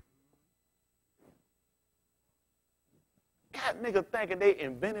France. Got nigga thinking they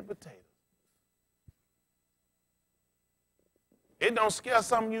invented potatoes. It don't scare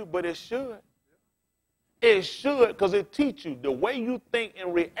some of you, but it should. It should, because it teach you the way you think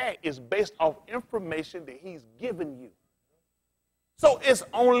and react is based off information that he's given you. So it's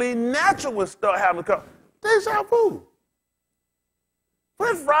only natural when start having to come. Deja vu.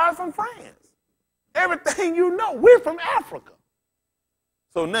 French fries from France. Everything you know, we're from Africa.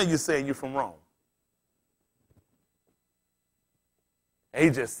 So now you're saying you're from Rome. And he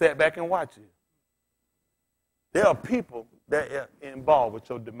just sat back and watched you. There are people that are involved with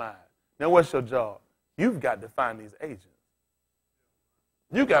your demise. Now what's your job? You've got to find these agents.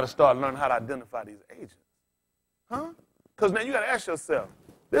 You got to start learning how to identify these agents. Huh? Because now you got to ask yourself,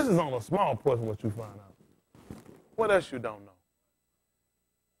 this is only a small portion of what you find out. What else you don't know?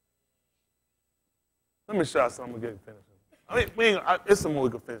 Let me show you something. We'll get finished. It's some more we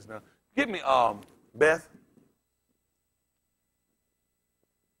can finish now. Get me Beth.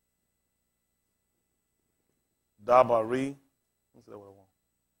 Dabari. Let's see what I want.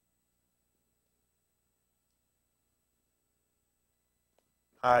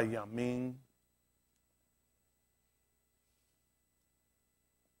 Hi, Yamin.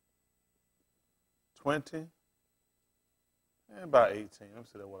 $20. About 18. Let me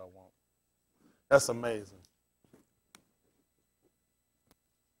see what I want. That's amazing.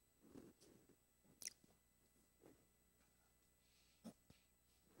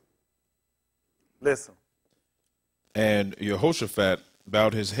 Listen. And Jehoshaphat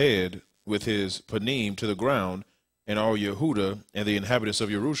bowed his head with his panim to the ground, and all Yehuda and the inhabitants of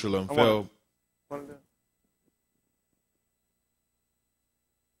Jerusalem fell.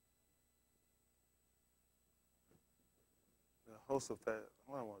 Jehoshaphat,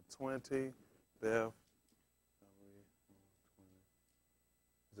 I want 20, Beth.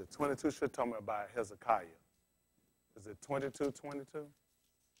 Is it 22? Should tell me about Hezekiah. Is it 22?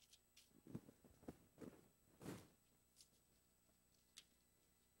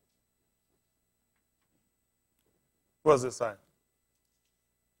 What does it say?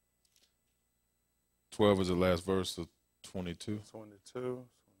 12 is the last verse of 22. 22, 21.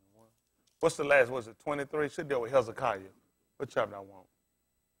 What's the last? Was it 23? Should deal with Hezekiah. What chapter I want?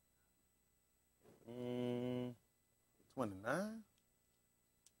 29?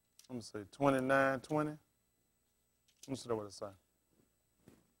 Let me see. 29, 20. Let me see what it say.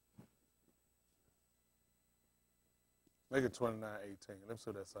 Make it 29, 18. Let me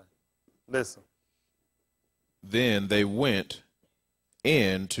see what that say. Listen. Then they went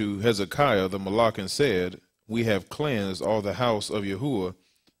in to Hezekiah the Malach and said, we have cleansed all the house of Yahuwah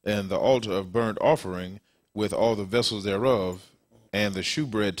and the altar of burnt offering with all the vessels thereof, and the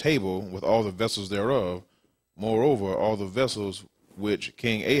shewbread table with all the vessels thereof. Moreover, all the vessels which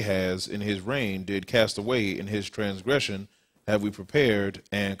King Ahaz in his reign did cast away in his transgression have we prepared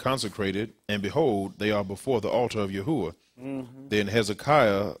and consecrated, and behold, they are before the altar of Yahuwah. Then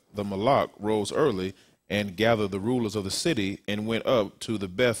Hezekiah the Malach rose early and gathered the rulers of the city and went up to the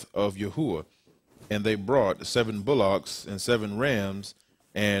Beth of Yahuwah. And they brought 7 bullocks and 7 rams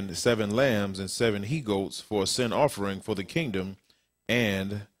and 7 lambs and 7 he-goats for a sin offering for the kingdom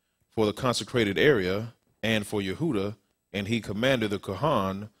and for the consecrated area and for Yehuda. And he commanded the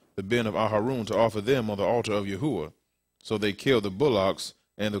Kohan, the ben of Aharon, to offer them on the altar of Yahuwah. So they killed the bullocks,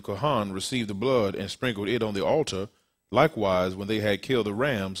 and the Kohan received the blood and sprinkled it on the altar. Likewise, when they had killed the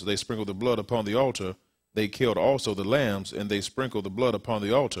rams, they sprinkled the blood upon the altar they killed also the lambs, and they sprinkled the blood upon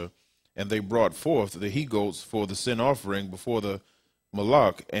the altar, and they brought forth the he-goats for the sin offering before the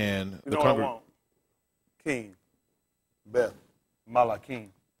Moloch, and You the know what I want? King, Beth, Malakim,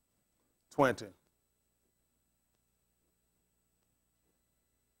 20.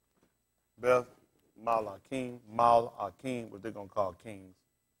 Beth, Malakim, what they're going to call kings.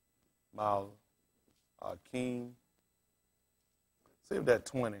 Malakim. See if that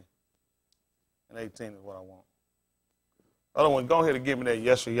 20 and 18 is what I want. Other one, go ahead and give me that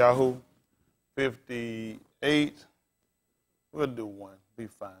Yeshayahu, 58. We'll do one. Be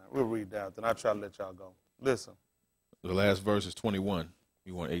fine. We'll read that, then I'll try to let y'all go. Listen. The last verse is 21.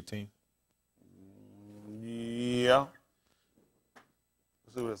 You want 18? Yeah.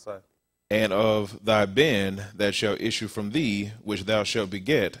 Let's see what it says. And of thy band that shall issue from thee, which thou shalt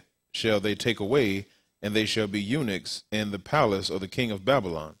beget, shall they take away, and they shall be eunuchs in the palace of the king of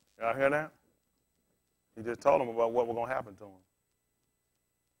Babylon. Y'all hear that? He just told them about what was going to happen to him.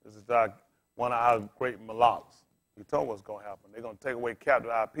 This is like one of our great Molochs. He told what's going to happen. They're going to take away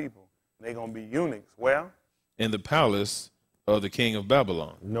captive our people. And they're going to be eunuchs. Where? In the palace of the king of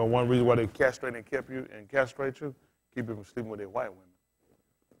Babylon. You know one reason why they castrate and castrate you? Keep you from sleeping with their white women.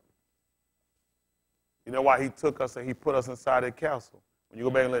 You know why he took us and he put us inside that castle? When you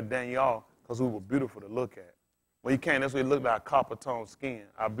go back and look at Daniel, because we were beautiful to look at. When he came, that's what he looked like, our copper tone skin,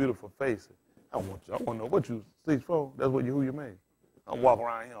 our beautiful faces. I want to know what you 6'4". That's what who you made. I walk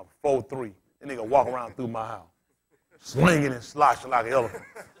around here 4'3". That nigga walk around through my house, slinging and sloshing like an elephant.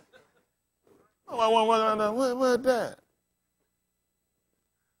 Oh, I want to walk around there. What that?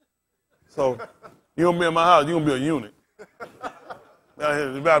 So you gonna be in my house? You gonna be a eunuch?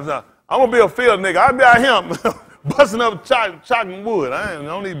 I'm gonna be a field nigga. I be out here busting up chopping wood. I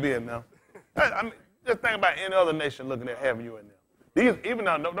don't need to be in now. I mean, just think about any other nation looking at having you in there. These, even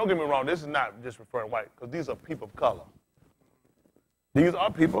now, don't get me wrong, this is not just referring to white, because these are people of color. These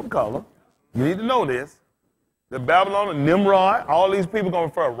are people of color. You need to know this. The Babylon and Nimrod, all these people are going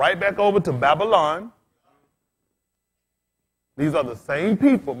to refer right back over to Babylon. These are the same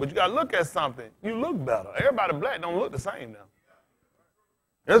people, but you got to look at something. You look better. Everybody black don't look the same now.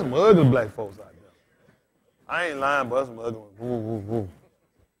 There's some ugly black folks out there. I ain't lying, but there's some ugly ones. Woo, woo, woo.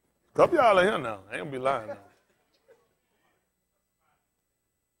 Couple y'all are here now. I ain't going to be lying now.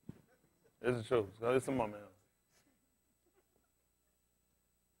 This is true. It's some more, man.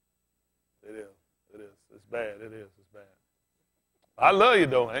 It is. It is. It's bad. It is. It's bad. I love you,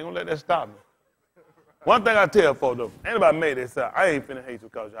 though. I ain't going to let that stop me. One thing I tell folks, though, anybody made this out, I ain't finna hate you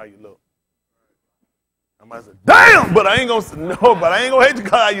because of how you look. I might say, damn, but I ain't going to, no, but I ain't going to hate you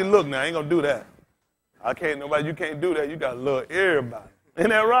because of how you look now. I ain't going to do that. I can't, nobody, you can't do that. You got to love everybody. Ain't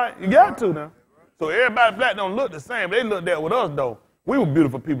that right? You got to now. So everybody black don't look the same. They looked at with us, though. We were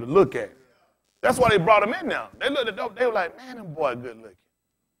beautiful people to look at. That's why they brought them in now. They looked at them, they were like, man, them boy good looking.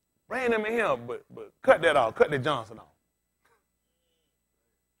 Bring them in here, but cut that off. Cut that Johnson off.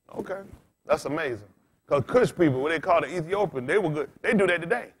 Okay. That's amazing. Because Kush people, what they call the Ethiopian, they were good. They do that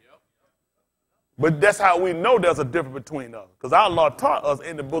today. But that's how we know there's a difference between us. Because our Lord taught us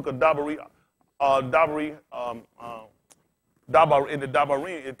in the book of in the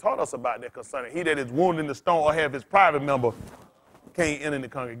Dabarim, it taught us about that concerning he that is wounded in the stone or have his private member can't enter the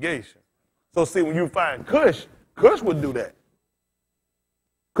congregation. So see, when you find Kush would do that.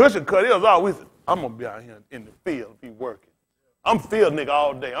 Kush would cut his off. We said, I'm going to be out here in the field if he working. I'm field nigga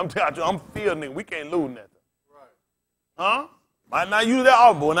all day. I'm telling you, I'm field nigga. We can't lose nothing. Right. Huh? Might not use that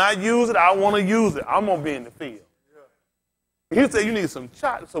often, but when I use it, I want to use it. I'm going to be in the field. Yeah. He said, you need some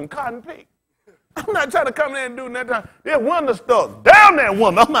cotton pick. I'm not trying to come in there and do nothing. There's one that's stuck. Down that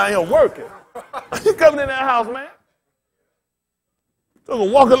one. I'm not here working. He coming in that house, man. So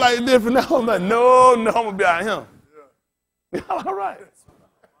I'm walking like this, and now I'm like, no, I'm going to be out here. Yeah. All right.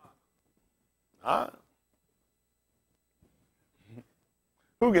 All right.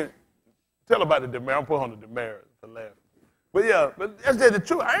 Who can tell about the demerit? I'm putting on the demerit for laughing. But yeah, but that's the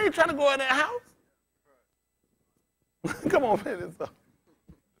truth. I ain't trying to go in that house. Come on, finish this up.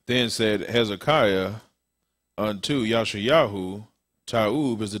 Then said Hezekiah unto Yashayahu,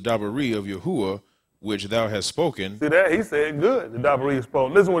 Taub is the Dabari of Yahuwah, which thou hast spoken. See that? He said good. The Dabari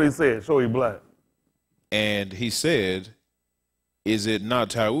spoke. Listen what he said. Show you black. And he said, is it not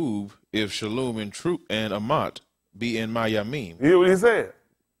Taub if Shalom and Troop and Amat be in my Yamim? You hear what he said?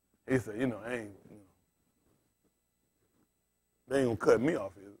 He said, they ain't gonna cut me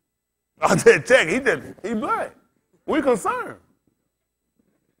off here. I said, check, he black. We concerned.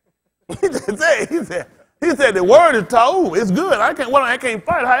 He said the word is Taub. It's good. I can't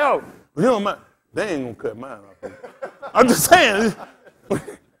fight. How you don't mind? They ain't gonna cut mine off here. I'm just saying.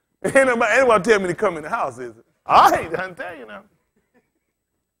 Ain't nobody tell me to come in the house, is it? I ain't trying to tell you now.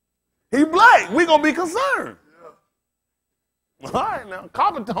 He black. We gonna be concerned. All right now,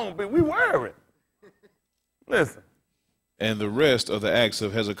 carpenter don't be. We worried. Listen. And the rest of the acts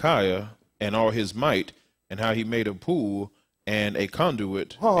of Hezekiah and all his might, and how he made a pool and a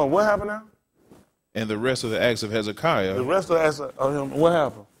conduit. Hold on, what happened now? And the rest of the acts of Hezekiah. The rest of the acts of him, what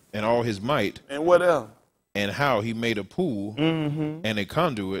happened? And all his might. And what else? And how he made a pool and a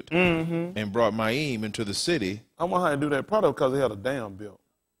conduit and brought Maim into the city. I wonder how he do that. Probably because he had a dam built.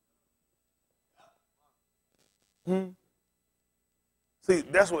 See,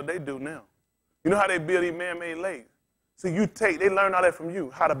 that's what they do now. You know how they build these man-made lakes? See, they learn all that from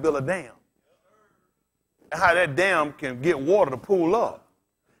you, how to build a dam. And how that dam can get water to pool up.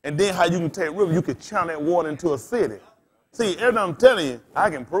 And then how you can take river, you can channel that water into a city. See, everything I'm telling you, I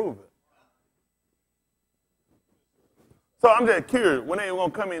can prove it. So I'm just curious, when they going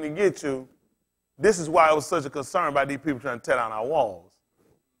to come in and get you, this is why I was such a concern about these people trying to tear down our walls.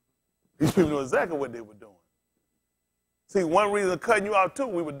 These people knew exactly what they were doing. See, one reason cutting you out, too,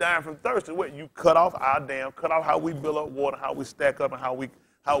 we were dying from thirst. What? You cut off our dam, cut off how we build up water, how we stack up, and how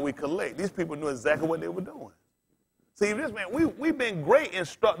we collect. These people knew exactly what they were doing. See, this man, we've been great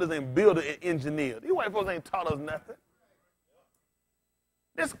instructors and builders and engineers. These white folks ain't taught us nothing.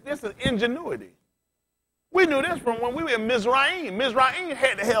 This is ingenuity. We knew this from when we were in Mizraim. Mizraim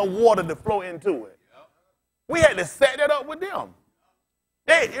had to have water to flow into it. We had to set that up with them.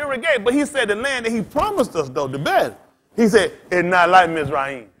 They irrigate, but he said the land that he promised us, though, the best. He said, it's not like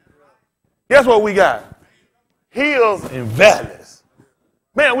Mizraim. Guess what we got? Hills and valleys.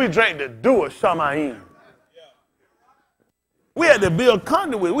 Man, we drank the dew of Shamayim. We had to build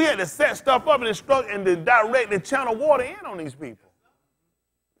conduit. We had to set stuff up and instruct and to direct the channel water in on these people.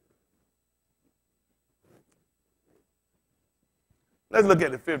 Let's look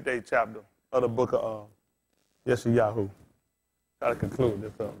at the 58th chapter of the book of Yeshayahu. Try to conclude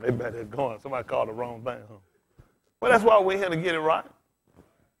this up. They better going. Somebody called the wrong thing, huh? Well, that's why we're here to get it right.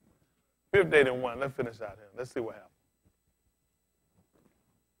 58 and 1. Let's finish out here. Let's see what happens.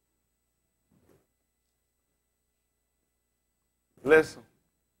 Listen.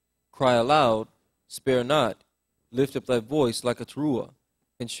 Cry aloud, spare not, lift up thy voice like a teruah,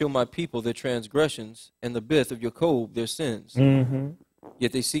 and show my people their transgressions, and the bith of Jacob their sins.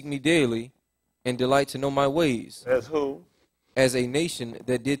 Yet they seek me daily, and delight to know my ways. As who? As a nation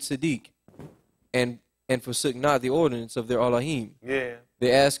that did Sadiq, and forsook not the ordinance of their Elohim. Yeah.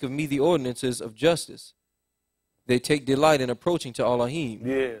 They ask of me the ordinances of justice. They take delight in approaching to Elohim.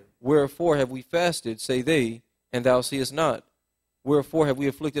 Yeah. Wherefore have we fasted, say they, and thou seest not? Wherefore have we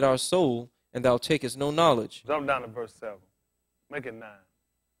afflicted our soul, and thou takest no knowledge? Jump down to verse 7. Make it 9.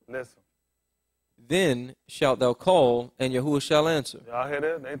 Listen. Then shalt thou call, and Yahuwah shall answer. Y'all hear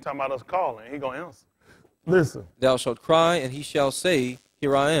that? They ain't talking about us calling. He going to answer. Listen. Thou shalt cry, and he shall say,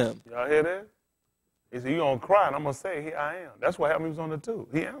 Here I am. Y'all hear that? He said, you're going to cry, and I'm going to say, here I am. That's what happened. He was on the 2.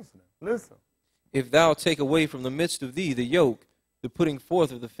 He answered him. Listen. If thou take away from the midst of thee the yoke, the putting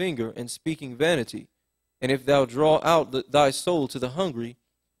forth of the finger, and speaking vanity, and if thou draw out thy soul to the hungry,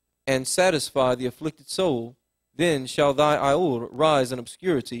 and satisfy the afflicted soul, then shall thy Iur rise in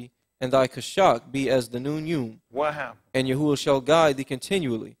obscurity, and thy Kashak be as the noon yum. What happened? And Yahuwah shall guide thee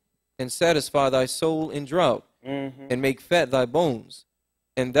continually, and satisfy thy soul in drought, and make fat thy bones.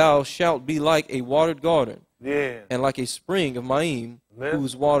 And thou shalt be like a watered garden, and like a spring of Maim,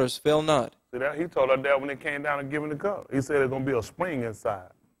 whose waters fail not. See that? He told her that when they came down and gave him the cup. He said there's going to be a spring inside.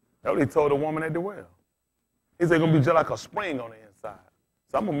 That's what he told the woman at the well. He said it's going to be just like a spring on the inside.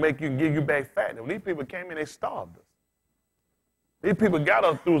 So I'm going to make you and give you back fat. When these people came in, they starved us. These people got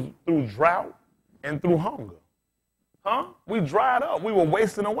us through drought and through hunger. Huh? We dried up. We were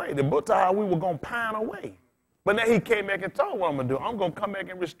wasting away. The book told how we were going to pine away. But then he came back and told what I'm going to do. I'm going to come back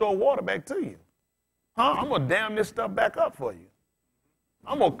and restore water back to you. Huh? I'm going to dam this stuff back up for you.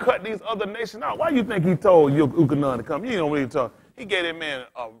 I'm going to cut these other nations out. Why do you think he told Ukanan to come? You don't really talk. He gave that man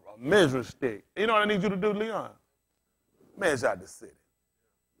a measuring stick. You know what I need you to do, Leon? Measure out the city.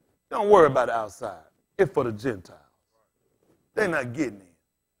 Don't worry about the outside. It's for the Gentiles. They're not getting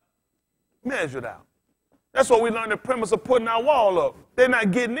in. Measure it out. That's what we learned the premise of putting our wall up. They're not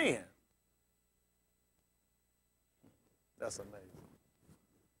getting in. That's amazing.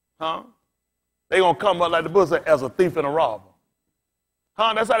 Huh? They're going to come up like the book said, as a thief and a robber.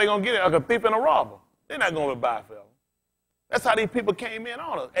 Huh? That's how they're going to get it, like a thief and a robber. They're not going to buy forever. That's how these people came in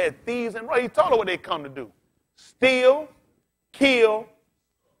on us, as thieves and robbers. He told them what they come to do. Steal, kill.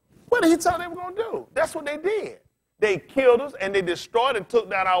 What did he tell them they were going to do? That's what they did. They killed us, and they destroyed and took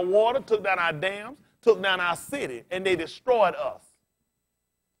down our water, took down our dams, took down our city, and they destroyed us.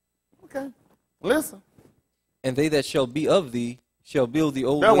 Okay. Listen. And they that shall be of thee shall build the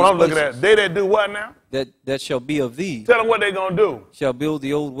old That's waste what I'm places. looking at. They that do what now? That shall be of thee Tell them what they going to do. shall build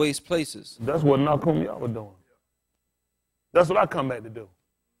the old waste places. That's what Nakum y'all were doing. That's what I come back to do.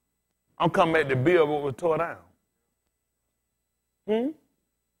 I'm coming back to build what was tore down.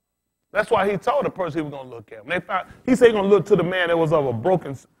 That's why he told the person he was going to look at. When they found, he said he's going to look to the man that was of a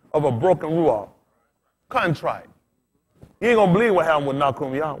broken ruach, contrite. You ain't going to believe what happened with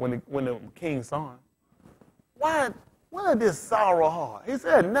Nakum Yah when the king saw him. Why is this sorrow heart? He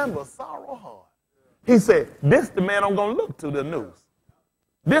said, number sorrow heart. He said, this the man I'm going to look to, the news.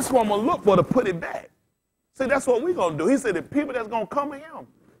 This one I'm going to look for to put it back. See, that's what we're going to do. He said, the people that's going to come to him,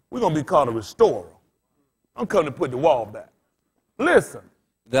 we're going to be called a restorer. I'm coming to put the wall back. Listen.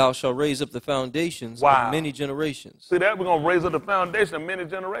 Thou shalt raise up the foundations Wow. of many generations. See that? We're going to raise up the foundation of many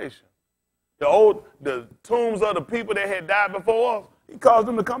generations. The tombs of the people that had died before us, he caused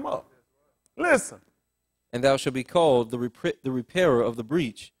them to come up. Listen. And thou shalt be called the repairer of the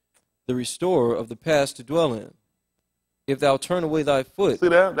breach, the restorer of the past to dwell in. If thou turn away thy foot. See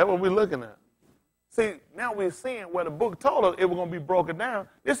that? That's what we're looking at. See, now we're seeing where the book told us it was going to be broken down.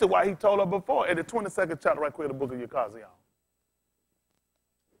 This is why he told us before at the 22nd chapter right quick of the book of Yekaziah.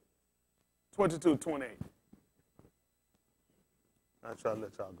 22:28. I'll try to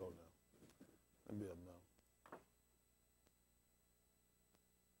let y'all go now. Let me up now.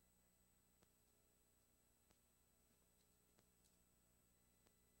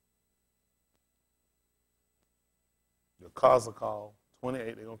 Yekaziah 28,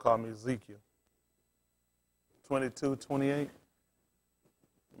 they're going to call me Ezekiel. 22:28.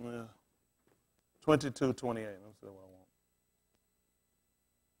 Yeah. 22:28. Let me see what I want.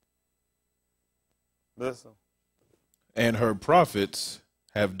 Listen. And her prophets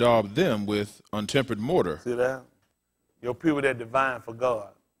have daubed them with untempered mortar. See that? Your people that divine for God.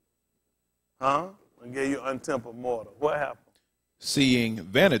 Huh? And gave you untempered mortar. What happened? Seeing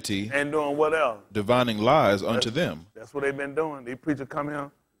vanity, And doing what else? divining lies unto them. That's what they've been doing. These preachers come here.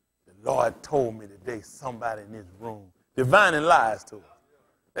 The Lord told me today somebody in this room. Divining lies to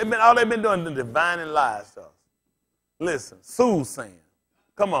us. All they've been doing is divining lies to us. Listen, soothsaying.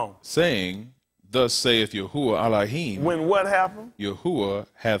 Come on. Saying, thus saith Yahuwah Elohim, When what happened? Yahuwah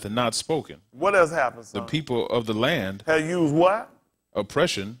hath not spoken. What else happened, The son? people of the land, Have used what?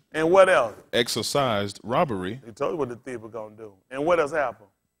 oppression, And what else? exercised robbery, He told you what the thief was going to do. And what else happened?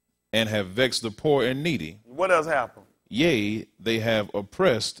 and have vexed the poor and needy. What else happened? Yea, they have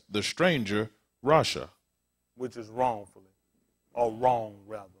oppressed the stranger, Rasha. Which is wrongfully, or wrong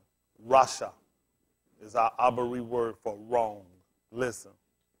rather. Rasha is our Abari word for wrong. Listen.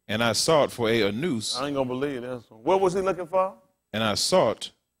 And I sought for a noose, I ain't going to believe this one. What was he looking for? and I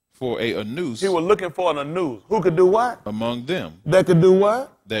sought for a noose He was looking for an news. Who could do what? among them, That could do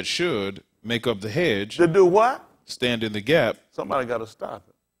what? that should make up the hedge, To do what? stand in the gap, Somebody got to stop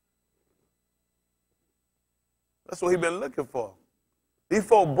it. That's what he been looking for. These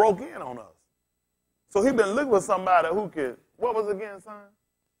folk broke in on us. So he been looking for somebody who could, what was it again, son?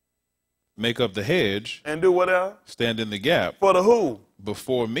 make up the hedge, And do what else? stand in the gap For the who?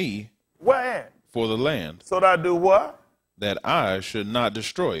 before me Where at? for the land, So that I do what? that I should not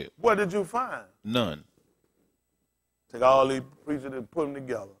destroy it. What did you find? None. Take all these preachers and put them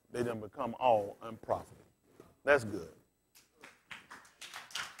together. They done become all unprofitable. That's good.